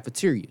in the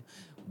cafeteria.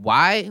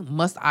 Why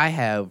must I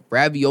have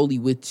ravioli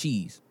with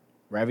cheese?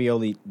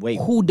 Ravioli. Wait.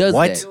 Who does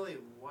what? that? Ravioli,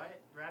 what?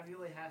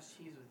 Ravioli has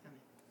cheese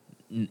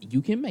within it.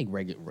 You can make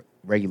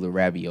regular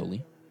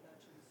ravioli.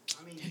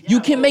 I mean, You yeah,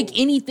 can make but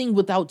anything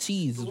without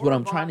cheese, is what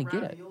I'm trying to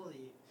get at. ravioli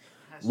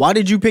has Why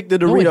did you pick the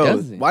No, it Doritos?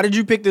 doesn't. Why did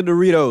you pick the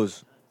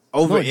Doritos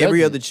over No, it every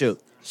doesn't. other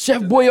chip?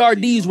 Chef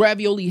Boyardee's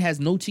ravioli has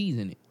no cheese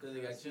in it.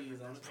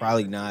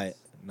 Probably not.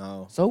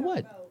 No. So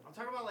what? I'm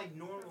talking about like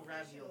normal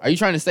ravioli. Are you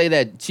trying to say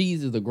that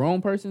cheese is a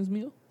grown person's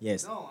meal?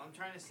 Yes. No, I'm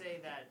trying to say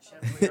that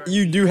Chef Boyardee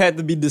You do have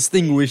to be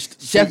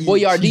distinguished. Chef to eat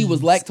Boyardee cheese.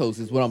 was lactose,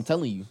 is what I'm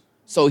telling you.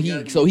 So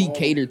he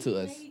catered to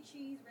us. Made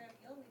cheese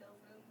ravioli though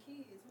for them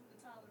kids who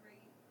could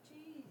tolerate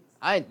cheese.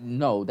 I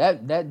no,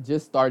 that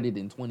just started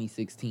in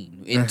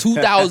 2016. In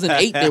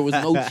 2008, there was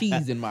no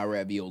cheese in my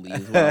ravioli.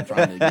 Is what I'm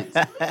trying to get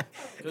to.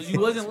 Because you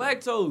wasn't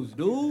lactose,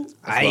 dude. That's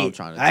what I'm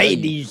trying to I tell ate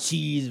you. these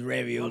cheese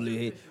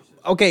ravioli.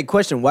 Okay,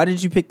 question. Why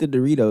did you pick the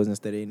Doritos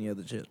instead of any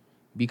other chip?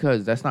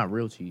 Because that's not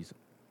real cheese.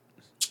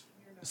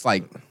 It's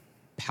like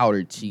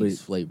powdered cheese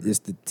But flavor. It's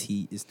the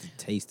It's the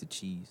taste of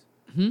cheese.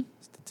 Hmm?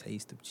 It's the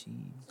taste of cheese.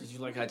 Did you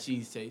like how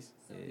cheese tastes?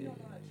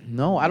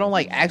 No, I don't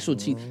like actual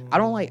cheese. I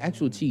don't like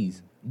actual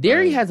cheese.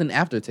 Dairy has an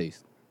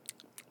aftertaste.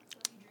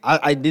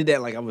 I did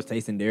that like I was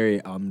tasting dairy.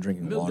 I'm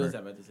drinking Milk does water.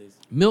 have aftertaste.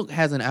 Milk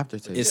has an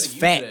aftertaste. It's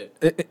Gotta use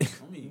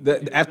fat.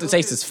 The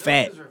aftertaste is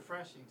fat. Milk is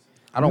refreshing.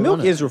 I don't Milk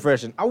want is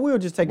refreshing. I will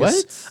just take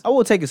What? I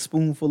will take a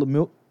spoonful of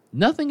milk.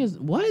 Nothing is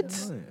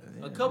what?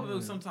 A cup of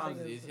milk sometimes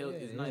is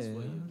nice for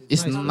you.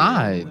 It's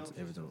not.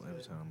 Every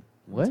time.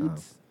 What?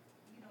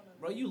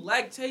 Bro, you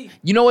lactate.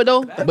 You know what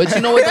though? But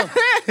you know what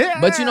though?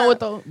 But you know what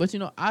though? But you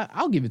know,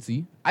 I'll give it to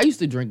you. I used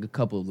to drink a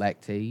cup of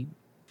Lactaid.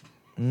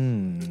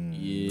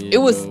 Yeah. It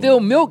was still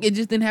milk. It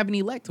just didn't have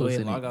any Go lactose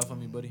ahead, in log it. out for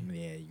me, buddy.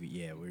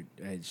 Yeah.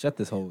 Shut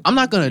this whole. I'm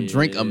not gonna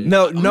drink a. Yeah.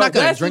 No, I'm no, not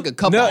gonna that's drink a what-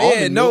 cup no, of yeah,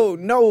 almond milk.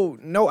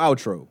 no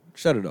outro.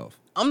 Shut it off.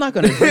 I'm not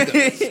gonna drink.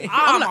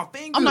 My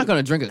finger. I'm not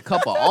gonna drink a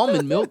cup of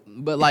almond milk,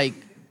 but like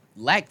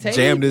Lactaid.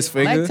 Jam this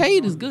finger.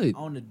 Lactaid is good.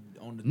 on the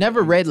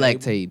Never red table.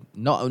 Lactaid.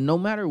 No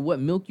matter what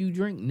milk you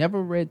drink,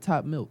 never red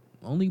top milk.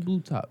 Only blue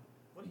top.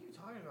 What are you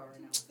talking about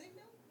right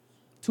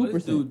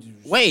now?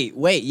 2%.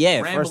 Wait,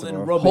 yeah. First of Rambling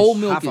all, rubbish. Whole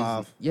milk is High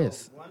five.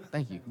 yes.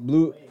 Thank you.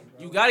 blue.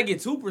 You gotta get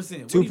 2%.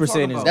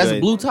 2% is That's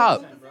good. blue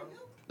top.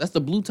 That's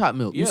the blue top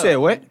milk. You said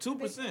what?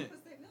 2%.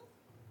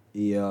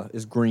 Yeah,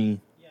 it's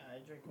green. Yeah, I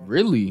drink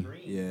Really?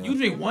 Yeah, You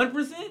drink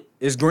 1%?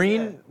 it's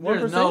green.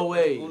 There's no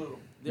way.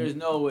 There's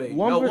no way.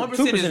 One No, per-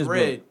 1% 2% is is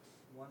red.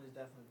 One is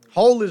definitely blue.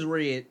 Whole is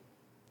red.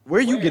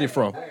 Where you get it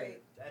from?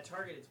 At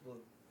Target, it's blue.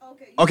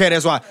 Okay. Okay,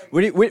 that's why.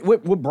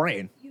 What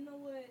brand? You know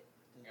what?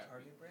 The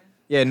Target brand?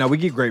 Yeah, no, we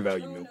get great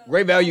value milk.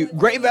 Great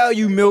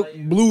value milk.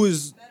 Blue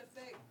is. Matter of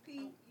fact, P,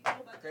 you know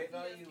about Great the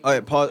value. Fiesta? All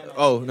right, pause.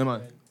 Oh, never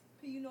mind.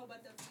 P, you know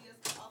about the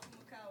Fiesta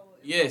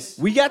Yes.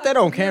 We got that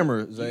on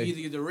camera, You Zay.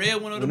 either get the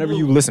red one or the Whenever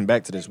blue. you listen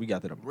back to this, we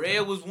got that on.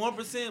 Red was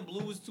 1%,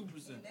 blue was 2%.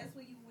 That's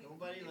where you went.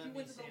 Nobody If let you me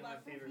went to say go my buy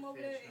food favorite from over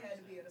fish. there, it had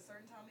to be at a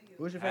certain time of year.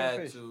 What's your Had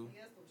favorite fish? to.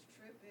 Yes, those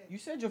tripping. You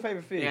said your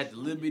favorite They fish. had the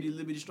little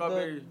bitty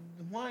strawberry.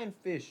 The Hawaiian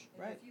fish,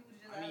 And right? if you was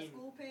just I out of mean,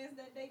 school pants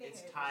that day, they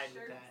it's had tied with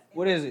shirts that. and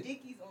What is it?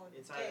 Dickies on.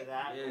 It's either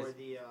that Yes. or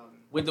the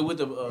With the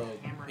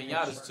Hammerhead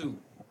pinatas shark. too.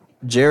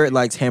 Jared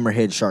likes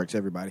hammerhead sharks.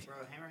 Everybody, Bro,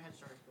 hammerhead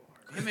sharks go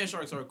hard. Hammerhead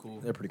sharks are cool.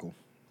 they're pretty cool.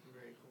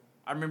 Very cool.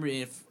 I remember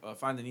in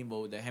Finding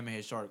Nemo, that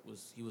hammerhead shark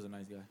was a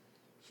nice guy.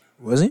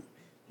 Was he?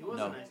 He was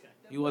No. a nice guy.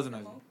 He was a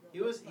nice guy.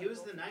 He was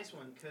the nice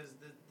one because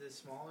the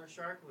smaller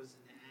shark was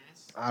an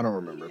ass, I don't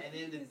remember. and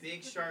then the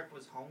big shark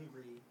was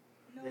hungry.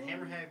 The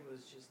hammerhead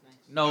was just nice.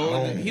 No,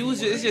 Oh. he was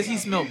just. It's just he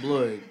smelled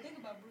blood. The thing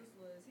about Bruce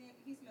was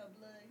he smelled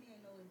blood. He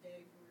ain't know his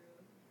daddy for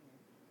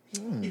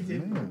real. He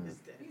did Mm. his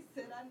dad. He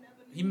said, "I never."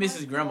 He missed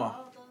his grandma.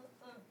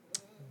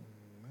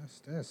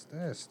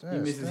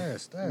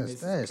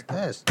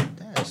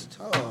 That's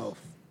tough.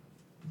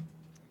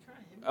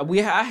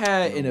 I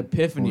had an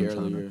epiphany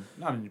earlier.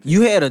 Not an epiphany.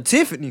 You had a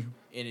Tiffany.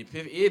 An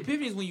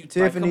epiphany is when you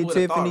Tiffany, like, come with a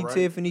Tiffany, thought, right?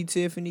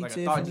 Tiffany, Like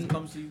a thought Tiffany. just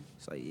comes to you.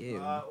 It's like, yeah.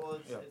 Well,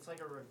 Yeah. it's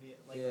like a reveal,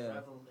 like Yeah.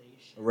 revelation.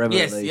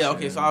 Revelation. Yes, yeah,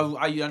 okay. So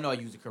I know I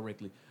used it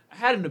correctly. I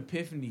had an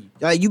epiphany.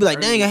 Like, you be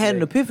like, dang, I had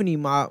an Early today. epiphany.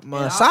 My And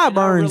I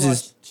sideburns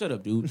realized- is. Shut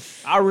up, dude.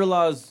 I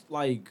realized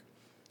like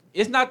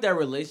it's not that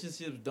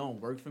relationships don't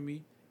work for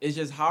me. It's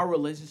just how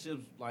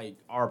relationships like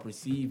are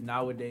perceived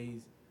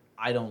nowadays.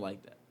 I don't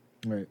like that.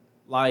 Right.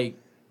 Like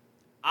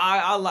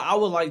I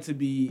would like to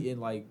be in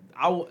like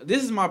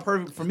this is my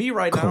perfect for me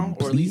right now,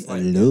 or at least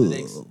like Complete the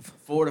next love.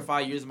 4 to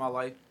 5 years of my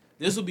life.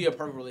 This will be a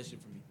perfect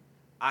relationship for me.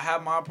 I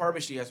have my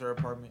apartment. She has her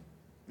apartment.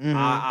 Mhm.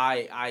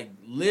 I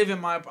live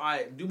in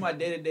I do my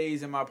day to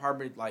days in my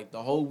apartment like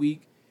the whole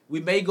week.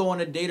 We may go on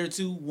a date or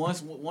two, one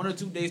or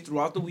 2 days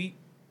throughout the week.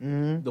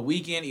 Mhm. The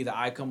weekend, either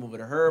I come over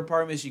to her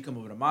apartment, she come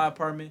over to my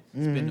apartment,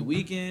 spend the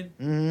weekend,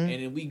 Mhm.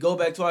 and then we go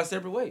back to our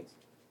separate ways.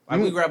 Like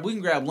we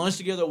can grab lunch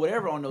together or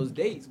whatever on those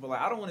dates, but like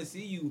I don't want to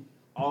see you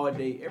all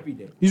day every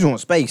day. You just want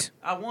space.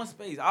 I want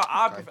space.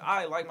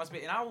 I like my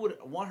space, and I would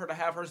want her to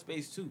have her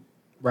space too.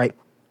 Right.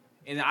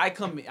 And then I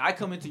come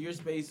into your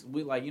space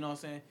with like, you know what I'm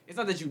saying? It's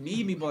not that you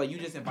need me, but like you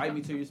just invite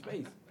me to your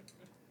space.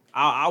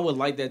 I would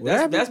like that.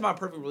 That's my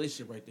perfect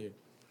relationship right there.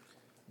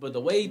 But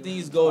the way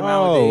things go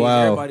nowadays,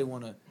 wow. everybody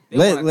wanna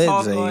Let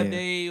talk Zay all in.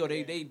 day, or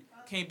they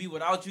can't be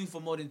without you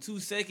for more than 2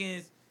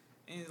 seconds.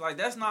 And it's like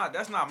that's not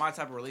my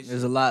type of relationship.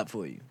 There's a lot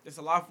for you. It's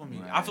a lot for me.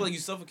 Right. I feel like you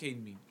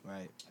suffocating me.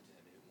 Right.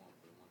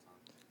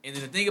 And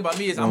then the thing about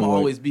me is One I'm more.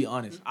 always be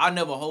honest. I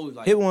never hold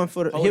like Hit one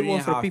for the hold hit it one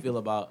in for how the I people. feel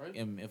about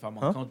if I'm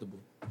Huh? uncomfortable.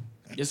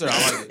 Yes, sir.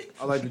 I like it.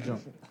 I like the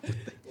jump.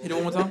 Hit it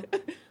one more time.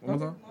 One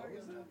more time.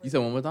 You said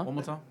one more time? One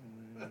more time.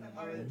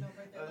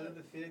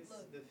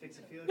 The fix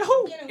a feel.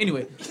 Yahoo!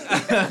 Anyway.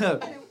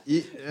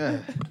 Yeah.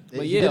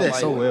 But You yeah, did that like,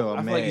 so well.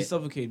 I feel like you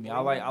suffocate me. I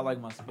like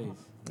my space.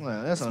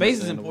 Well, that's Space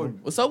is understandable.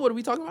 important. What's up? What are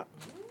we talking about?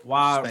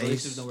 Why Space.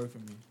 relationships don't work for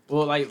me?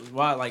 Well,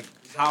 why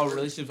how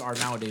relationships are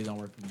nowadays don't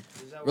work for me.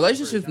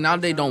 Relationships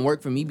nowadays don't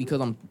work for me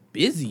because I'm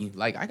busy.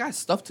 Like I got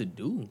stuff to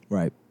do.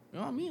 Right. You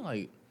know what I mean?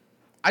 Like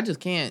I just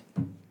can't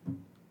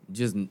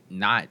just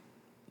not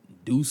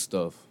do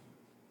stuff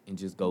and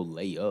just go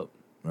lay up.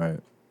 Right.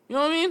 You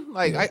know what I mean?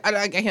 Like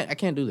Yeah. I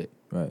can't do that.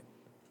 Right.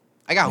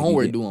 I got Like, you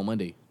homework get- due on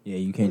Monday Yeah,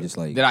 you can't just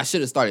like. that I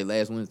should have started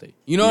last Wednesday.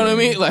 You know what I Yeah,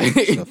 mean? Like,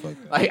 stuff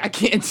like that. like I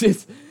can't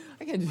just.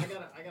 I got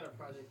a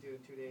project due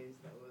in 2 days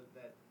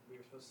that we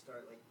were supposed to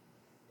start like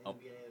in the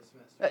beginning of the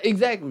semester.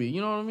 Exactly.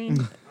 You know what I mean?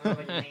 I'm gonna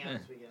like hang out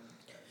this weekend.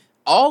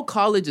 All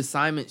college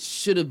assignments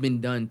should have been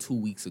done 2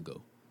 weeks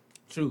ago.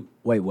 True.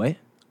 Wait, what?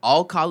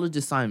 All college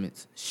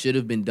assignments should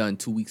have been done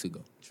 2 weeks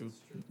ago. True.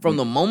 From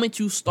the moment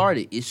you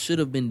started, it should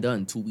have been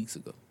done 2 weeks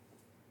ago.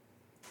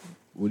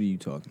 What are you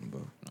talking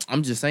about?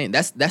 I'm just saying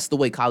that's the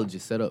way college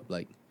is set up.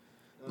 Like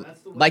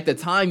That's the way the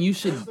time you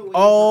should. that's the way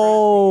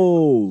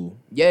Oh.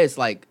 Yes,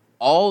 like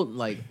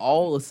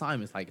all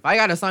assignments. Like if I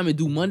got an assignment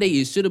due Monday,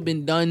 it should have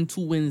been done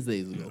 2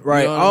 Wednesdays ago.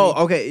 Right. You know what I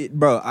mean? Okay,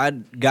 bro. I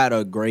got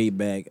a grade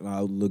back, and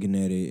I was looking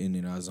at it, and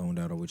then I zoned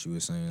out on what you were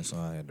saying, so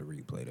I had to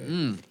replay that.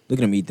 Look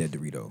at him eat that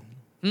Dorito.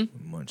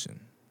 Munching.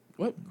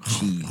 What?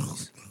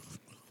 Cheese.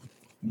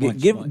 Munch,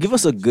 give munch. give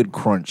us a good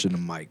crunch in the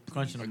mic.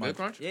 Crunching the A mic. good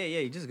crunch?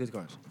 Yeah, just a good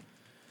crunch.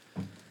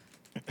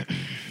 Gotcha.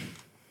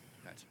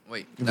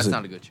 Wait, Give that's us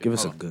not a good chip. Give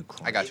us Hold a on. good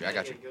crunch. I got you. I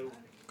got you.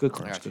 Good I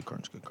crunch. got you. Good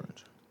crunch. Good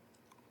crunch.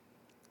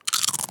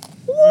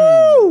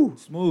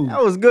 Smooth.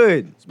 That was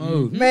good.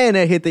 Smooth. Man,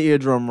 that hit the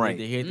eardrum right.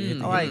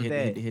 Hit I like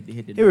that.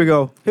 the Here we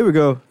go. Here we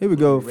go. Here we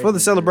go. For the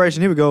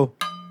celebration, here we go.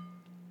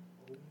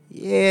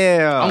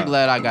 Yeah. I'm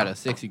glad I got a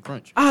sexy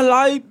crunch. I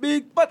like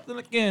big butts and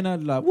again I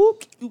like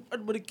whoop you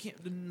but it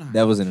can't deny.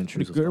 That was an The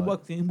intrusive girl thought.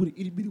 walks in with an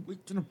itty bitty weight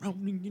and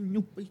around in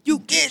your face. You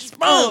get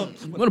sprung.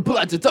 I'm gonna pull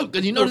out your tongue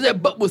because you notice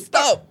that butt was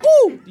stuck.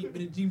 Woo! Deep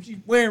in the jeans she's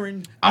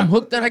wearing. I'm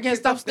hooked and I can't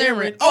stop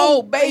staring.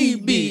 Oh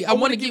baby, I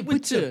wanna get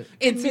with you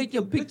and take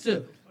your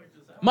picture.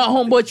 My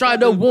homeboy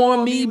tried to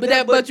warn me, but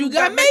that butt you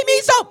got made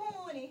me so.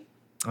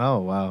 Oh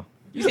wow.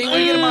 You say you want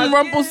to get in my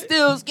Rumple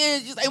still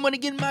scared. You say you want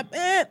to get in my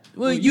bed.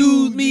 Well,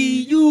 use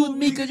me,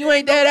 cause you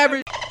ain't that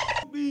average.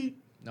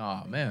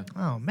 Oh man,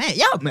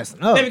 y'all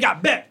messing up. Baby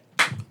got back.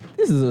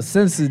 This is a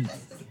censored.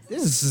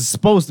 This is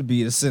supposed to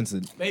be a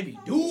censored. Baby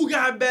dude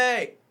got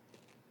back.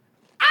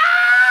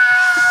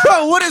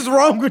 Bro, what is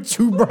wrong with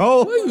you,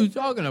 bro? what are you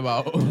talking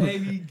about?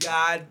 Baby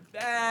got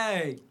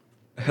back.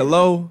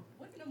 Hello.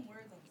 What's them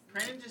words on?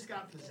 Brandon just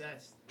got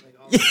possessed. Like,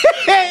 all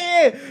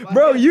Yeah,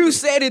 bro, you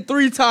said it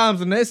 3 times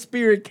and that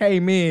spirit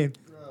came in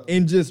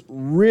and just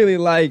really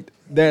liked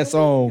that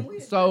song.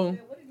 So, What are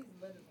these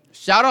letters on?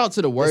 shout out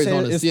to the words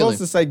on the It's ceiling.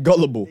 supposed to say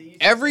gullible.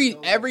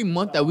 Every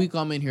month that we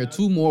come in here,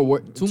 two more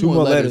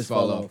letters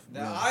fall off.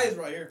 The eye is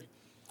right here.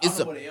 It's I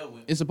don't know what the L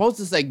went. It's supposed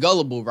to say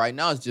gullible. Right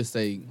now, it's just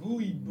say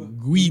Gooey.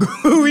 gweeb.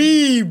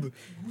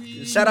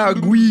 Gweeb. Shout out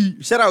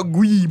Gweeb. Shout out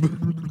Gweeb.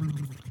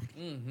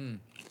 Mm-hmm. Man,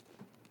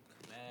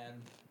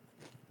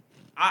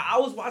 I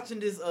was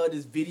watching this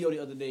video the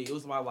other day. It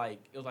was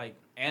like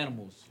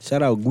animals,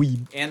 Shout out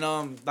Gweeb.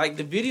 and like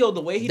the video,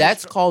 the way he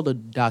That's called a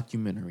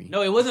documentary.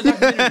 no, it wasn't a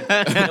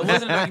documentary. It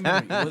wasn't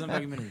a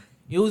documentary.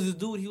 It was this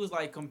dude. He was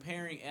like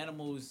comparing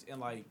animals and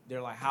like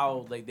they're like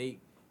how like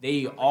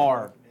they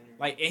are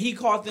like, and he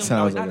called them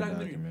Sounds not like a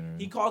documentary. documentary.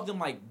 He called them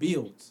like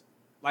builds,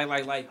 like.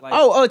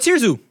 Oh,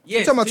 Tirzu. Yes,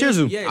 You talking about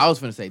Tirzu? Yes. I was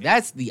gonna say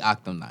that's the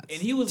octonauts.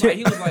 And he was like,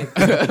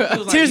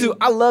 Tirzu.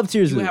 I love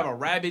You would have Tirzu. a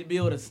rabbit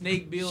build, a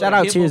snake build, Shout a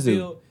out hippo Tirzu.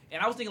 build.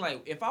 And I was thinking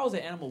like, if I was an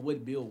animal,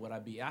 what build would I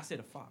be? And I said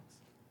a fox.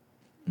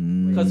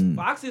 Because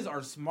foxes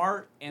are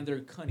smart and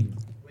they're cunning.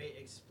 Wait,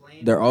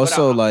 explain. They're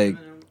also What like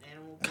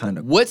animal kind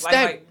of What's Like-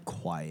 that? like-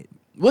 quiet.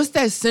 What's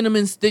that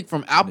cinnamon stick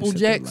from Apple They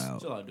said Jacks? they're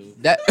loud. Chill out,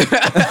 dude. That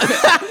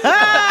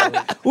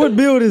What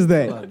build is Chill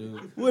that? out,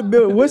 dude. What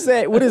build? What's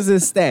that? What is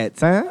his stats,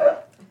 huh?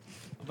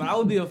 But I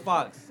would be a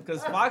fox.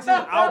 Because foxes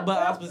out,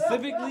 but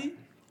specifically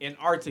an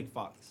Arctic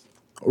fox.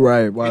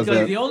 Right. Why is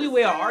Because that? the only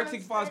way an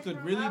Arctic fox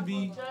could really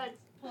be.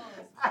 Pause.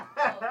 Oh,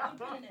 I'm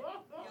getting it.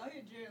 Y'all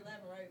hear Jared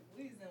laughing, right?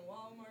 We was in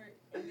Walmart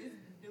and this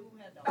dude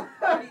had the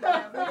hardy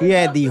laugh. He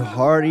had the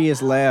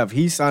hardiest laugh.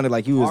 He sounded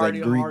like he was Hardy,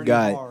 a Greek hardy,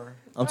 guy. hard.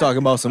 I'm talking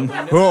about some. Y'all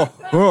remember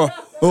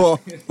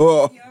we had one in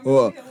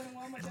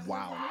Walmart that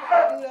Wow.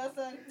 dude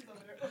outside, he was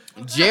over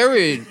there.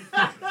 Jared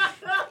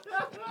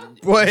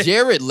What?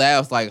 Jared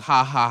laughs like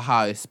ha ha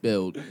ha is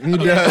spelled. He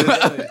does.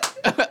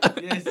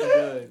 Yes, he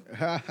does.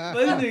 But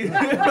this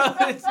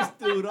nigga, it's just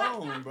dude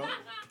on, bro.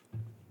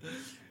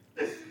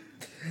 Dude,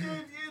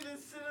 you're the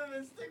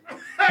cinnamon stick.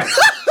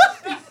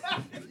 Yeah,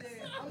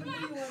 I'm gonna do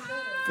you one better.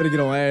 Finna get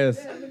on ass.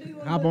 Yeah, I'm gonna do you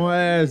one Hop better. on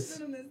ass.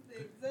 Cinnamon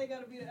sticks. They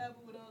gotta be the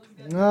apple with all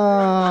these guys.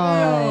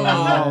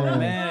 Oh, Oh.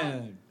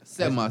 man.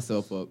 Set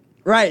myself up.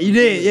 Right, you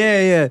did.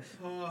 Yeah.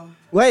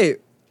 Wait.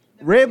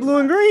 Red, blue,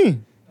 and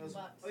green.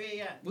 Oh,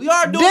 yeah. We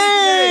are doing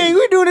Dang, it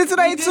we doing it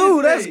today We did too.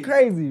 today. That's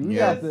crazy. We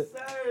Yeah. got the.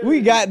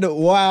 We got the.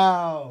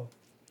 Wow.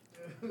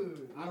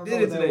 We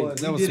did it today. That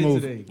was We did it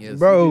smooth. today. Yes.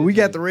 Bro, we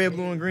got the red,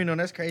 blue, and green on.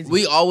 That's crazy.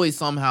 We always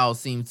somehow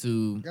seem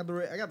to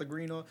I got the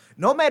green on.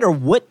 No matter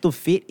what the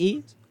fit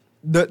is,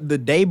 the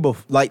day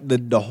before, like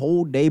the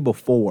whole day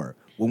before,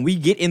 when we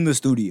get in the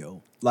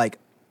studio, like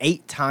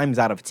 8 times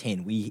out of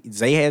 10,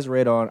 Zay has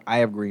red on, I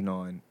have green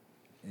on,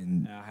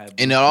 and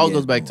and it all Yeah.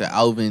 goes back to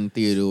Alvin,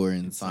 Theodore,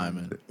 and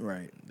Simon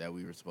right. that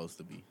we were supposed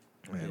to be.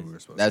 Man, we were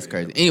supposed That's to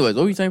crazy. Anyways,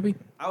 what were you saying, P?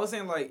 I was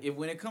saying like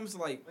when it comes to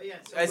like But yeah,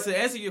 so to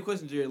answer your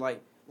question, Jared,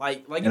 like you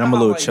And know I'm a how,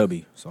 little like,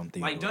 chubby, so I'm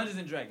thinking. Like Dungeons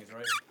and Dragons,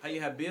 right? How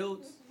you have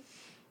builds.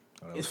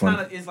 that was It's funny.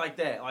 kind of it's like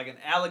that, like an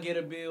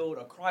alligator build,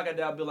 a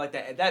crocodile build, like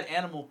that. That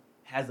animal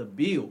has a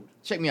build.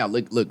 Check me out.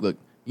 Look.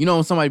 You know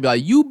when somebody be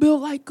like, "You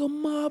built like a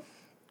mop."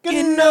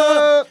 Getting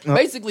up. Oh,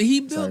 Basically, he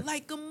built Sorry.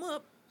 like a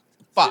mup.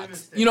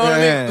 Fox. You know what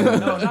I Yeah. mean?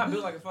 No, not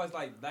built like a fox.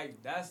 Like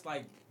that's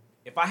like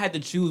if I had to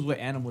choose what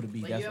animal to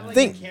be, Like, that's you have, what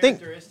like, I'm Think- the think-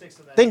 characteristics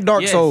of that Think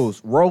Dark Yes.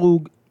 Souls,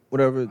 Rogue,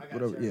 whatever, got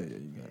whatever. you. Yeah, you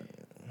got it.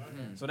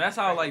 saying. So that's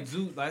how like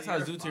that's how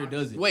Zootier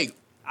does it. Wait,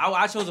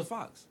 I chose a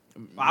fox.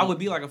 I would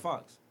be like a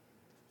fox.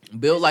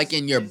 built like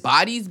in your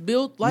body's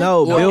built like,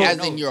 No, or built-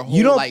 as in your whole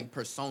You don't- like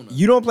persona.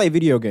 You don't play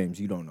video games,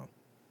 you don't know.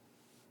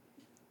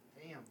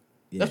 Damn.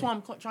 Yeah. That's why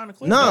I'm trying to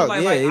clear. No, it up.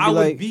 like, yeah, like it'd be I would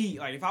like- be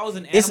like if I was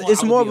an animal, It's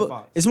I would more be of a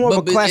fox. it's more of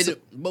a but,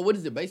 classic. but what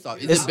is it based off?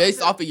 Is It's- it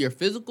based off of your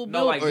physical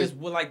build, No, like or just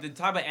with like the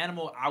type of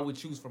animal I would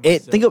choose for It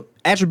myself. think of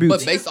attributes: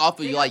 but based off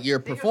of like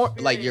your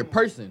like your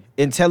person?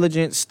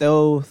 intelligence,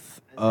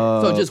 stealth,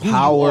 So just who you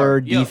power, are.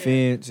 Yeah.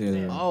 defense.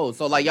 Yeah. Oh,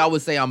 so like y'all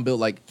would say I'm built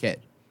like a cat.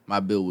 My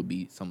build would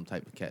be some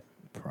type of cat.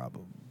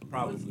 Probably.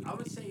 Probably. I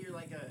would say you're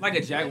like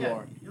a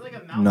jaguar. You're like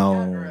a mountain No.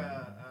 cat or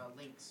a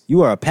lynx.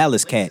 You are a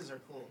palace cat. Lynxes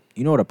are cool.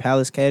 You know what a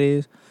palace cat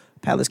is?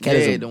 Palace cat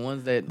Yeah, is the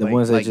ones that the like,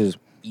 ones that like just-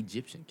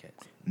 Egyptian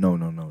cats. no.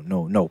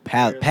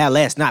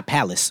 Palace, not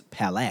palace.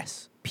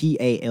 Palace.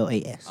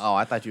 PALAS. Oh,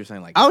 I thought you were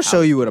saying like. I'll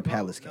show you what a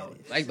palace cat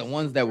is. Like the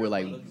ones that were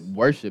like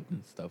worshipped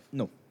and stuff.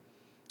 No.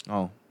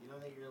 Oh, You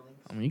don't think you're a lynx?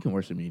 I mean you can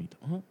worship me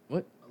anytime.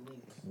 What? A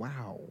lynx.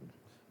 Wow.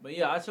 But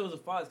yeah, I chose a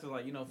fox because,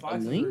 like, you know,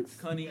 foxes are lynx?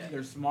 cunning,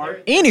 they're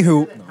smart.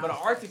 Anywho, But an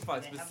Arctic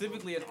fox,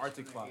 specifically an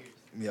Arctic fox.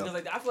 Because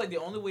like I feel like the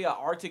only way an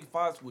Arctic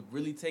fox would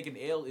really take an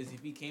L is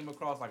if he came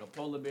across like a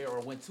polar bear or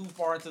went too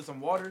far into some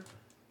water.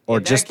 Or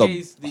In just that a-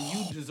 case, then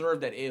you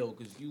deserve that L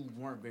because you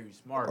weren't very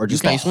smart. or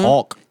just You a can't swim?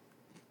 hawk.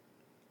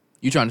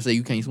 You trying to say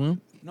you can't swim?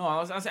 No,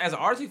 I was as an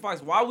Arctic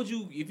fox, why would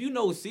you? If you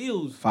know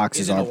seals,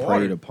 Foxes is in are the water,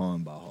 preyed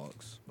upon by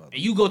hawks. and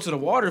you go to the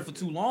water for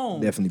too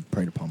long, Definitely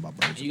preyed upon by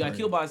birds. and you got of prey.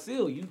 killed by a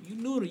seal. You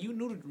knew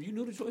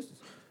the choices.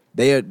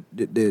 They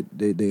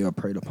are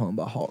preyed upon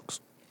by hawks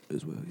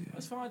as well. Yeah.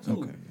 That's fine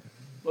too. Okay.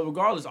 But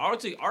regardless,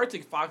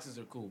 Arctic foxes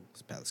are cool.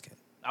 It's a Pallas cat.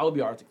 I would be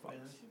Arctic fox.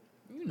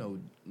 You know,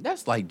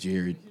 that's like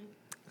Jared.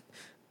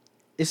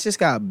 It's just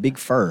got big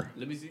fur.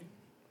 Let me see.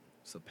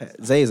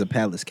 Zay is a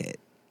Pallas cat.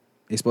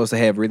 They're supposed to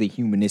have really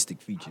humanistic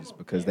features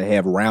because they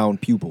have round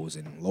pupils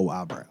and low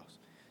eyebrows.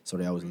 So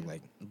they always look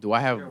like Do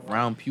I have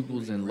round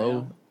pupils and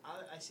low?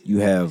 you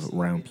have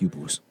round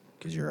pupils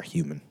because you're a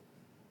human.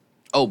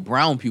 Oh,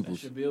 brown That's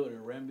pupils. your build or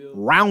ram build.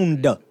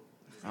 Round,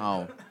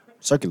 Oh,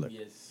 circular.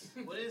 Yes.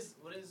 What is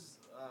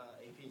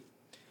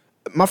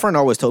AP? My friend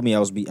always told me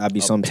I'd be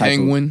a some type of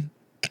penguin.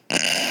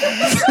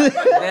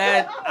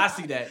 That I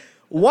see that.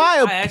 Why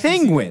a I actually see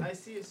penguin?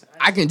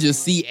 I can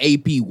just see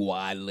AP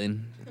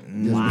waddling,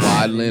 just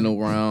waddling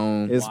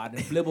around. It's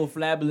Flibble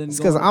flabbling. it's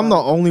because I'm the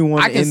only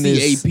one I can in see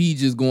this. AP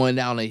just going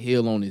down a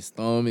hill on his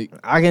stomach.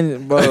 I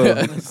can, bro.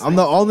 I'm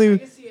the I only.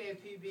 can see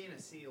AP being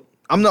a seal.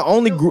 I'm the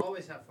only Seals group.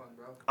 always have fun,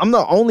 bro. I'm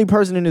the only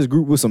person in this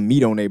group with some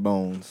meat on their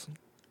bones.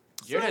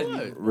 Jared has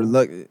what? me.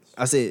 Reluctant.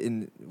 I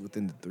said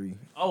within the three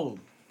Oh,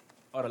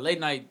 the late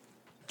night,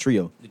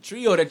 trio. the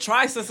trio, the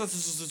tres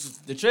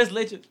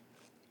leches.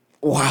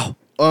 Wow.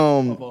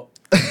 My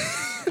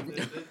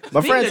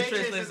Speaking friends. of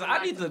tres leches,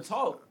 I need to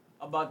talk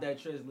about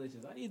that tres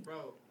leches. I need,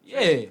 Bro,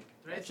 yeah,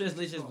 that tres tres is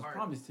leches so was hard.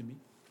 promised to me.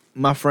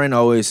 My friend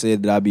always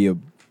said that I'd be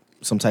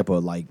some type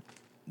of like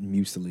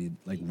mucilid,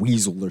 like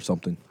weasel or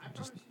something.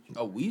 Just,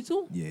 A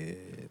weasel? yeah,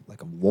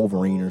 like a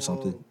Wolverine or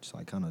something. Just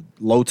like kind of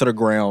low to the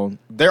ground.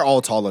 They're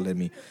all taller than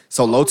me,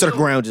 so low to the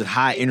ground, just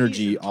high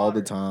energy all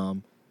the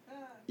time.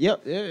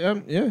 Yep, yeah. I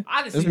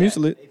can That's see that.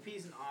 mucilid.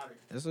 AP's an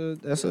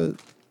otter.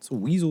 It's a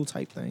weasel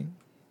type thing.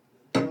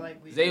 They're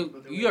like we Zay,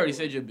 but they're you already weird.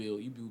 said your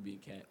build. You would be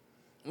a cat.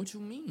 What you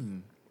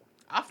mean?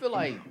 I feel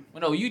like,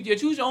 Well, no, you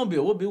choose your own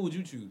build. What build would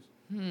you choose?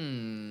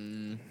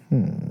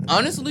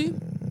 honestly,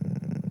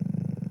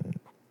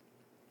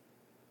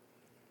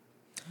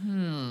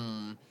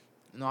 no,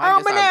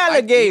 I'm an You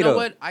alligator. know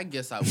what? I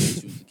guess I would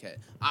choose a cat.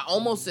 I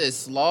almost said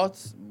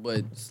sloths,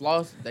 but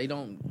sloths, they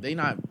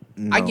not.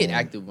 I get No.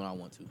 active when I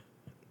want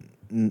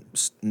to.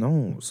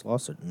 No,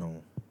 sloths are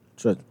no.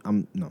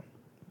 No.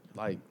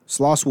 Like,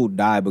 Sloths will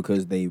die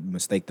because they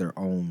mistake their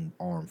own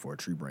arm for a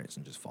tree branch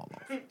and just fall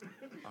off.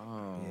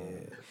 oh,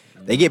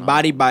 They get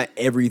bodied by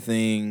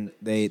everything.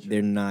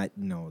 They're not.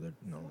 No,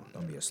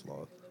 don't be a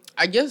sloth.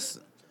 I guess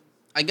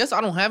I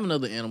don't have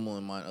another animal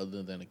in mind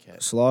other than a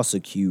cat. Sloths are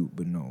cute,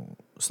 but no,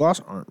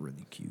 sloths aren't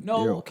really cute.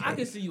 No, They're okay. I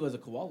can see you as a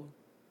koala.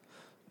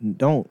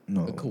 Don't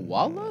no. A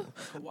koala?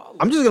 Koala.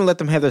 I'm just gonna let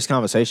them have this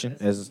conversation.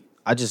 As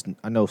I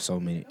know so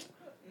many.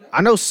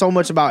 I know so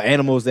much about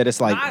animals that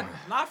it's like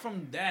not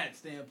from that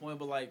standpoint,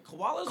 but like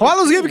koalas.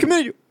 koalas are give cool. a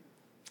community.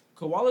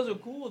 Koalas are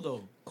cool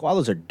though.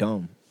 Koalas are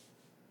dumb,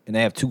 and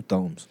they have two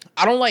thumbs.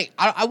 I don't like.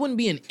 I wouldn't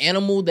be an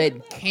animal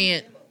that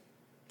can't.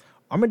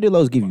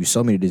 Armadillos give you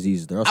so many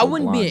diseases. They're also I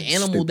wouldn't be blind an and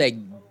animal stupid.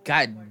 that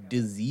got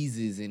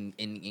diseases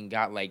and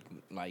got like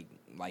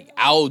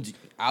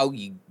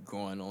algae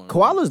going on.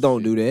 Koalas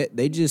don't do that.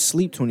 They just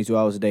sleep 22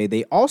 hours a day.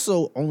 They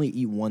also only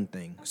eat one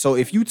thing. So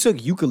if you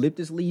took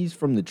eucalyptus leaves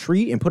from the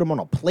tree and put them on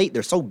a plate,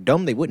 they're so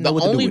dumb they wouldn't The know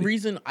what to do only with it.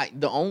 reason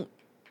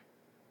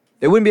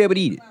They wouldn't be able to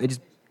eat it. They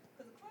just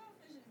Because the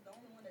clownfish is the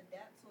only one that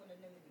adapts to an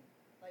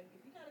anemone. Like,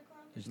 if you got a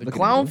clownfish, the Look at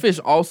clownfish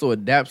also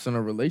adapts in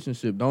a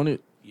relationship, don't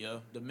it? Yeah,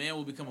 the man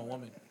will become a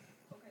woman.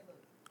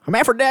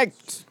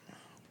 hermaphrodite.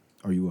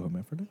 Are you a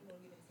hermaphrodite?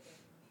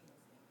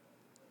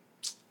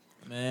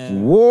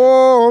 Man,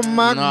 Whoa,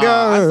 my Nah,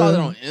 God. I saw that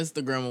on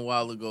Instagram a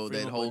while ago. Free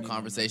That my whole boy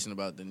conversation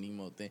about the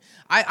Nemo thing.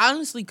 I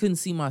honestly couldn't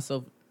see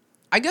myself.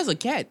 I guess a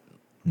cat.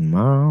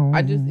 Meow.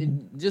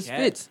 It just Cat?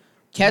 fits.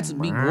 Cats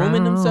be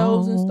grooming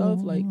themselves and stuff.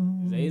 Like,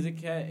 Zay is a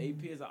cat,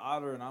 AP is an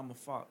otter, and I'm a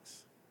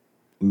fox.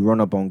 We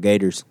run up on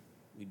gators.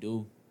 We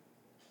do.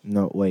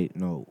 No, wait,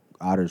 no.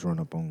 Otters run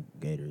up on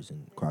gators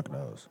and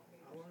crocodiles.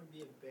 I want to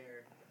be a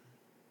bear.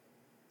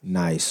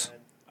 Nice.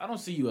 I don't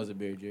see you as a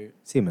bear, Jared.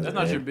 See him as That's a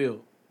not bear. your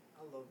build.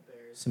 I love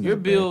bears. See him Your as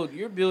a bear.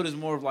 your build is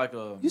more of like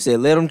a. You said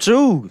let them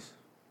choose.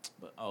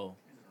 But, oh,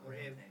 Or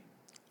him.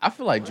 I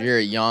feel like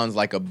Jared yawns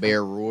like a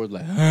bear roars,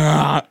 like,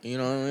 you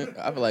know what I mean?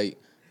 I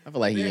feel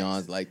like he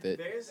yawns like that.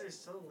 Bears are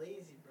so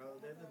lazy, bro.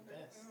 They're the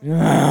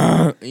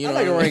best. You know, I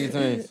like what I mean?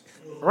 orangutans.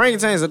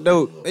 Orangutans are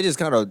dope. They just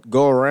kind of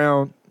go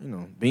around,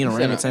 being You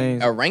said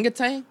orangutans.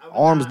 Orangutan? I would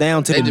Arms not-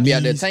 down to They the just be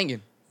out there knees.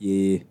 tanging.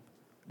 Yeah. they And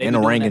be doing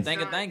orangutan. that thing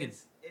It's not-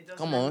 thangin'. it doesn't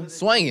Come have on, with a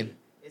swinging. T.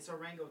 It's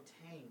orangutan.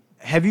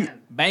 Have you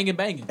Banging,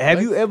 banging.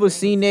 have you ever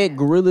seen that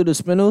gorilla the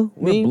spinner?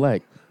 We're meme?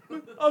 black.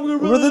 I'm gonna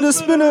Rather than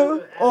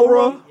spinner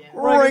or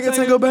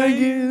orangutan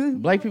banging.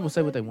 Black people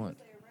say what they want.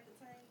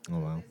 Oh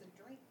wow.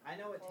 I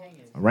know what Tang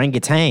is.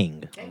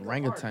 Orangutan.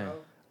 Orangutan.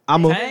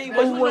 I'm a Tang,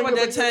 but you know about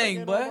that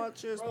Tang,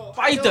 boy.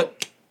 Fight the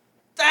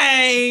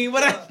Tang,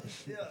 but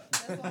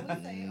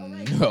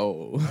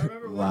No. I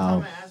remember one Wow.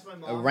 time I asked my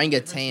mom.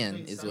 Orangutan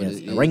is what Yes,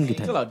 it is.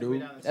 orangutan. chill out,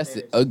 dude. That's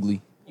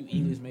ugly. You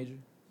English major.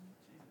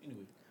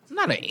 Anyway. I'm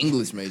not an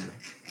English major.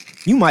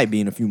 You might be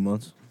in a few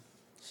months.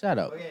 Shut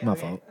up. Okay, My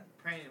okay. fault.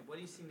 Brandon, what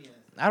do you see me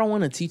as? I don't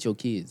want to teach your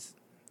kids.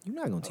 You're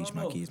not gonna teach don't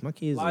my know. kids. My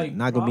kids Like, are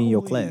not gonna be in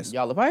your probably- class.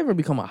 Y'all, if I ever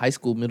become a high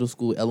school, middle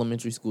school,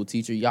 elementary school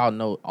teacher, y'all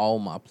know all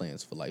my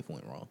plans for life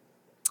went wrong.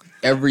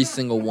 Every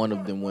single one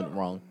of them went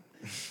wrong.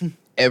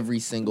 Every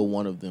single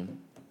one of them.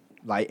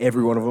 Like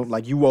every one of them.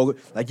 Like you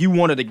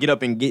wanted to get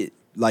up and get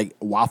like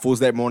waffles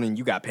that morning.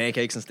 You got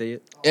pancakes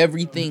instead.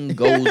 Everything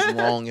goes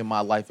wrong in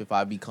my life if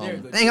I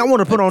become. Dang, I want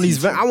to put on these.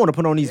 teacher. I want to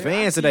put on these Yeah, I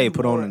Vans see today. you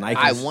Put on the more. Nike.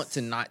 I want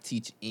to not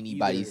teach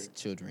anybody's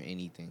children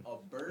anything. A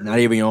bird Not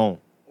even your own.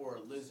 or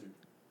a lizard.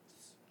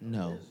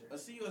 No. I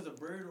see you as a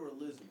bird or a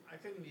lizard. I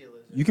couldn't be a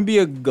lizard. You can be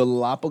a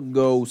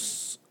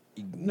Galapagos.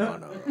 No.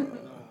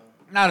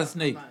 Not a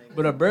snake,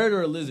 but a bird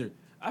or a lizard.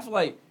 I feel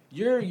like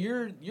your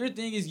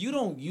thing is you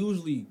don't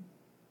usually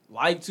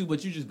like to,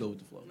 but you just go with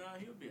the flow. No,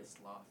 he would be a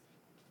sloth.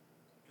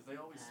 Because they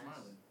always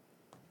smiling.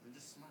 They're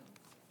just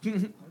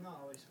smiling. I'm not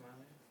always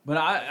smiling. But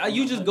I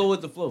you just go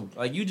with the flow.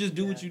 Like you just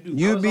do what you do. I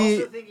You was be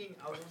also thinking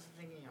a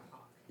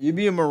hawk. you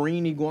be a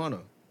marine iguana.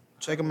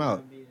 Check them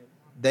out.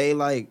 They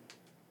like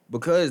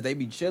because they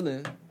be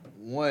chilling.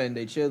 One,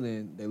 they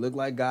chilling. They look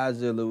like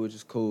Godzilla, which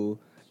is cool,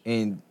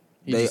 and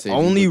He they just said you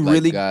only look like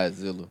really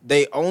Godzilla.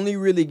 they only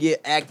really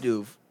get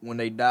active when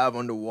they dive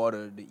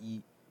underwater to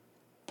eat.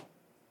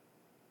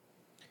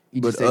 He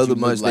But just said other you look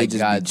months, they like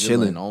just be Godzilla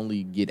chilling. and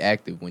only get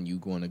active when you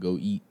going to go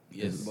eat.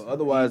 Yes. But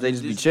otherwise, they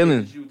just be This chilling.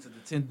 brings you to the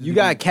 10th You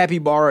got degree.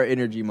 capybara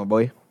energy, my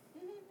boy.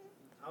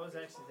 I was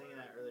actually thinking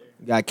that earlier.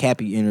 You got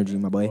cappy energy,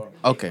 my boy.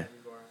 Okay.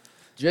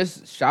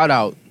 Just shout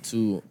out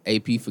to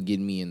AP for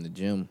getting me in the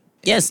gym.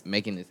 Yes.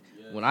 Making this.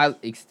 When I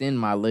extend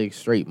my leg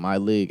straight, my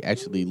leg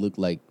actually look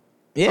like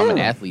Yeah. I'm an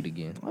athlete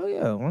again. Oh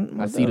yeah.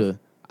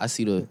 I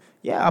see the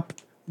Yeah,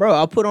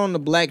 I put on the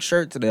black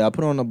shirt today. I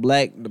put on the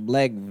black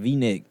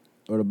V-neck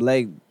or the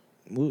black.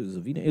 What was a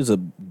V-neck? It was a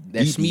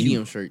that's deep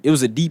medium U. shirt. It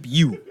was a deep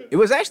U. It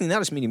was actually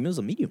not a medium. It was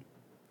a medium,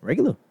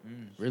 regular.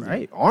 Really?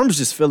 Right, arms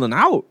just filling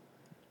out.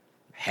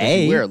 'Cause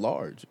Hey, you wear a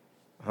large.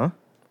 huh?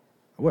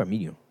 I wear a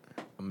medium.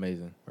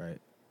 Amazing. Right.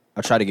 I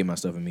try to get my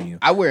stuff in medium.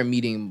 I wear a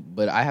medium,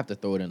 but I have to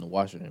throw it in the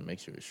washer and make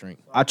sure it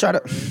shrinks. I try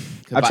to.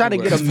 I try to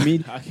get a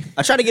medium. I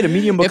I try to get a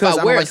medium If because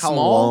I I wear don't it like how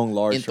small long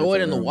large and throw it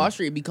shirts in the are.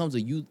 washer, it becomes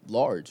a youth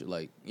large.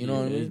 Like you know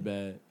what I It's mean?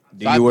 bad.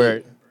 Do So I you wear?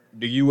 think-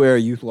 Do you wear a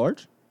youth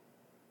large?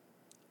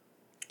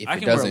 If I it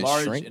can wear a doesn't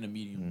large shrink, and a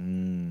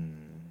medium.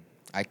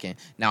 I can.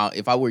 Now,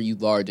 if I wear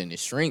youth large and it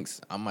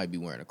shrinks, I might be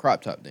wearing a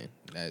crop top. Then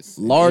that's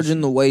an Large issue.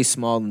 in the waist,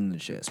 small in the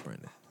chest,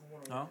 Brandon.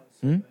 Huh?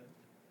 Hmm?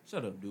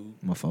 Shut up, dude.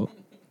 My fault.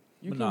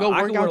 You But can nah, go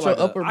I work can out wear your like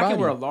upper I can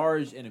wear a body.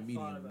 large and a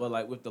medium, but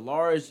like with the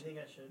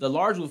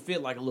large will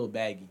fit like a little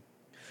baggy.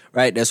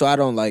 Right, that's why I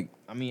don't like.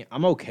 I mean,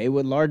 I'm okay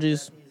with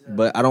larges,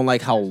 but I don't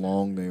like how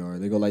long they are.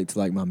 They go like to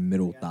like my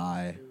middle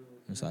thigh.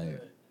 It's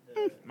like,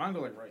 Mine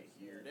go like right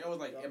here. They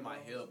always like in my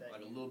hip,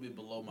 like a little bit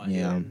below my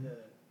yeah.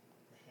 hip.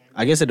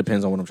 I guess it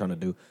depends on what I'm trying to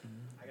do.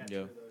 I got Yeah.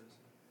 two of those.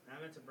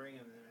 I meant to bring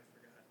them and then I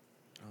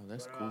forgot. Oh,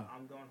 that's But, cool.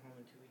 I'm going home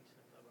in 2 weeks.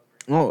 I thought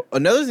about bringing Oh,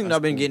 another thing that That's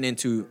I've been cool. getting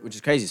into, which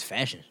is crazy, is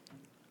fashion.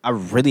 I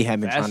really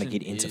have been trying to Fashion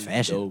get into is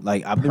fashion. dope.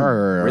 Like I've been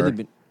Purr. really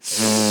been,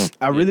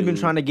 I've really been dude.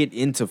 trying to get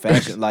into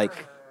fashion. Like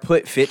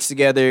put fits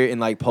together and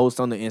like post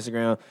on the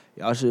Instagram.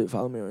 Y'all should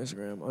follow me on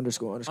Instagram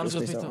underscore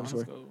space out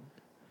underscore.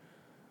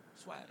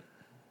 Swag.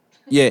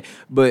 Yeah,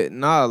 but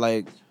nah,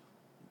 like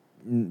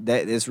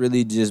it's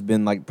really just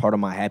been like part of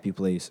my happy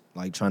place,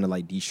 like trying to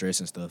like de-stress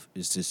and stuff.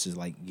 It's just to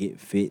like get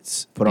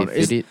fits put on. Get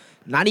It's fitted.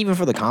 not even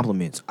for the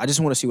compliments. I just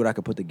want to see what I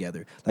could put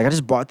together. Like I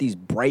just bought these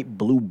bright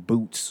blue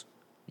boots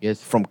Yes,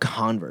 from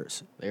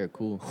Converse. they're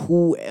cool.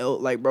 Who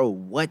else? Like, bro,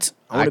 what?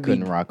 I wanna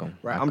couldn't be, rock them.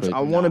 Right, I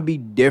want to be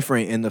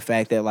different in the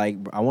fact that like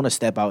I want to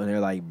step out and they're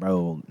like,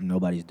 bro,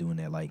 nobody's doing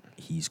that. Like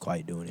he's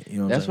quite doing it. You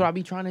know what That's I'm what I saying?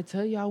 be trying to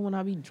tell y'all when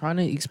I be trying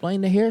to explain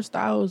the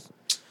hairstyles.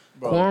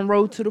 Bro.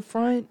 Cornrow to the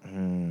front,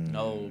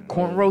 No. bro.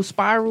 cornrow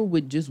spiral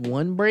with just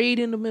one braid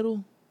in the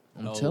middle.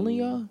 I'm No. telling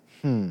y'all,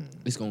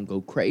 it's gonna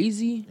go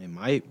crazy. It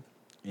might,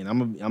 and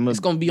I'm a It's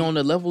gonna be on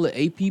the level of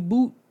AP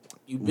boot.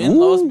 You been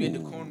lost me in the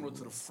cornrow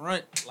to the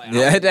front. Like,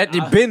 yeah,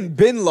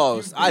 been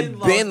lost. I've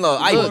been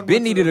lost. I Look,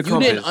 been needed a You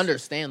compass. didn't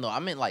understand though. I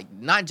meant like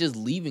not just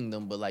leaving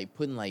them, but like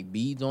putting like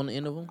beads on the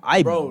end of them.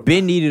 I Bro,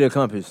 been needed a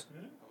compass.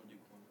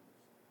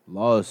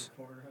 Lost.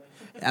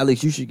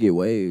 Alex, you should get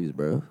waves,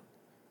 bro.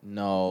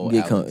 No,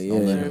 Get Alex,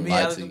 don't let yeah. him Me,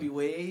 lie Alex to gonna be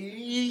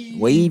you.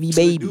 Wavy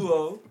baby.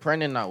 Duo.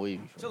 Brandon not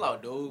wavy. Chill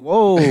out, dude.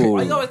 Whoa.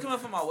 Why you always coming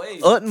for my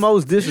wave?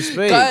 Utmost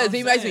disrespect. Cause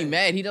he makes me saying.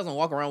 mad. He doesn't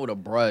walk around with a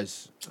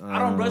brush. I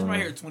don't brush my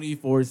hair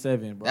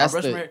 24/7, bro. That's I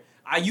brush the- my hair.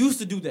 I used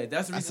to do that.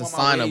 That's the That's reason a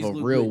why my sign of waves a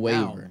look real good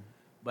now. waver.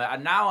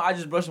 But now I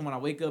just brush them when I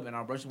wake up, and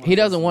I brush them. He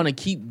doesn't want to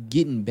keep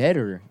getting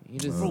better. He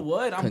just For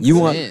what? I'm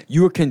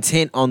You were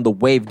content on the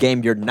wave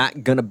game. You're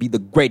not gonna be the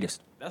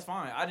greatest. That's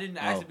fine. I didn't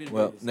ask to be the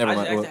well, greatest. never I just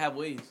mind. asked Well- to have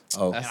waves.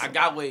 Oh, And I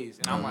got waves,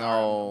 and I'm like,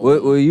 No.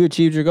 well, you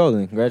achieved your goal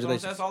then.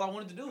 Congratulations. that's all I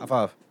wanted to do. High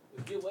five.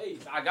 Get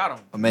waves. I got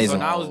them. Amazing. So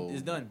now No.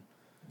 it's done.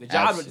 The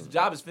Absolutely.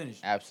 job is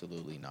finished.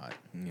 Absolutely not.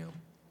 Yeah.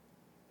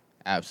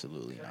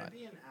 Absolutely Can I not.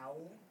 be an owl?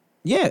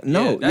 Yeah.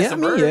 No. that's Yeah. a I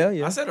mean, bird.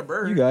 yeah. I said a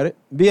bird. You got it.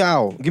 Be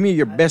owl. Give me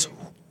your best.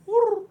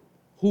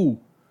 Who?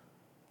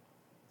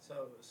 So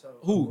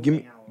Who? a Give me.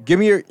 moving owl, Give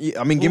me your.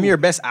 I mean, give me Who? your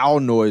best owl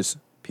noise.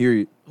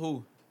 Period.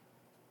 Who?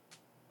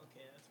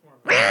 Okay,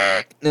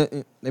 that's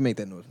more. They make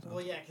that noise.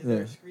 Well, yeah, because Yeah.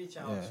 they're screech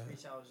owls. Yeah.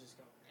 Screech owls just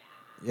go.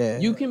 Yeah.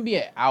 You can be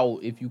an owl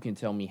if you can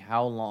tell me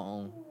how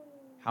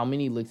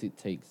many licks it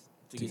takes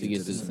to get get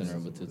to to the the center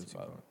of a Tootsie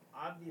Pop.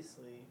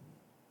 Obviously.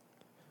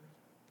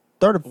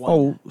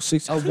 34,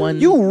 6. A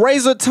one. You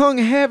razor tongue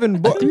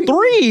having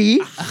three.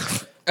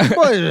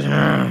 What? You've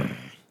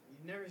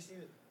never seen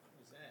it.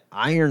 What's that?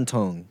 Iron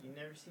tongue. You've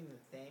never seen the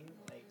thing?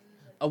 Like,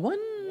 A one.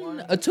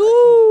 A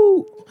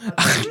two.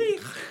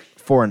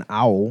 For an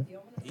owl.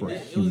 It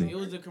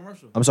was a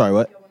commercial. I'm sorry,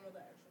 what? Y'all wanna know the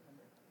actual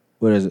number?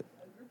 What is it?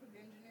 A group of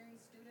engineering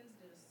students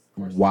did a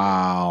course.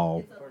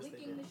 Wow. It's a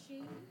licking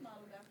machine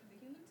modeled after the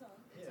human tongue.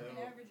 It took an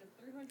average of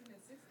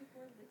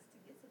 364 licks to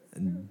get to the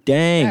center.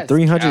 Dang, That's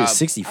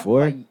 364?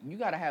 cap. I feel like you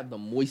gotta have the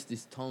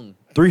moistest tongue.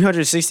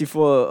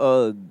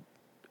 364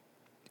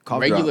 cough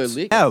Regular drops.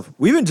 licks? Yeah,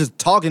 we've been just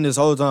talking this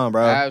whole time,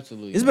 bro.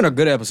 Absolutely. It's been a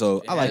good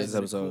episode. It I like has this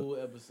been a episode. Cool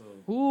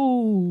episode.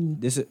 Ooh.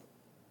 This is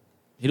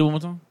Hit it one more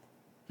time.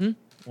 Hmm?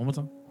 One more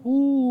time.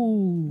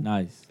 Ooh.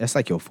 Nice. that's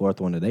like your fourth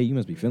one today. You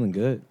must be feeling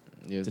good.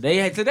 Yes. Today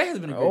has been a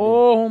great day.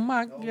 Oh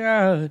my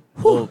God.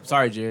 Oh,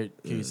 sorry, Jared.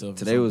 Kill yourself.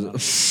 Today was But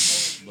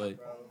just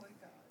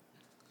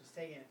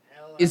taking an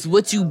L. It's after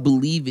what you L.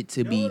 believe it to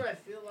You know be. what I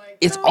feel like?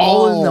 It's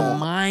all in the Oh.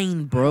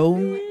 mind, I bro.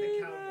 feel like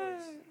the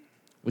Cowboys.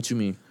 What you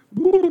mean?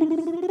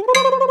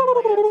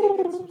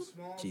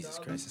 Jesus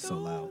Christ, it's so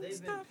loud.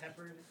 They've been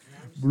peppered. and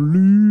I'm just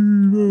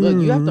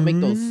Look, you have to make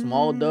those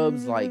small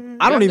dubs like.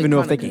 I don't you have even to know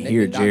if kinda they can connect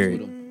hear the dots with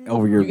Jared them.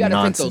 over your You gotta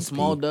take nonsense. those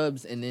small P.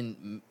 dubs and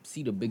then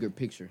see the bigger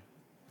picture.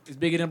 it's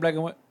bigger than black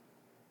and white.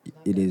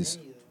 It is.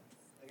 any of them.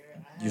 Like, I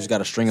You just had-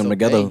 gotta string It's them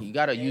okay. together. You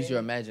gotta use your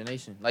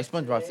imagination, like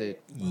SpongeBob said.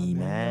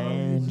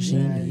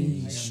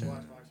 Imagination. I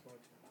got to watch Fox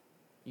Sports.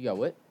 You got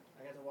what?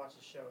 I got to watch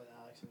a show with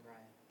Alex and Brian.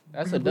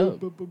 That's a dub.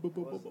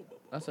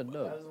 That's a That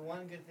dub. was the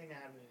one good thing that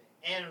happened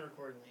to me. And I'm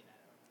recording late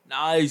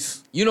night.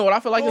 Nice. You know what I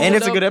feel like? is And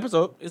it's a dub? good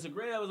episode. It's a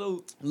great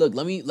episode. Look,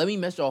 let me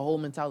mess your whole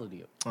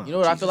mentality up. You know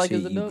what I feel like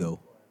is a dub? Ego.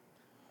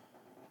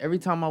 Every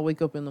time I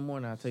wake up in the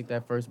morning, I take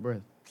that first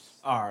breath.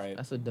 All right.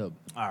 That's a dub.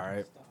 All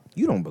right.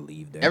 You don't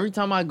believe that. Every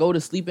time I go to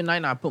sleep at night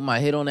and I put my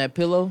head on that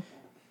pillow,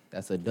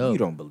 that's a dub. You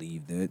don't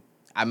believe that.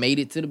 I made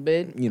it to the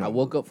bed. You I don't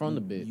woke up from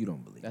the bed. You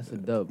don't believe That's a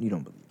that. dub. You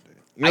don't believe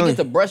that. I get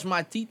to brush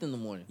my teeth in the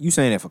morning. You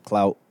saying that for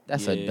clout?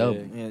 That's a dub.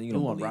 Yeah, you He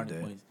don't want believe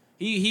brownie that. points.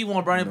 He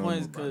want brownie You don't points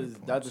want brownie because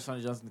points. Dr.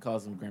 Sonny Johnson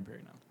calls him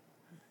grandparent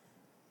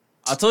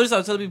now. I told you so.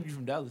 I tell people you're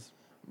from Dallas.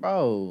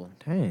 Bro,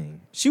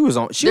 Dang. She was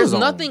on. She there's was on.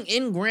 nothing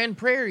in Grand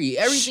Prairie.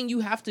 Everything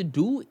you have to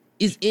do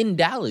is in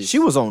Dallas. She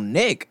was on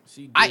Nick.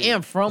 She I did.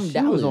 am from She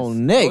Dallas. was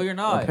on Nick. No, you're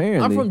not.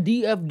 Apparently, I'm from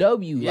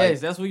DFW. Yes, Like,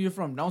 that's where you're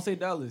from. Don't say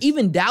Dallas.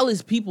 even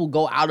Dallas people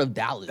go out of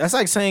Dallas. That's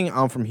like saying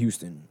I'm from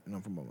Houston and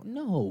I'm from Beaumont.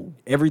 no.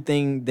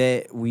 Everything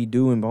that we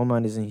do in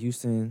Beaumont is in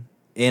Houston,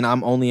 and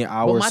I'm only an But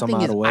hour my some thing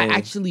odd is, away. I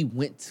actually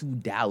went to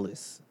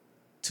Dallas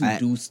to I-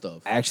 do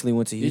stuff. I actually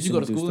went to Did Houston. you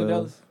go to do school in stuff.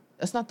 Dallas?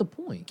 That's not the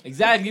point.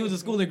 Exactly. He was to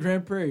school in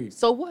Grand Prairie.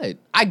 So what?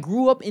 I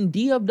grew up in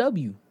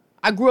DFW.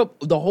 I grew up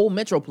the whole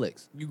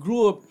Metroplex. You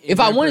grew up. In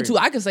If I Grand wanted Prairie.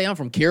 to, I could say I'm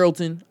from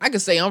Carrollton. I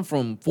could say I'm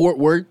from Fort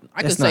Worth.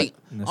 I could That's say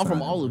not- I'm from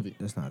not all how of it.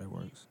 That's not how it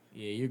works.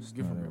 Yeah, you're from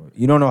Grand Prairie.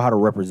 You don't know how to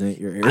represent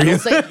your area. I don't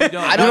say You I don't. You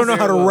don't, don't know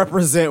how to very well.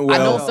 represent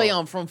well. I don't say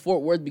I'm from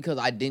Fort Worth because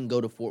I didn't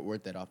go to Fort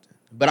Worth that often.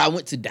 But I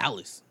went to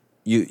Dallas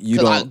You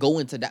because I don't. go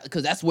into Dallas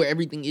because that's where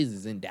everything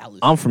is in Dallas.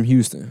 I'm from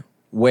Houston.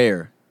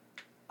 Where?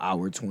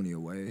 Hour 20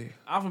 away.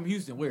 I'm from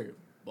Houston. Where?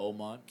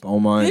 Beaumont.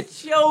 Beaumont.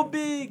 It's your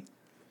big.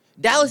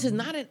 Dallas is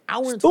not an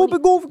hour and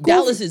Stupid 20. goofy.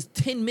 Dallas is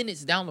 10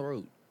 minutes down the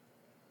road.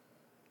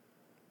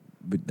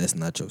 But that's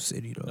not your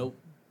city though. Nope.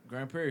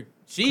 Grand Prairie.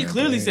 She Grand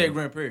clearly Prairie. said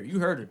Grand Prairie. You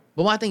heard her.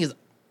 But my thing is,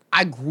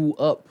 I grew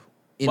up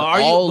in But are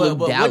all you? of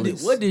But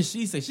Dallas. what did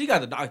she say? She got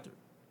the doctor.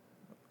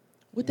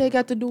 What they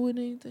got to do with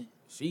anything?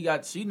 She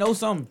knows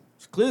something.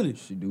 Clearly,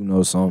 She do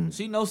know something.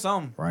 she knows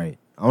something. Right.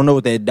 I don't know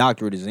what that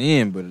doctorate is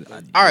in, but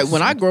All right,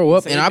 when I grow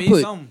up Say and I be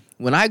put something.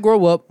 when I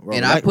grow up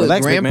and I put relax,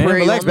 big Grand man.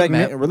 Prairie Relax, on the big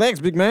map man. Relax,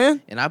 big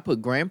man. and I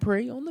put Grand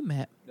Prairie on the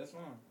map, That's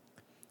fine.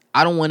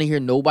 I don't want to hear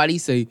nobody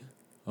say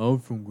I'm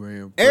from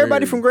Grand Prairie.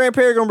 Everybody from Grand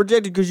Prairie gonna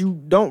reject it because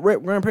you don't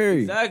rep Grand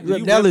Prairie. Exactly. You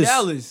You rep rep Dallas.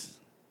 Dallas.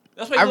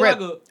 That's why I you rep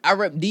like a. I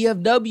rep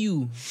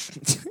DFW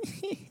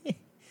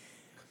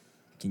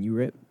Can you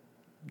rep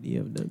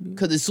DFW?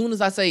 because as soon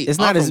as I say It's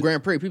I'm not from as-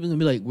 Grand Prairie, people gonna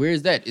be like, "Where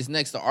is that? It's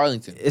next to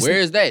Arlington. It's- Where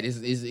is that? It's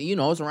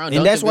it's around."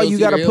 And that's why you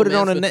gotta Duncanville, put it Cedar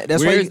on the Hill, net.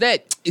 That's Where why is you-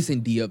 that? It's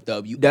in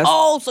DFW. That's-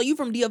 Oh, so you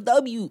from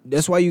DFW?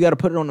 That's why you got to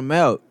put it on the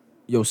map.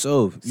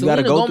 yourself. You Selena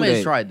gotta go through Gomez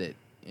that. tried that,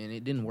 and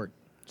it didn't work.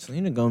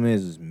 Selena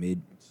Gomez is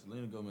mid.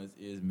 Selena Gomez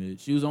is mid.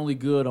 She was only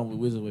good on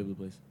Wizards of Waverly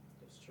Place.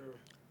 That's true.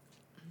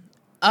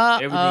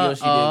 Everything else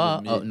she did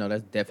was mid. Oh no,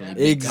 that's definitely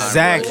big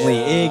Exactly,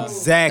 time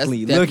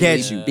exactly. That's Look at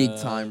definitely you.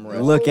 big time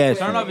rush. Look at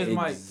Turn you. off his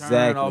mic. Exactly.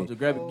 Turn off the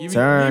grab it. Give me,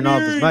 Turn give off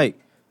me. his mic.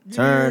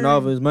 Turn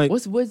off his mic.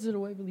 What's Wizard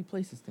of Waverly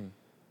Place's thing?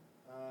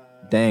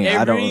 Dang,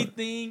 I don't.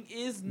 Everything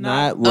is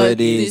Not not. what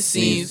it it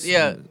seems, seems.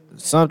 yeah.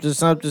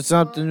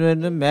 Something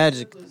in the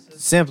magic.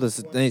 Simplest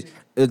of things.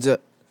 It's a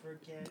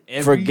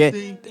Forget. forget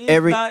Everything is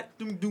every- not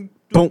dum, dum, boom,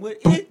 dum,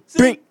 what boom, it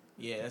bring. seems.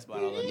 Yeah, that's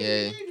about all I know.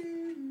 Yeah.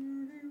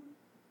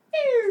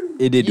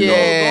 It did do Yeah.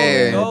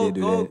 that. Go, It did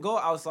do go, that. go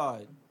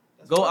outside.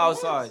 Go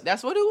outside.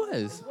 That's what it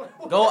was.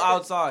 Go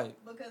outside.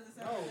 Because it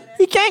sounds like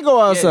He can't go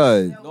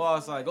outside. Yes, go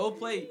outside. Go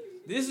play.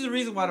 This is the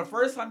reason why the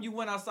first time you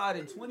went outside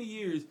in 20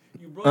 years,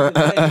 you broke your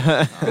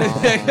leg.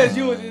 Because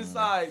you was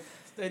inside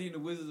studying the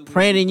Wizards of Waverly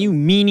Brandon, you Place.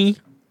 meanie.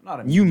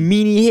 Not a You meanie.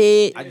 meanie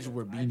head. I just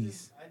wear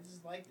beanies. I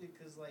just liked it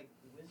because, like,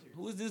 Wizards.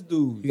 Who is this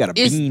dude? You got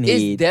a It's bean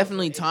it's head.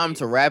 definitely time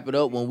to wrap it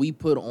up when we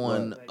put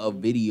on a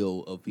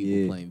video of people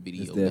Yeah, playing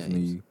video it's definitely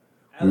games. you.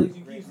 Alex,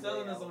 you keep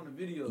selling us on the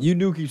video. You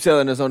do keep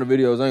selling us on the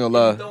videos. I ain't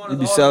gonna throwing lie. us You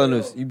be all selling the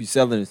us. way. You be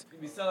selling us. You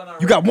be selling our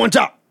You got one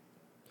job.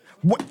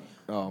 What?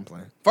 Oh, I'm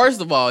playing. First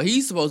of all,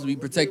 he's supposed to be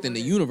protecting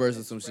the universe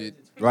or some shit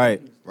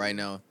Right. right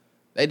now.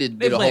 They did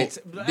They a play whole ex-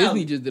 Disney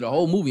Alex. just did a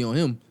whole movie on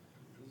him.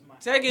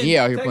 Tekken, He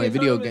out here Tekken playing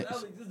video tournament,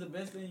 games. Alex, this is the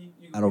best thing you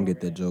can I don't do.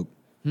 get that joke.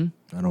 Hmm?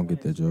 I don't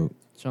get that joke.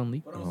 Chun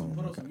Li. Put on Oh some- put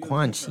my on some god. UFC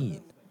Quan stuff.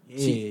 Chi.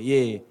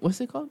 Yeah.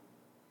 What's it called?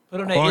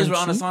 Put on that Quan Israel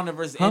Chi? Adesanya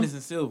versus Huh?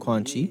 Anderson Silva.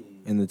 Quan Chi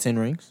in the 10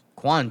 rings.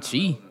 Quan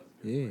Chi.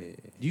 Yeah.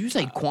 Do you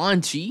say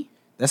Quan Chi?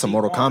 That's a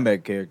Mortal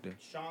Kombat character.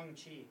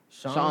 Shang-Chi.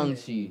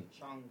 Shang-Chi.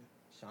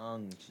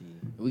 Shang-Chi.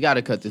 We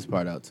gotta cut this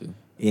part out too.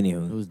 It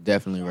Anywho, was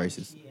definitely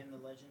racist. Shang-Chi and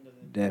the Legend of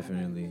the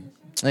definitely.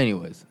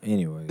 Anyways.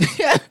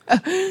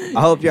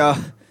 I hope y'all.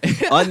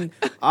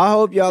 I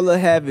hope y'all are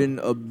having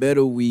a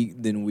better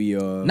week than we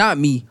are. Not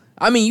me.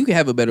 I mean, you can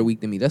have a better week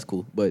than me. That's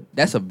cool. But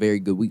that's a very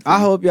good week for I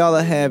me. hope y'all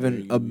are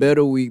having a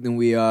better week than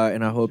we are,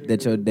 and I hope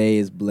that your day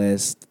is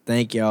blessed.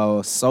 Thank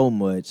y'all so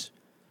much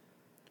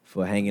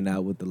for hanging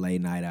out with the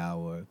late night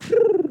hour.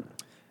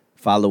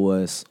 Follow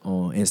us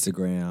on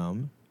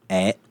Instagram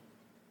at.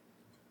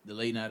 The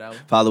late night hour.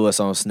 Follow us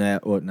on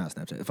Snap or not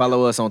Snapchat.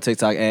 Follow us on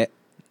TikTok at.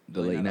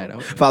 The late night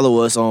hour. Follow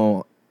us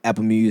on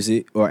Apple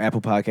Music or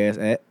Apple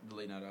Podcasts at. The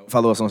late night hour.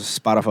 Follow us on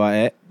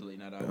Spotify at. The late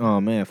night hour.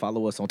 Oh man,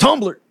 follow us on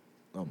Tumblr.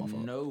 Oh my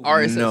fault. No.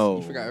 RSS. No.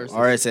 You forgot RSS.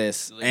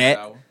 RSS The late night at.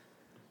 hour.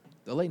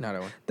 The late night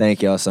hour.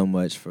 Thank y'all so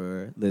much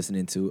for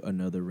listening to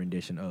another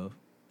rendition of.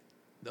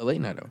 The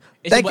late night hour.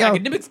 It's Thank your boy y'all.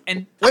 Academics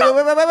and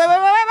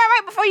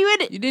Wait, before you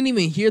end it. You didn't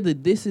even hear the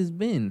This Has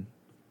Been.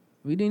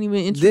 We didn't even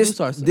introduce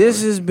ourselves.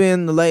 This has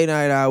been the late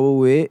night hour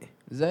with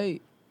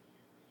Zay.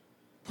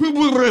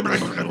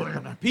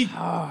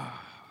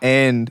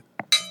 and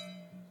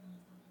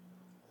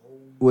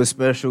with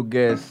special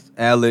guest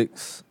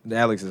Alex.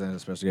 Alex isn't a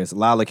special guest.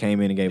 Lala came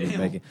in and gave us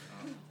bacon.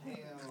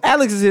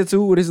 Alex is here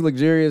too with his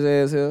luxurious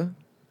ass hair.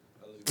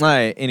 All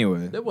right.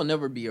 Anyway, There will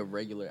never be a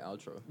regular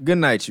outro. good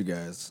night, you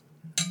guys.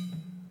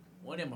 one of them